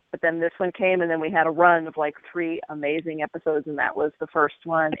 but then this one came, and then we had a run of like 3 amazing episodes, and that was the first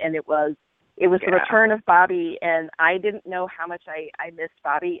one. And it was the return of Bobby, and I didn't know how much I missed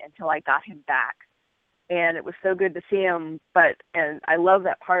Bobby until I got him back. And it was so good to see him, and I love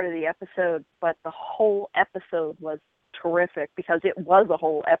that part of the episode, but the whole episode was terrific because it was a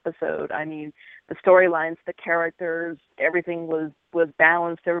whole episode. I mean, the storylines, the characters, everything was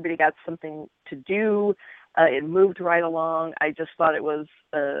balanced. Everybody got something to do. It moved right along. I just thought it was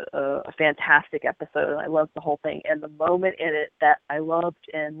a fantastic episode, and I loved the whole thing. And the moment in it that I loved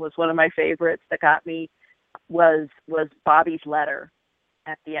and was one of my favorites that got me was Bobby's letter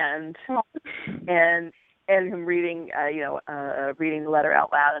at the end, and him reading reading the letter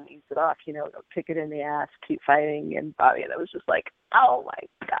out loud, and he said, "Oh, don't kick it in the ass, keep fighting." And Bobby, and I was just like, oh my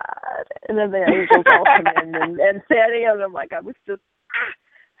God. And then the angels all come in and Sandy, and I'm like, I was just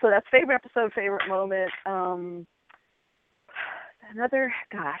so that's favorite episode, favorite moment. Another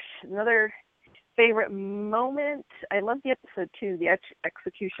favorite moment. I love the episode too, the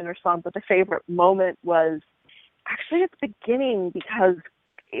Executioner song, but the favorite moment was actually at the beginning, because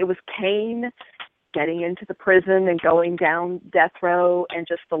it was Kane getting into the prison and going down death row, and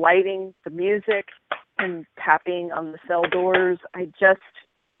just the lighting, the music, and tapping on the cell doors. I just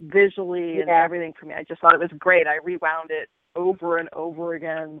visually and everything for me, I just thought it was great. I rewound it over and over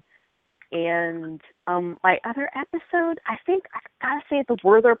again. And my other episode, I think I've got to say The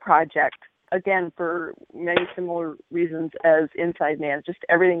Werther Project, again, for many similar reasons as Inside Man. Just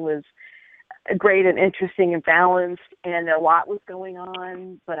everything was great and interesting and balanced, and a lot was going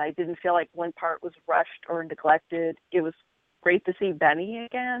on, but I didn't feel like one part was rushed or neglected. It was great to see Benny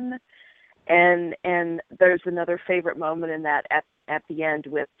again, and there's another favorite moment in that at the end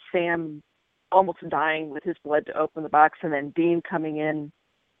with Sam almost dying with his blood to open the box, and then Dean coming in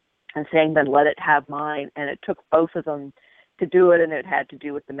and saying, "Then let it have mine." And it took both of them to do it, and it had to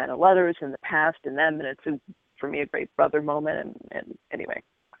do with the men of letters and the past and them, and it's for me a great brother moment. And anyway,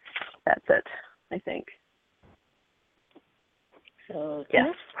 that's it, I think. So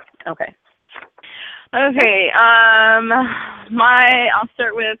yes. Okay. I'll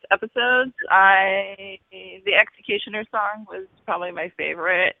start with episodes. The Executioner song was probably my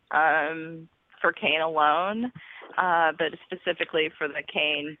favorite for Kane alone, but specifically for the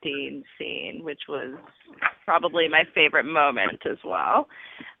Kane Dean scene, which was probably my favorite moment as well,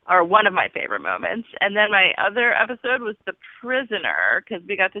 or one of my favorite moments. And then my other episode was The Prisoner, because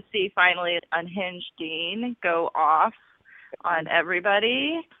we got to see finally unhinged Dean go off on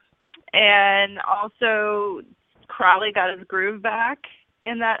everybody. And also Crowley got his groove back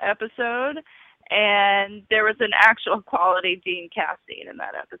in that episode. And there was an actual quality Dean Cass scene in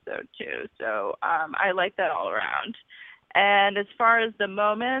that episode too. So I like that all around. And as far as the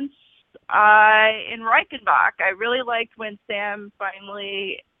moments, in Reichenbach, I really liked when Sam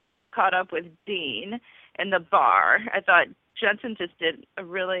finally caught up with Dean in the bar. I thought Jensen just did a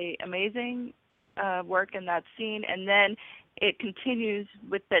really amazing work in that scene. And then it continues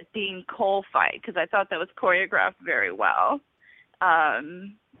with the Dean Cole fight, because I thought that was choreographed very well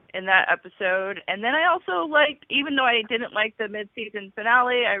in that episode. And then I also liked, even though I didn't like the mid-season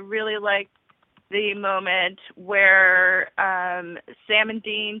finale, I really liked the moment where Sam and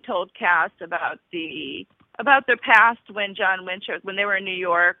Dean told Cass about their past when they were in New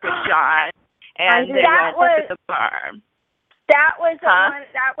York with John, and they went to the farm. That was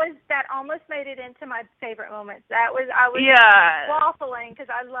one. That almost made it into my favorite moments. I was waffling because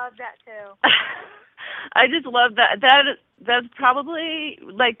I love that too. I just love that. That's probably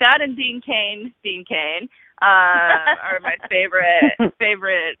like that and Dean Cain are my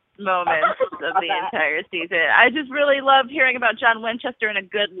favorite moments of the entire season. I just really loved hearing about John Winchester in a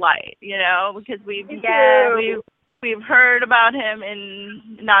good light, because we've heard about him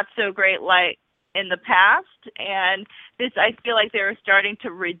in not so great light in the past, and I feel like they were starting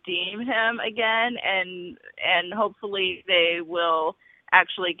to redeem him again, and hopefully they will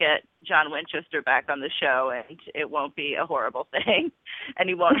actually get John Winchester back on the show, and it won't be a horrible thing, and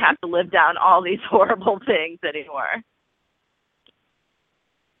he won't have to live down all these horrible things anymore.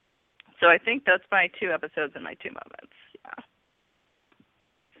 So I think that's my 2 episodes and my 2 moments. Yeah.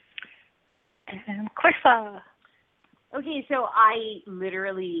 And Clarissa. Okay, so I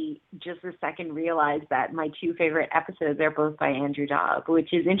literally just a second realized that my 2 favorite episodes are both by Andrew Dobb,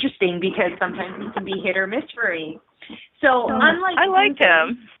 which is interesting because sometimes he can be hit or miss for me. So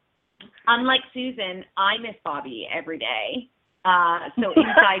unlike Susan, I miss Bobby every day. So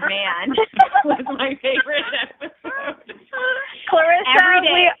Inside Man was my favorite episode. Clarissa, every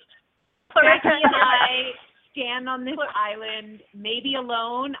day, Becky and I stand on this island, maybe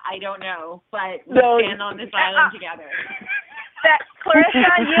alone, I don't know, but we stand on this island together. Clarissa,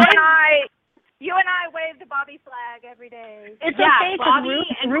 you and I wave the Bobby flag every day. It's okay, because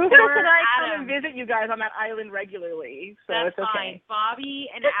Rufus and I Adam. come and visit you guys on that island regularly, so that's it's okay. Fine. Bobby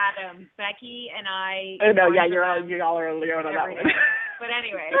and Adam, Becky and I. Oh no, yeah, you all are alone on that one. But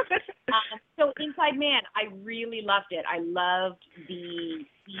anyway, so Inside Man, I really loved it. I loved the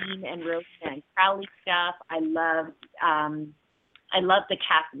Dean and Rose and Crowley stuff. I loved the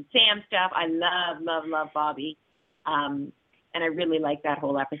Cass and Sam stuff. I love Bobby. And I really liked that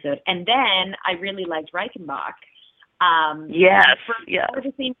whole episode. And then I really liked Reichenbach. For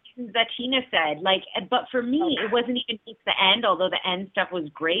the same reasons that Tina said. But for me, it wasn't even just the end, although the end stuff was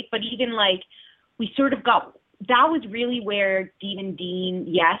great. But even we sort of got, that was really where Dean and Dean,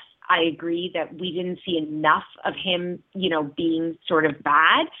 yes, I agree that we didn't see enough of him, being sort of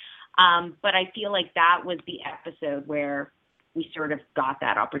bad. But I feel like that was the episode where we sort of got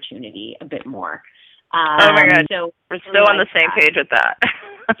that opportunity a bit more. Oh my God! So we're still on the same page with that.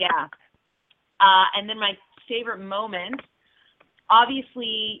 Yeah. And then my favorite moment,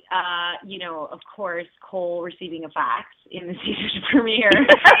 obviously, of course, Cole receiving a fax in the season premiere.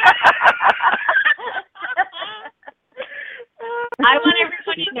 I want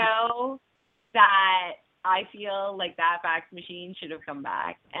everybody to know that I feel like that fax machine should have come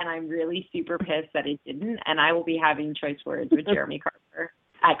back, and I'm really super pissed that it didn't. And I will be having choice words with Jeremy Carver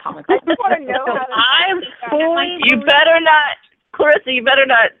at Comic-Con. I just want to know how you better not, Clarissa,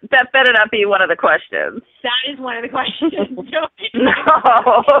 that better not be one of the questions. That is one of the questions. No.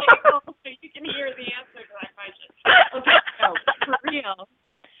 You can hear the answer to that question. Okay, so for real.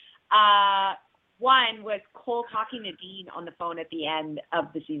 One was Cole talking to Dean on the phone at the end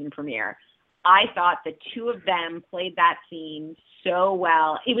of the season premiere. I thought the two of them played that scene so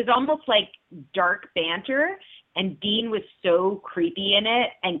well. It was almost like dark banter, and Dean was so creepy in it,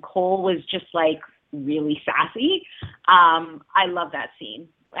 and Cole was just really sassy. I love that scene.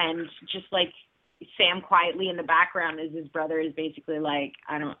 And just Sam quietly in the background as his brother is basically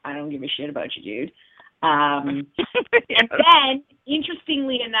I don't give a shit about you, dude. And then,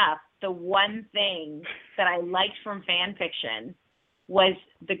 interestingly enough, the one thing that I liked from fan fiction was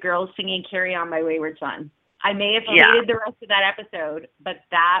the girls singing Carry On My Wayward Son. I may have hated the rest of that episode, but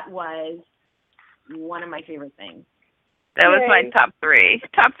that was one of my favorite things. That was my top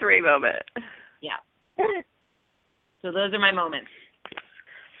three moment. Yeah. So those are my moments.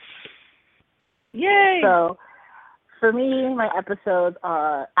 Yay! So for me, my episodes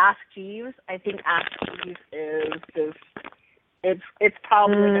are Ask Jeeves. I think Ask Jeeves is it's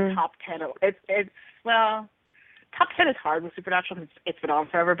probably the top 10. Top 10 is hard with Supernatural. It's been on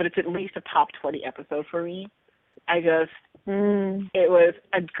forever, but it's at least a top 20 episode for me. It was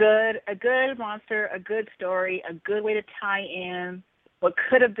a good monster, a good story, a good way to tie in what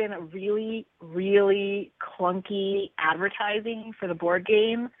could have been a really, really clunky advertising for the board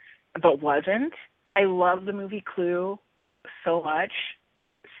game, but wasn't. I love the movie Clue so much,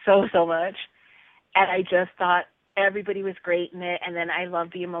 so much, and I just thought everybody was great in it. And then I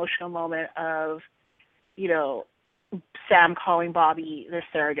loved the emotional moment of, Sam calling Bobby their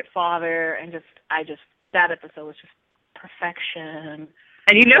surrogate father, and that episode was just perfection.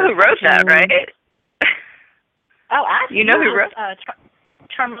 And you know who wrote that, right? Oh, actually, you know who wrote?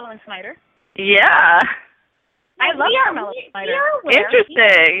 Charmello and Snyder. Yeah. I love Carmela Snyder.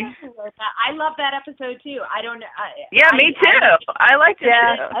 Interesting. I love that episode too. I don't know. Me too. I liked it.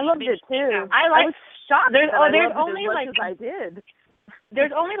 Yeah, I loved it too. I was shocked. There's only as like much as I did.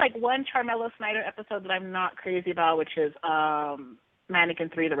 There's only like one Carmela Snyder episode that I'm not crazy about, which is Mannequin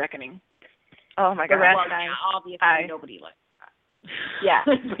 3: The Reckoning. Oh my god. Obviously nobody likes that. Yeah.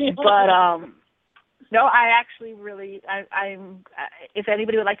 But no, I actually really I'm if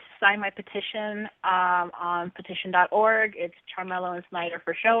anybody would like to sign my petition on petition.org, it's Carmelo and Snyder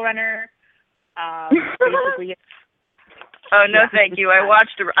for showrunner. Basically Oh no, thank you. I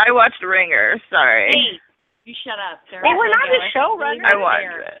watched Ringer. Sorry. Hey, you shut up, Sarah. Hey, we're not the showrunner. I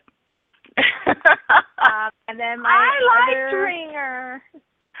watched it. And then I liked Ringer.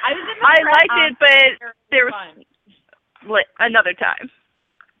 I liked it, but there was another time.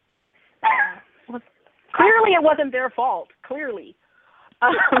 Clearly, it wasn't their fault. Clearly.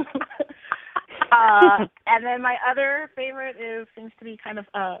 And then my other favorite seems to be kind of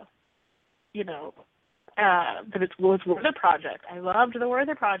but it was Werther Project. I loved the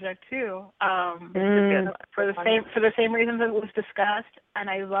Werther Project too. For the same reasons that was discussed, and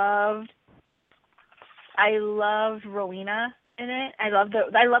I loved Rowena in it. I loved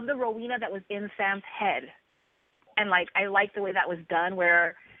the Rowena that was in Sam's head, and like I liked the way that was done,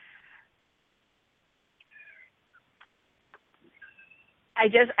 where I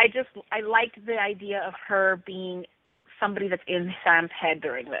liked the idea of her being somebody that's in Sam's head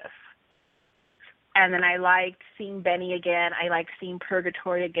during this. And then I liked seeing Benny again. I liked seeing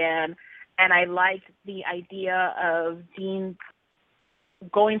Purgatory again. And I liked the idea of Dean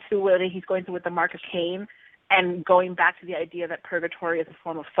going through what he's going through with the Mark of Cain and going back to the idea that Purgatory is a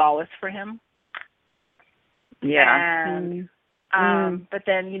form of solace for him. Yeah. And but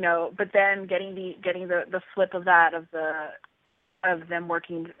then getting the flip of that of them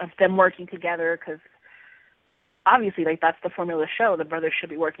working together, because obviously, like, that's the formula show. The brothers should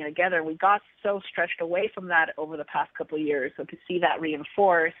be working together. And we got so stretched away from that over the past couple of years. So to see that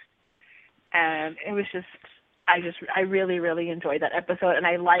reinforced, and it was just, I really, really enjoyed that episode. And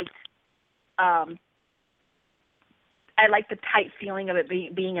I liked the tight feeling of it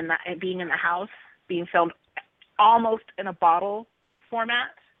being in the house, being filmed almost in a bottle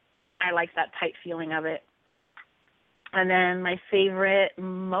format. I liked that tight feeling of it. And then my favorite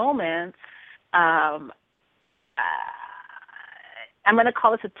moments, I'm going to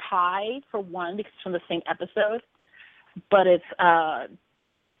call this a tie for one because it's from the same episode, but it's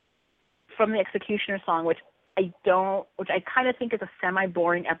from the Executioner song, which I kind of think is a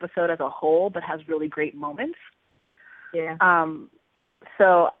semi-boring episode as a whole, but has really great moments. Yeah.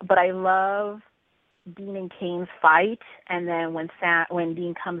 But I love Dean and Kane's fight, and then when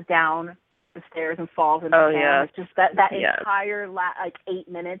Dean comes down the stairs and falls into Sam, it's just that entire 8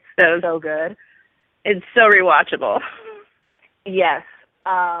 minutes is so good. It's so rewatchable. Yes.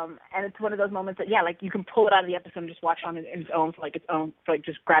 And it's one of those moments that, you can pull it out of the episode and just watch it on its own for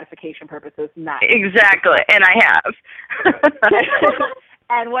just gratification purposes. Exactly. And I have.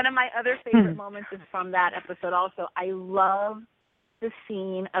 And one of my other favorite moments is from that episode also. I love the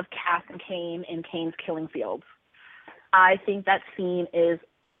scene of Cass and Kane in Kane's killing fields. I think that scene is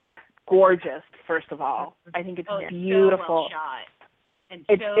gorgeous, first of all. I think it's beautiful. So well shot. And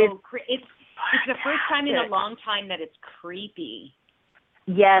it's the first time in a long time that it's creepy.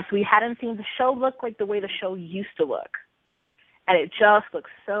 Yes, we hadn't seen the show look like the way the show used to look. And it just looks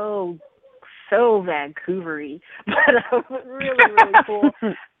so Vancouver-y, but really, really cool.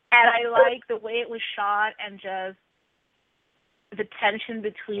 And I like the way it was shot and just the tension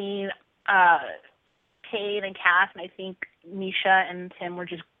between Kane and Cass, and I think Misha and Tim were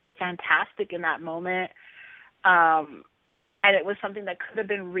just fantastic in that moment. And it was something that could have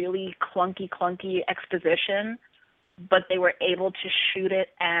been really clunky exposition, but they were able to shoot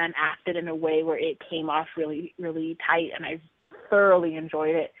it and act it in a way where it came off really, really tight, and I thoroughly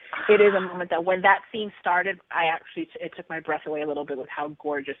enjoyed it. It is a moment that when that scene started, it took my breath away a little bit with how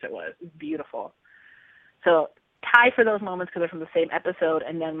gorgeous it was. It was beautiful. So tie for those moments because they're from the same episode.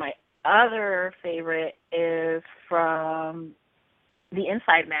 And then my other favorite is from The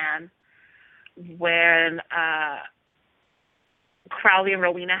Inside Man, when Crowley and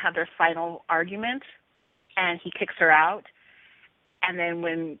Rowena have their final argument, and he kicks her out. And then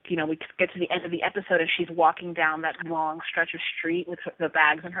when, we get to the end of the episode and she's walking down that long stretch of street with the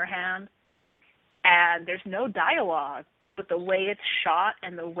bags in her hand, and there's no dialogue, but the way it's shot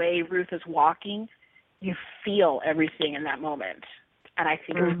and the way Ruth is walking, you feel everything in that moment. And I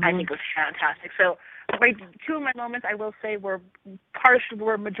think it was fantastic. So two of my moments, I will say, were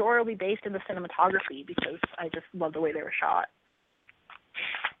majorly based in the cinematography because I just love the way they were shot.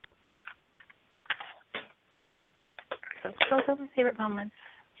 those are my favorite moments.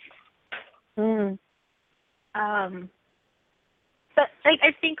 But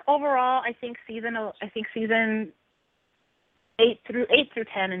I think overall, I think season 8 through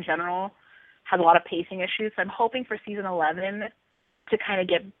 10 in general has a lot of pacing issues. So I'm hoping for season 11 to kind of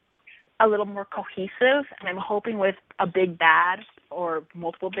get a little more cohesive, and I'm hoping with a big bad or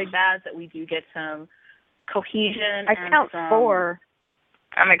multiple big bads that we do get some cohesion. I count 4.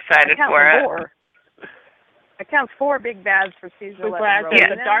 I'm excited for it. I count 4 big bads for season 11.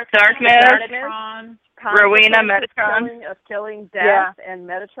 The Darkness, Rowena, Metatron. Of killing Death, and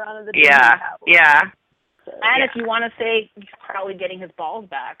Metatron of the Yeah. So, and if you want to say he's probably getting his balls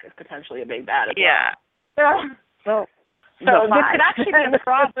back is potentially a big bad as well. So this could actually be a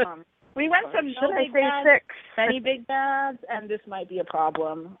problem. We went from no big bads, many big bads, and this might be a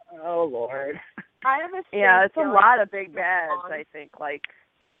problem. Oh, Lord. I have a it's a lot of big bads, I think. Like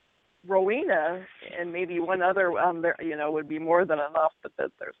Rowena and maybe one other, would be more than enough, but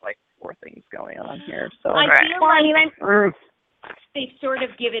there's like 4 things going on here. So I feel like they've sort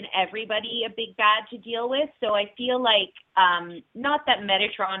of given everybody a big bad to deal with. So I feel like, not that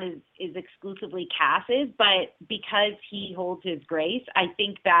Metatron is exclusively Cass's, but because he holds his grace, I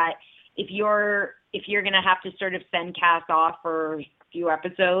think that if you're going to have to sort of send Cass off for a few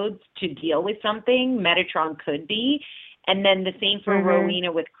episodes to deal with something, Metatron could be. And then the same for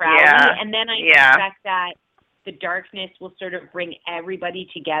Rowena with Crowley. Yeah. And then I expect that the Darkness will sort of bring everybody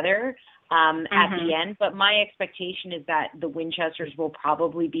together at the end. But my expectation is that the Winchesters will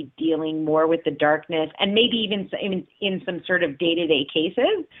probably be dealing more with the Darkness and maybe even in some sort of day-to-day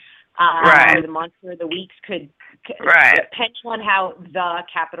cases. Where the Monster of the Weeks could depend on how the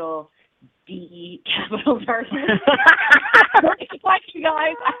capital D capital Darkness. Like you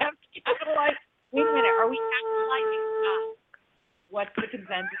guys, I have to capitalize. Wait a minute, are we capitalizing stuff? What's the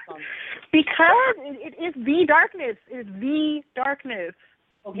consensus on this? Because it is the Darkness. It is the Darkness.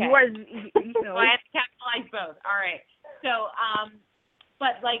 Okay. You are, So I have to capitalize both. All right. So,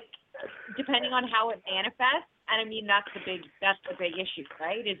 but like, depending on how it manifests, and I mean that's the big issue,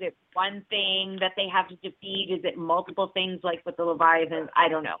 right? Is it one thing that they have to defeat? Is it multiple things like with the Leviathans? I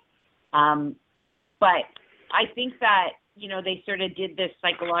don't know. But I think that they sort of did this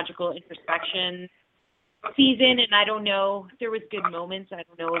psychological introspection season, and I don't know, there was good moments. I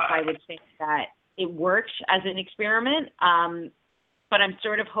don't know if I would say that it worked as an experiment, but I'm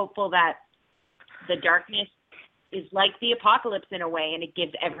sort of hopeful that the Darkness is like the apocalypse in a way, and it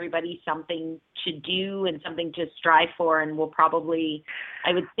gives everybody something to do and something to strive for, and will probably,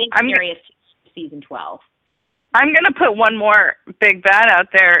 I would think, carry us to season 12. I'm going to put one more big bad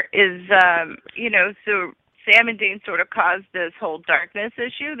out there is, so Sam and Dean sort of caused this whole Darkness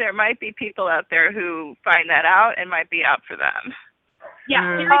issue. There might be people out there who find that out and might be out for them.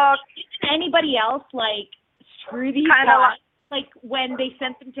 Yeah. Isn't anybody else like, screw these guys? Like when they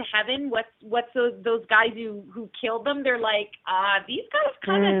sent them to heaven, what's those guys who killed them? They're like, these guys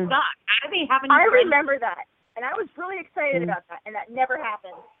kind of suck. How do they have any I friends? remember that, and I was really excited about that, and that never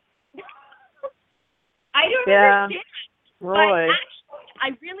happened. I don't understand. Roy. But actually,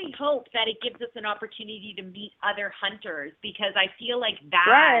 I really hope that it gives us an opportunity to meet other hunters, because I feel like that.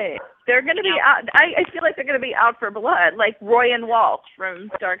 Right. They're going to be out. I feel like they're going to be out for blood, like Roy and Walt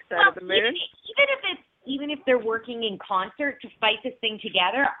from Dark Side of the Moon. Even if they're working in concert to fight this thing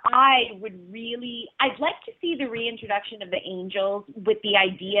together, I'd like to see the reintroduction of the Angels with the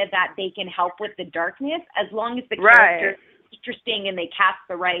idea that they can help with the Darkness, as long as the character is interesting and they cast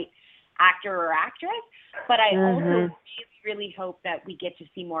the right actor or actress. But I also really hope that we get to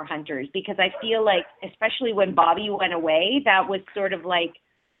see more hunters, because I feel like, especially when Bobby went away, that was sort of like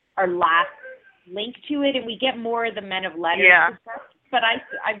our last link to it, and we get more of the Men of Letters. Yeah. But I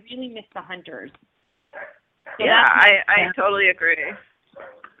really miss the hunters. So I totally agree.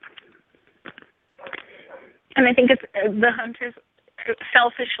 And I think it's the hunters,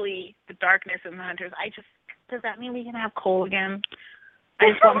 selfishly, the Darkness and the hunters. Does that mean we can have Cole again? I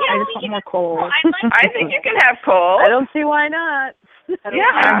just want more Cole. I think you can have Cole. I don't see why not.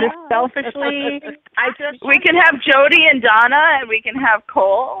 Just selfishly, we can have Jody and Donna, and we can have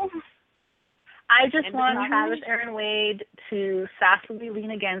Cole. I just want Travis Aaron Wade to sassily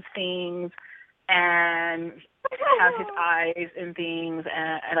lean against things and have his eyes in things,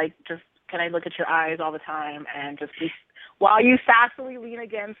 and like, just, can I look at your eyes all the time, and just be, while you sassily lean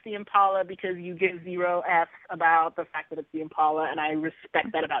against the Impala because you give 0 F's about the fact that it's the Impala, and I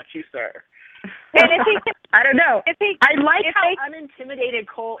respect that about you, sir. And I don't know. I like how unintimidated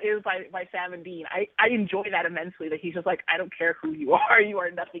Cole is by Sam and Dean. I enjoy that immensely, that he's just like, I don't care who you are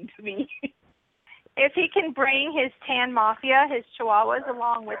nothing to me. if he can bring his tan mafia, his chihuahuas,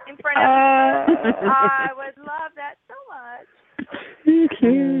 along with him for an episode, I would love that so much.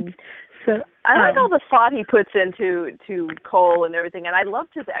 Cute. So I like all the thought he puts into Cole and everything, and I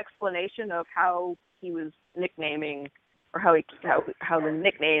loved his explanation of how he was nicknaming, or how the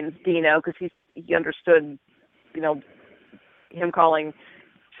nicknames Dino, because he understood, him calling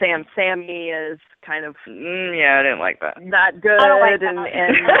Sam Sammy is kind of I didn't like that. Not good. I don't like that.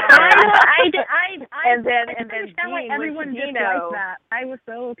 And then understand why Dean everyone Dino, disliked that. I was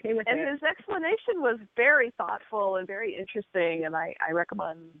so okay with it. And his explanation was very thoughtful and very interesting, and I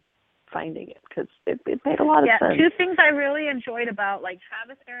recommend finding it because it made a lot of sense. Two things I really enjoyed about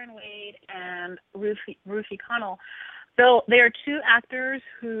Travis Aaron Wade and Ruthie Connell. So they are two actors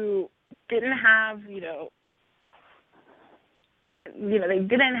who didn't have, they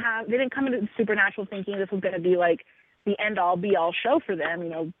didn't come into Supernatural thinking this was going to be the end all be all show for them,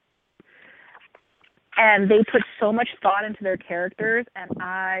 and they put so much thought into their characters, and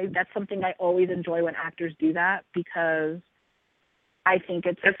that's something I always enjoy when actors do that, because I think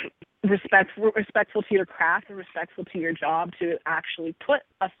it's respectful to your craft and respectful to your job to actually put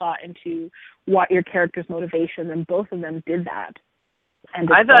a thought into what your character's motivation, and both of them did that. And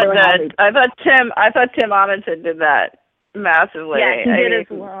I thought Tim Amundsen did that massively. Yeah, he did as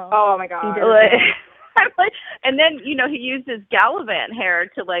well. Oh my God! And then he used his Gallivant hair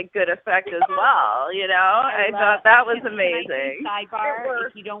to good effect as well. I thought that was amazing. Sidebar: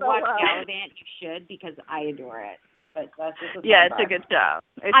 if you don't watch Gallivant, you should, because I adore it. But that's just a it's a good show.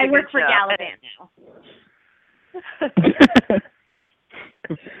 I work for Gallivant now.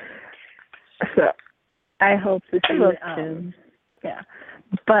 So I hope to see. Yeah,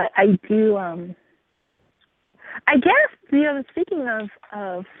 but I do. I guess speaking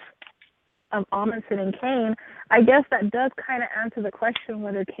of Amundsen and Kane, I guess that does kind of answer the question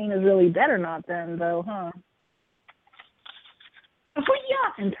whether Kane is really dead or not. Then, though, huh? Oh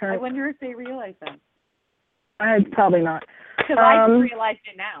yeah. I wonder if they realize that. Probably not. Because I just realized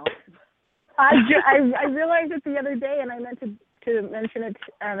it now. I realized it the other day, and I meant to mention it,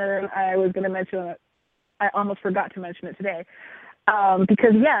 and then I was going to mention it. I almost forgot to mention it today.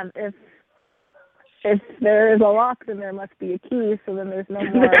 Because if there is a lock, then there must be a key. So then there's no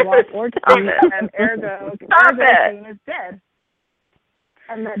more lock or key, and ergo Kane is dead.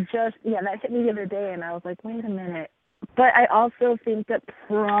 And that hit me the other day, and I was like, wait a minute. But I also think that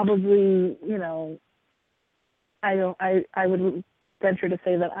probably, I would venture to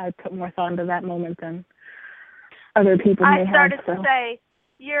say that I put more thought into that moment than other people may have. I started to say,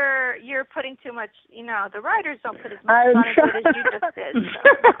 you're putting too much, the writers don't put as much thought into it as you just did.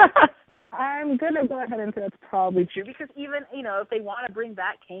 So. I'm going to go ahead and say that's probably true, because even, if they want to bring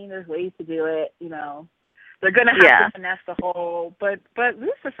back Kane, there's ways to do it, They're going to have to finesse the whole, but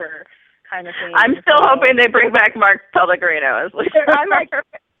Lucifer kind of thing. I'm still hoping they bring back Mark Pellegrino as Lucifer. I'm not.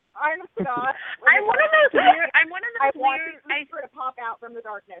 I'm one of those weird. I want Lucifer to pop out from the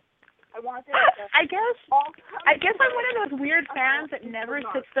darkness. I want it. I guess I'm one of those weird fans that never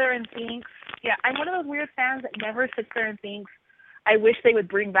sits there and thinks. Yeah, I'm one of those weird fans that never sits there and thinks, I wish they would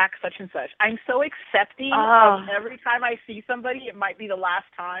bring back such and such. I'm so accepting of every time I see somebody, it might be the last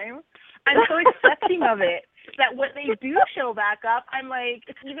time. I'm so accepting of it that when they do show back up, I'm like,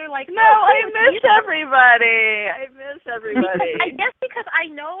 it's either like, no, I miss everybody. I guess because I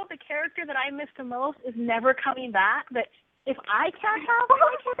know the character that I miss the most is never coming back, that if I can't have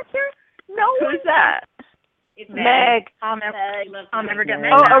my character, no one. Who's that? It's Meg. I'll never get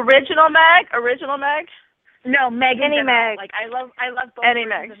Meg. Oh, original Meg? No, Meg. Any Meg. I love both Any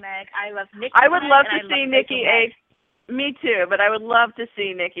versions of Meg. I love Nikki. I would love Meg, to see Nikki A. Me too, but I would love to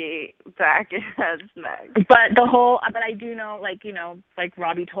see Nikki back as Meg. But I do know, like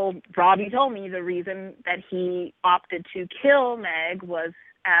Robbie told me the reason that he opted to kill Meg was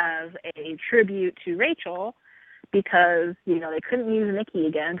as a tribute to Rachel, because they couldn't use Nikki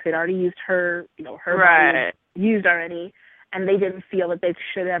again because they'd already used her, her right. used already. And they didn't feel that they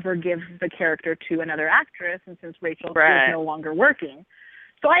should ever give the character to another actress, and since Rachel is no longer working.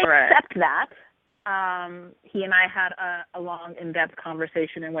 So I accept that. He and I had a long, in-depth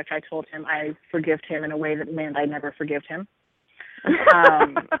conversation in which I told him I forgive him in a way that meant I never forgive him.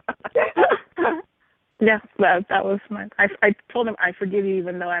 Yeah, that was my... I told him I forgive you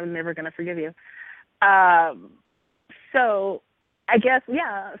even though I'm never going to forgive you. So... I guess,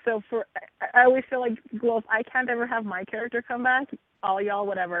 yeah. So I always feel like, well, if I can't ever have my character come back, all y'all,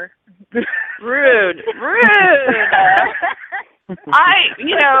 whatever. Rude.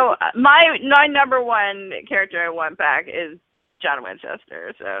 My number one character I want back is John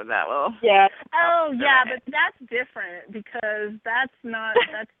Winchester, so that will. Yeah. Oh, yeah, but that's different because that's not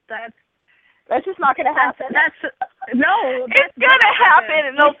That's just not going to happen. It's going to happen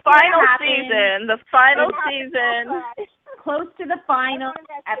in the final season. The final season. Close to the final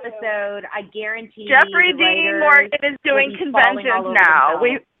episode, I guarantee. Jeffrey Dean Morgan is doing conventions now.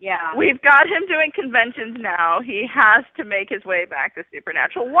 We've got him doing conventions now. He has to make his way back to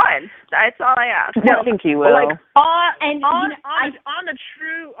Supernatural once. That's all I ask. I think he will. Like, on the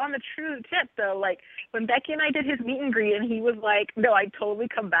true tip though, like when Becky and I did his meet and greet, and he was like, "No, I'd totally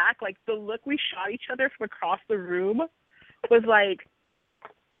come back." Like the look we shot each other from across the room was like,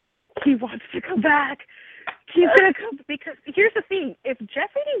 he wants to come back. He's gonna come, because here's the thing: if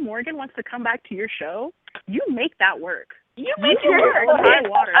Jeffrey D. Morgan wants to come back to your show, you make that work. You make it work.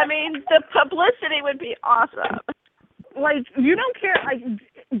 I mean, the publicity would be awesome. Like, you don't care. Like,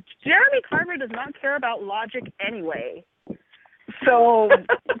 Jeremy Carver does not care about logic anyway. So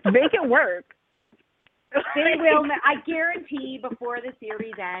make it work. They will. I guarantee before the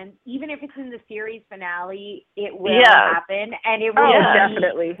series ends, even if it's in the series finale, it will happen, and it will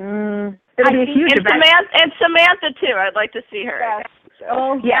definitely. It'll be a huge event. Samantha too. I'd like to see her. Yes.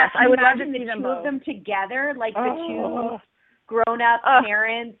 Oh yes, I would love to see the two of them together, like the two grown-up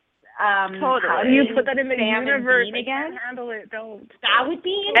parents. Totally. How do you put that in the Sam universe and Dean again? Handle it. Don't. That would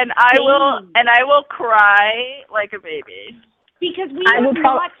be insane. And I will cry like a baby. Because we have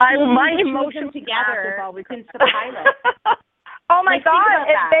not seen them together since the pilot. Oh my God!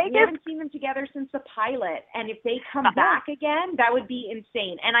 We haven't seen them together since the pilot, and if they come back again, that would be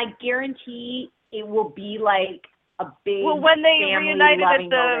insane. And I guarantee it will be like a big. Well, when they reunited at the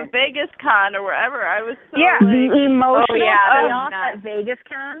moment. Vegas Con or wherever, I was so the emotional payoff at Vegas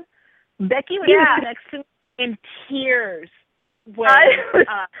Con. Becky was next to me in tears when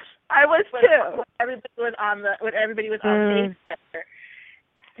I was too. When everybody was on stage together.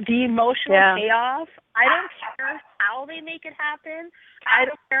 The emotional payoff. I don't care how they make it happen. I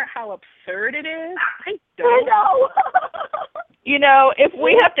don't care how absurd it is. I don't know. You know, if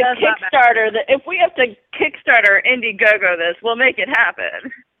we have to Kickstarter Indiegogo this, we'll make it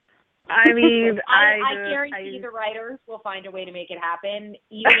happen. I mean, I guarantee the writers will find a way to make it happen,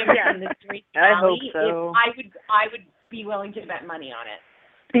 even if it's in the street finale. I hope so. I would be willing to bet money on it.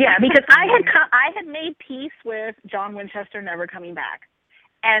 Yeah, because I had made peace with John Winchester never coming back.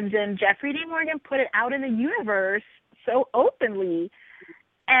 And then Jeffrey D. Morgan put it out in the universe so openly,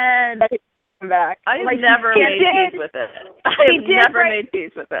 and I have never made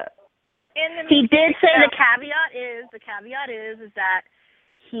peace with it. He did say the caveat is that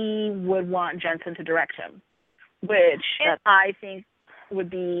he would want Jensen to direct him, which I think would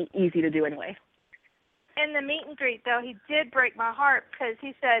be easy to do anyway. In the meet and greet, though, he did break my heart because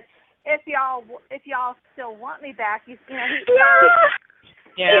he said, "If y'all still want me back, he said,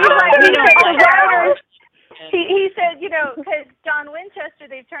 you know, because John Winchester,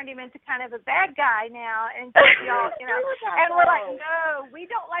 they've turned him into kind of a bad guy now, and y'all, you know, and we're like, no, we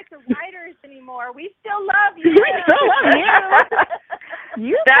don't like the writers anymore. We still love you. We still love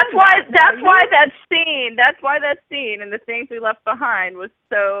you. That's why that scene and the things we left behind was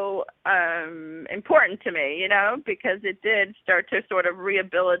so important to me, you know, because it did start to sort of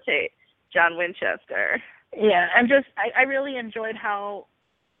rehabilitate John Winchester. Yeah, and I really enjoyed how,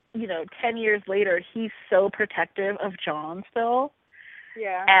 you know, 10 years later, he's so protective of John still.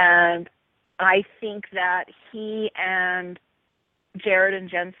 Yeah. And I think that he and Jared and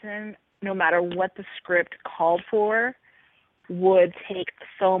Jensen, no matter what the script called for, would take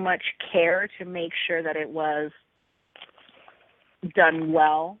so much care to make sure that it was done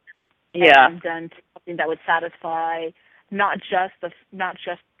well. Yeah. And done to something that would satisfy not just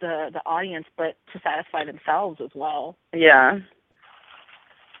the audience, but to satisfy themselves as well. Yeah.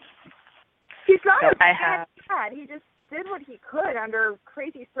 He's not a bad dad. He just did what he could under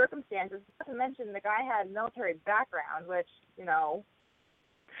crazy circumstances. Not to mention the guy had a military background, which, you know.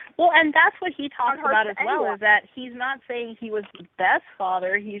 Well, and that's what he talks about as well, is that he's not saying he was the best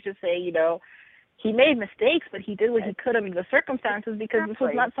father. He's just saying, you know, he made mistakes, but he did what he could under the circumstances, because this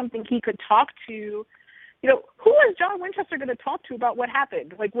was not something he could talk to. You know, who was John Winchester going to talk to about what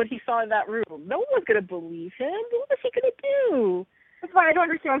happened, like what he saw in that room? No one was going to believe him. What was he going to do? That's why I don't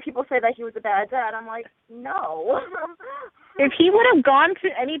understand when people say that he was a bad dad. I'm like, no. If he would have gone to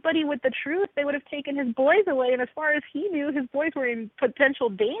anybody with the truth, they would have taken his boys away. And as far as he knew, his boys were in potential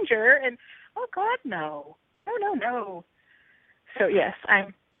danger. And, oh, God, no. No. So, yes,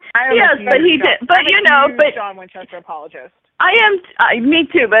 but he did. But, you know, but John Winchester apologist. Me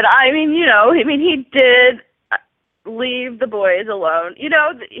too, but he did leave the boys alone. You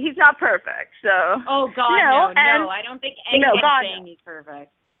know, he's not perfect, so. Oh, God, no, I don't think anyone's saying he's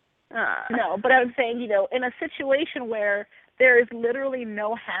perfect. No, but I was saying, you know, in a situation where there is literally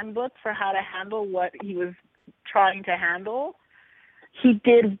no handbook for how to handle what he was trying to handle. He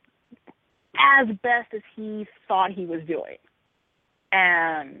did as best as he thought he was doing.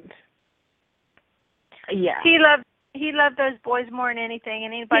 And yeah. He loved those boys more than anything,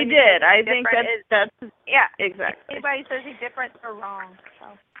 and anybody he did. I think that's yeah, exactly. Anybody says he's different or wrong. So.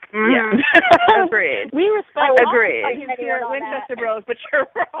 Yeah. Agreed. We respect agreed. Here at Winchester Bros, but you're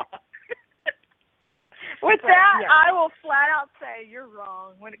wrong. With that, yeah. I will flat out say you're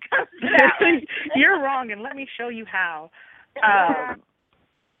wrong when it comes to that. You're wrong, and let me show you how.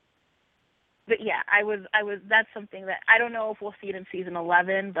 But yeah, I was. That's something that I don't know if we'll see it in season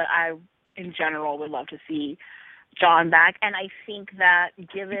 11, but I, in general, would love to see John back. And I think that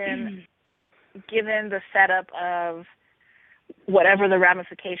given the setup of whatever the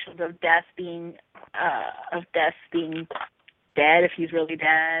ramifications of Death being dead, if he's really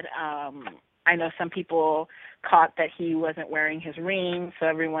dead. I know some people caught that he wasn't wearing his ring, so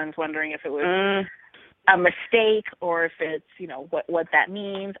everyone's wondering if it was a mistake or if it's, what that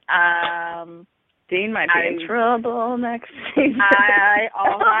means. Dean might be in trouble next season. I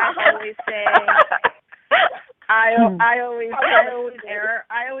always say I always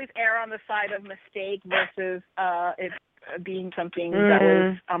err on the side of mistake versus it being something that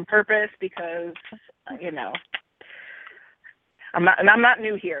was on purpose, because I'm not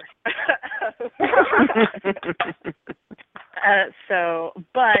new here.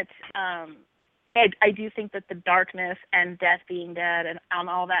 I do think that the darkness and Death being dead and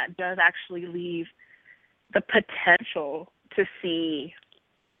all that does actually leave the potential to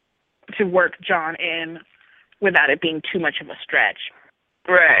work John in without it being too much of a stretch.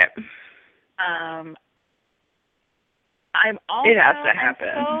 Right. It has to happen.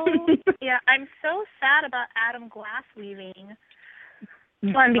 I'm so sad about Adam Glass leaving.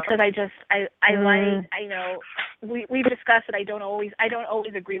 One, because we've discussed it. I don't always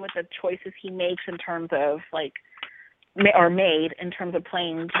agree with the choices he makes in terms of made in terms of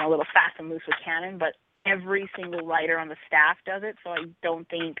playing a little fast and loose with canon, but every single writer on the staff does it, so I don't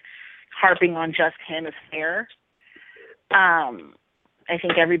think harping on just him is fair. I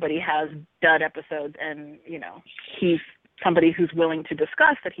think everybody has dud episodes, and he's somebody who's willing to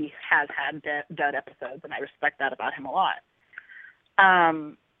discuss that he has had dud episodes, and I respect that about him a lot.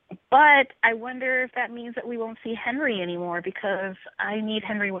 But I wonder if that means that we won't see Henry anymore, because I need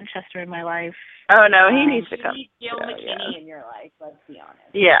Henry Winchester in my life. Oh, no, he needs to come. You need Gil McKinney in your life, let's be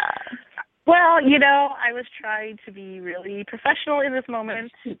honest. Yeah. Well, I was trying to be really professional in this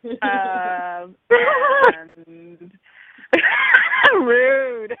moment. And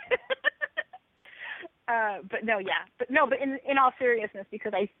rude. But in all seriousness,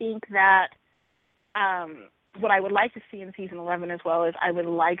 because I think that what I would like to see in season 11 as well is I would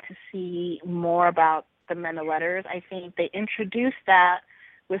like to see more about the Men of Letters. I think they introduced that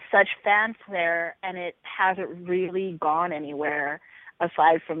with such fanfare, and it hasn't really gone anywhere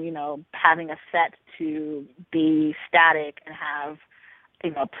aside from, having a set to be static and have,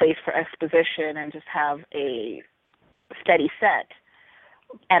 a place for exposition and just have a steady set.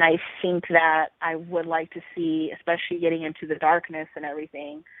 And I think that I would like to see, especially getting into the darkness and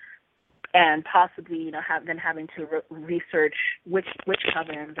everything, and possibly, having to research witch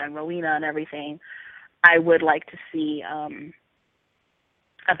covens and Rowena and everything, I would like to see a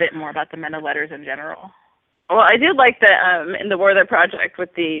bit more about the Men of Letters in general. Well, I did like the in the Werther Project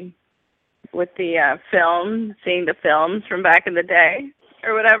with the film, seeing the films from back in the day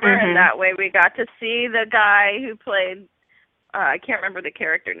or whatever, and that way we got to see the guy who played. I can't remember the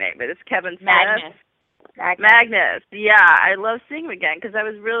character name, but it's Kevin Smith. Magnus. Yeah, I love seeing him again because I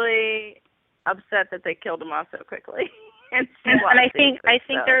was really upset that they killed him off so quickly. and I think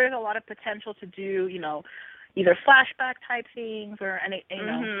there is a lot of potential to do, either flashback type things or any,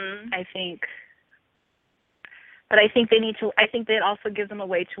 I think. But I think they need to. I think that also gives them a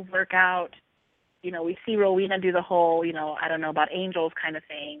way to work out. We see Rowena do the whole, I don't know about angels kind of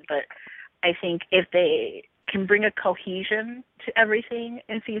thing, but I think if they can bring a cohesion to everything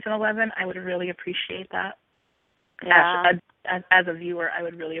in season 11, I would really appreciate that. Yeah. As a viewer, I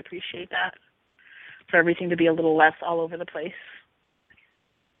would really appreciate that, for everything to be a little less all over the place.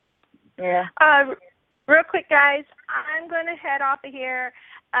 Yeah. Real quick, guys, I'm going to head off of here.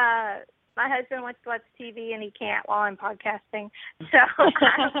 My husband wants to watch TV and he can't while I'm podcasting. So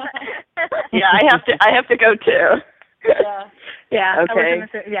yeah, I have to go too. Yeah. Okay.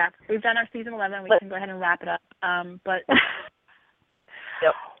 We've done our season 11. We can go ahead and wrap it up. But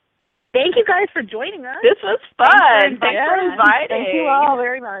yep. Thank you guys for joining us. This was fun. Thanks for inviting. Thank you all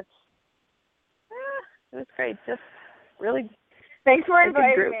very much. It was great. Just really. Thanks for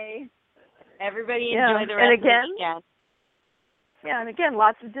inviting me. Everybody enjoy the rest of the weekend. Yeah, and again,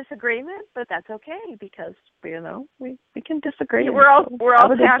 lots of disagreement, but that's okay because we can disagree. We're all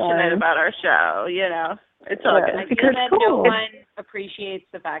passionate about our show. It's all good. I feel that no one appreciates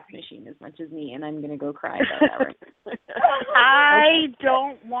the fax machine as much as me, and I'm gonna go cry about that right now. I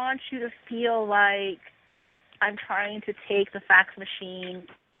don't want you to feel like I'm trying to take the fax machine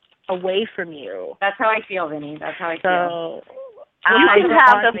away from you. That's how I feel, Vinny. That's how I feel. You can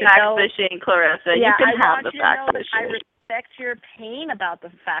have the fax machine, Clarissa. Yeah, you can have the fax machine. I respect your pain about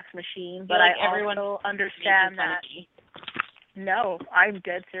the fax machine, but I also understand that. No, I'm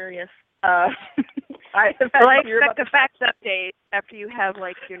dead serious. I expect a fax update after you have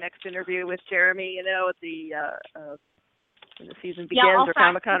your next interview with Jeremy. At when the season begins or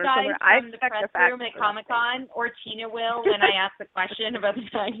Comic-Con or somewhere. I expect a fax room at Comic-Con, or Tina will when I ask the question about the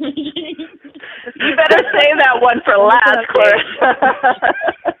fax machine. You better save that one for last, Clarissa.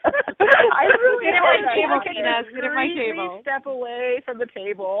 I really sit at my table, Tina. Sit at my table. Step away from the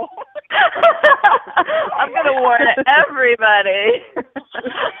table. I'm gonna warn everybody.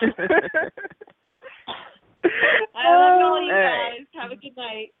 I love all you guys. Have a good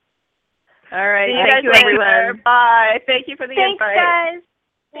night. All right. Thank you, everyone. Bye. Thank you for the invite.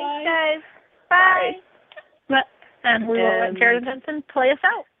 Thanks, guys. Bye. And we will let Jared Jensen play us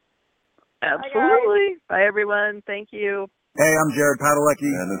out. Absolutely. Bye, everyone. Thank you. Hey, I'm Jared Padalecki.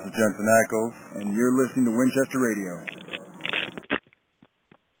 And this is Jensen Ackles. And you're listening to Winchester Radio.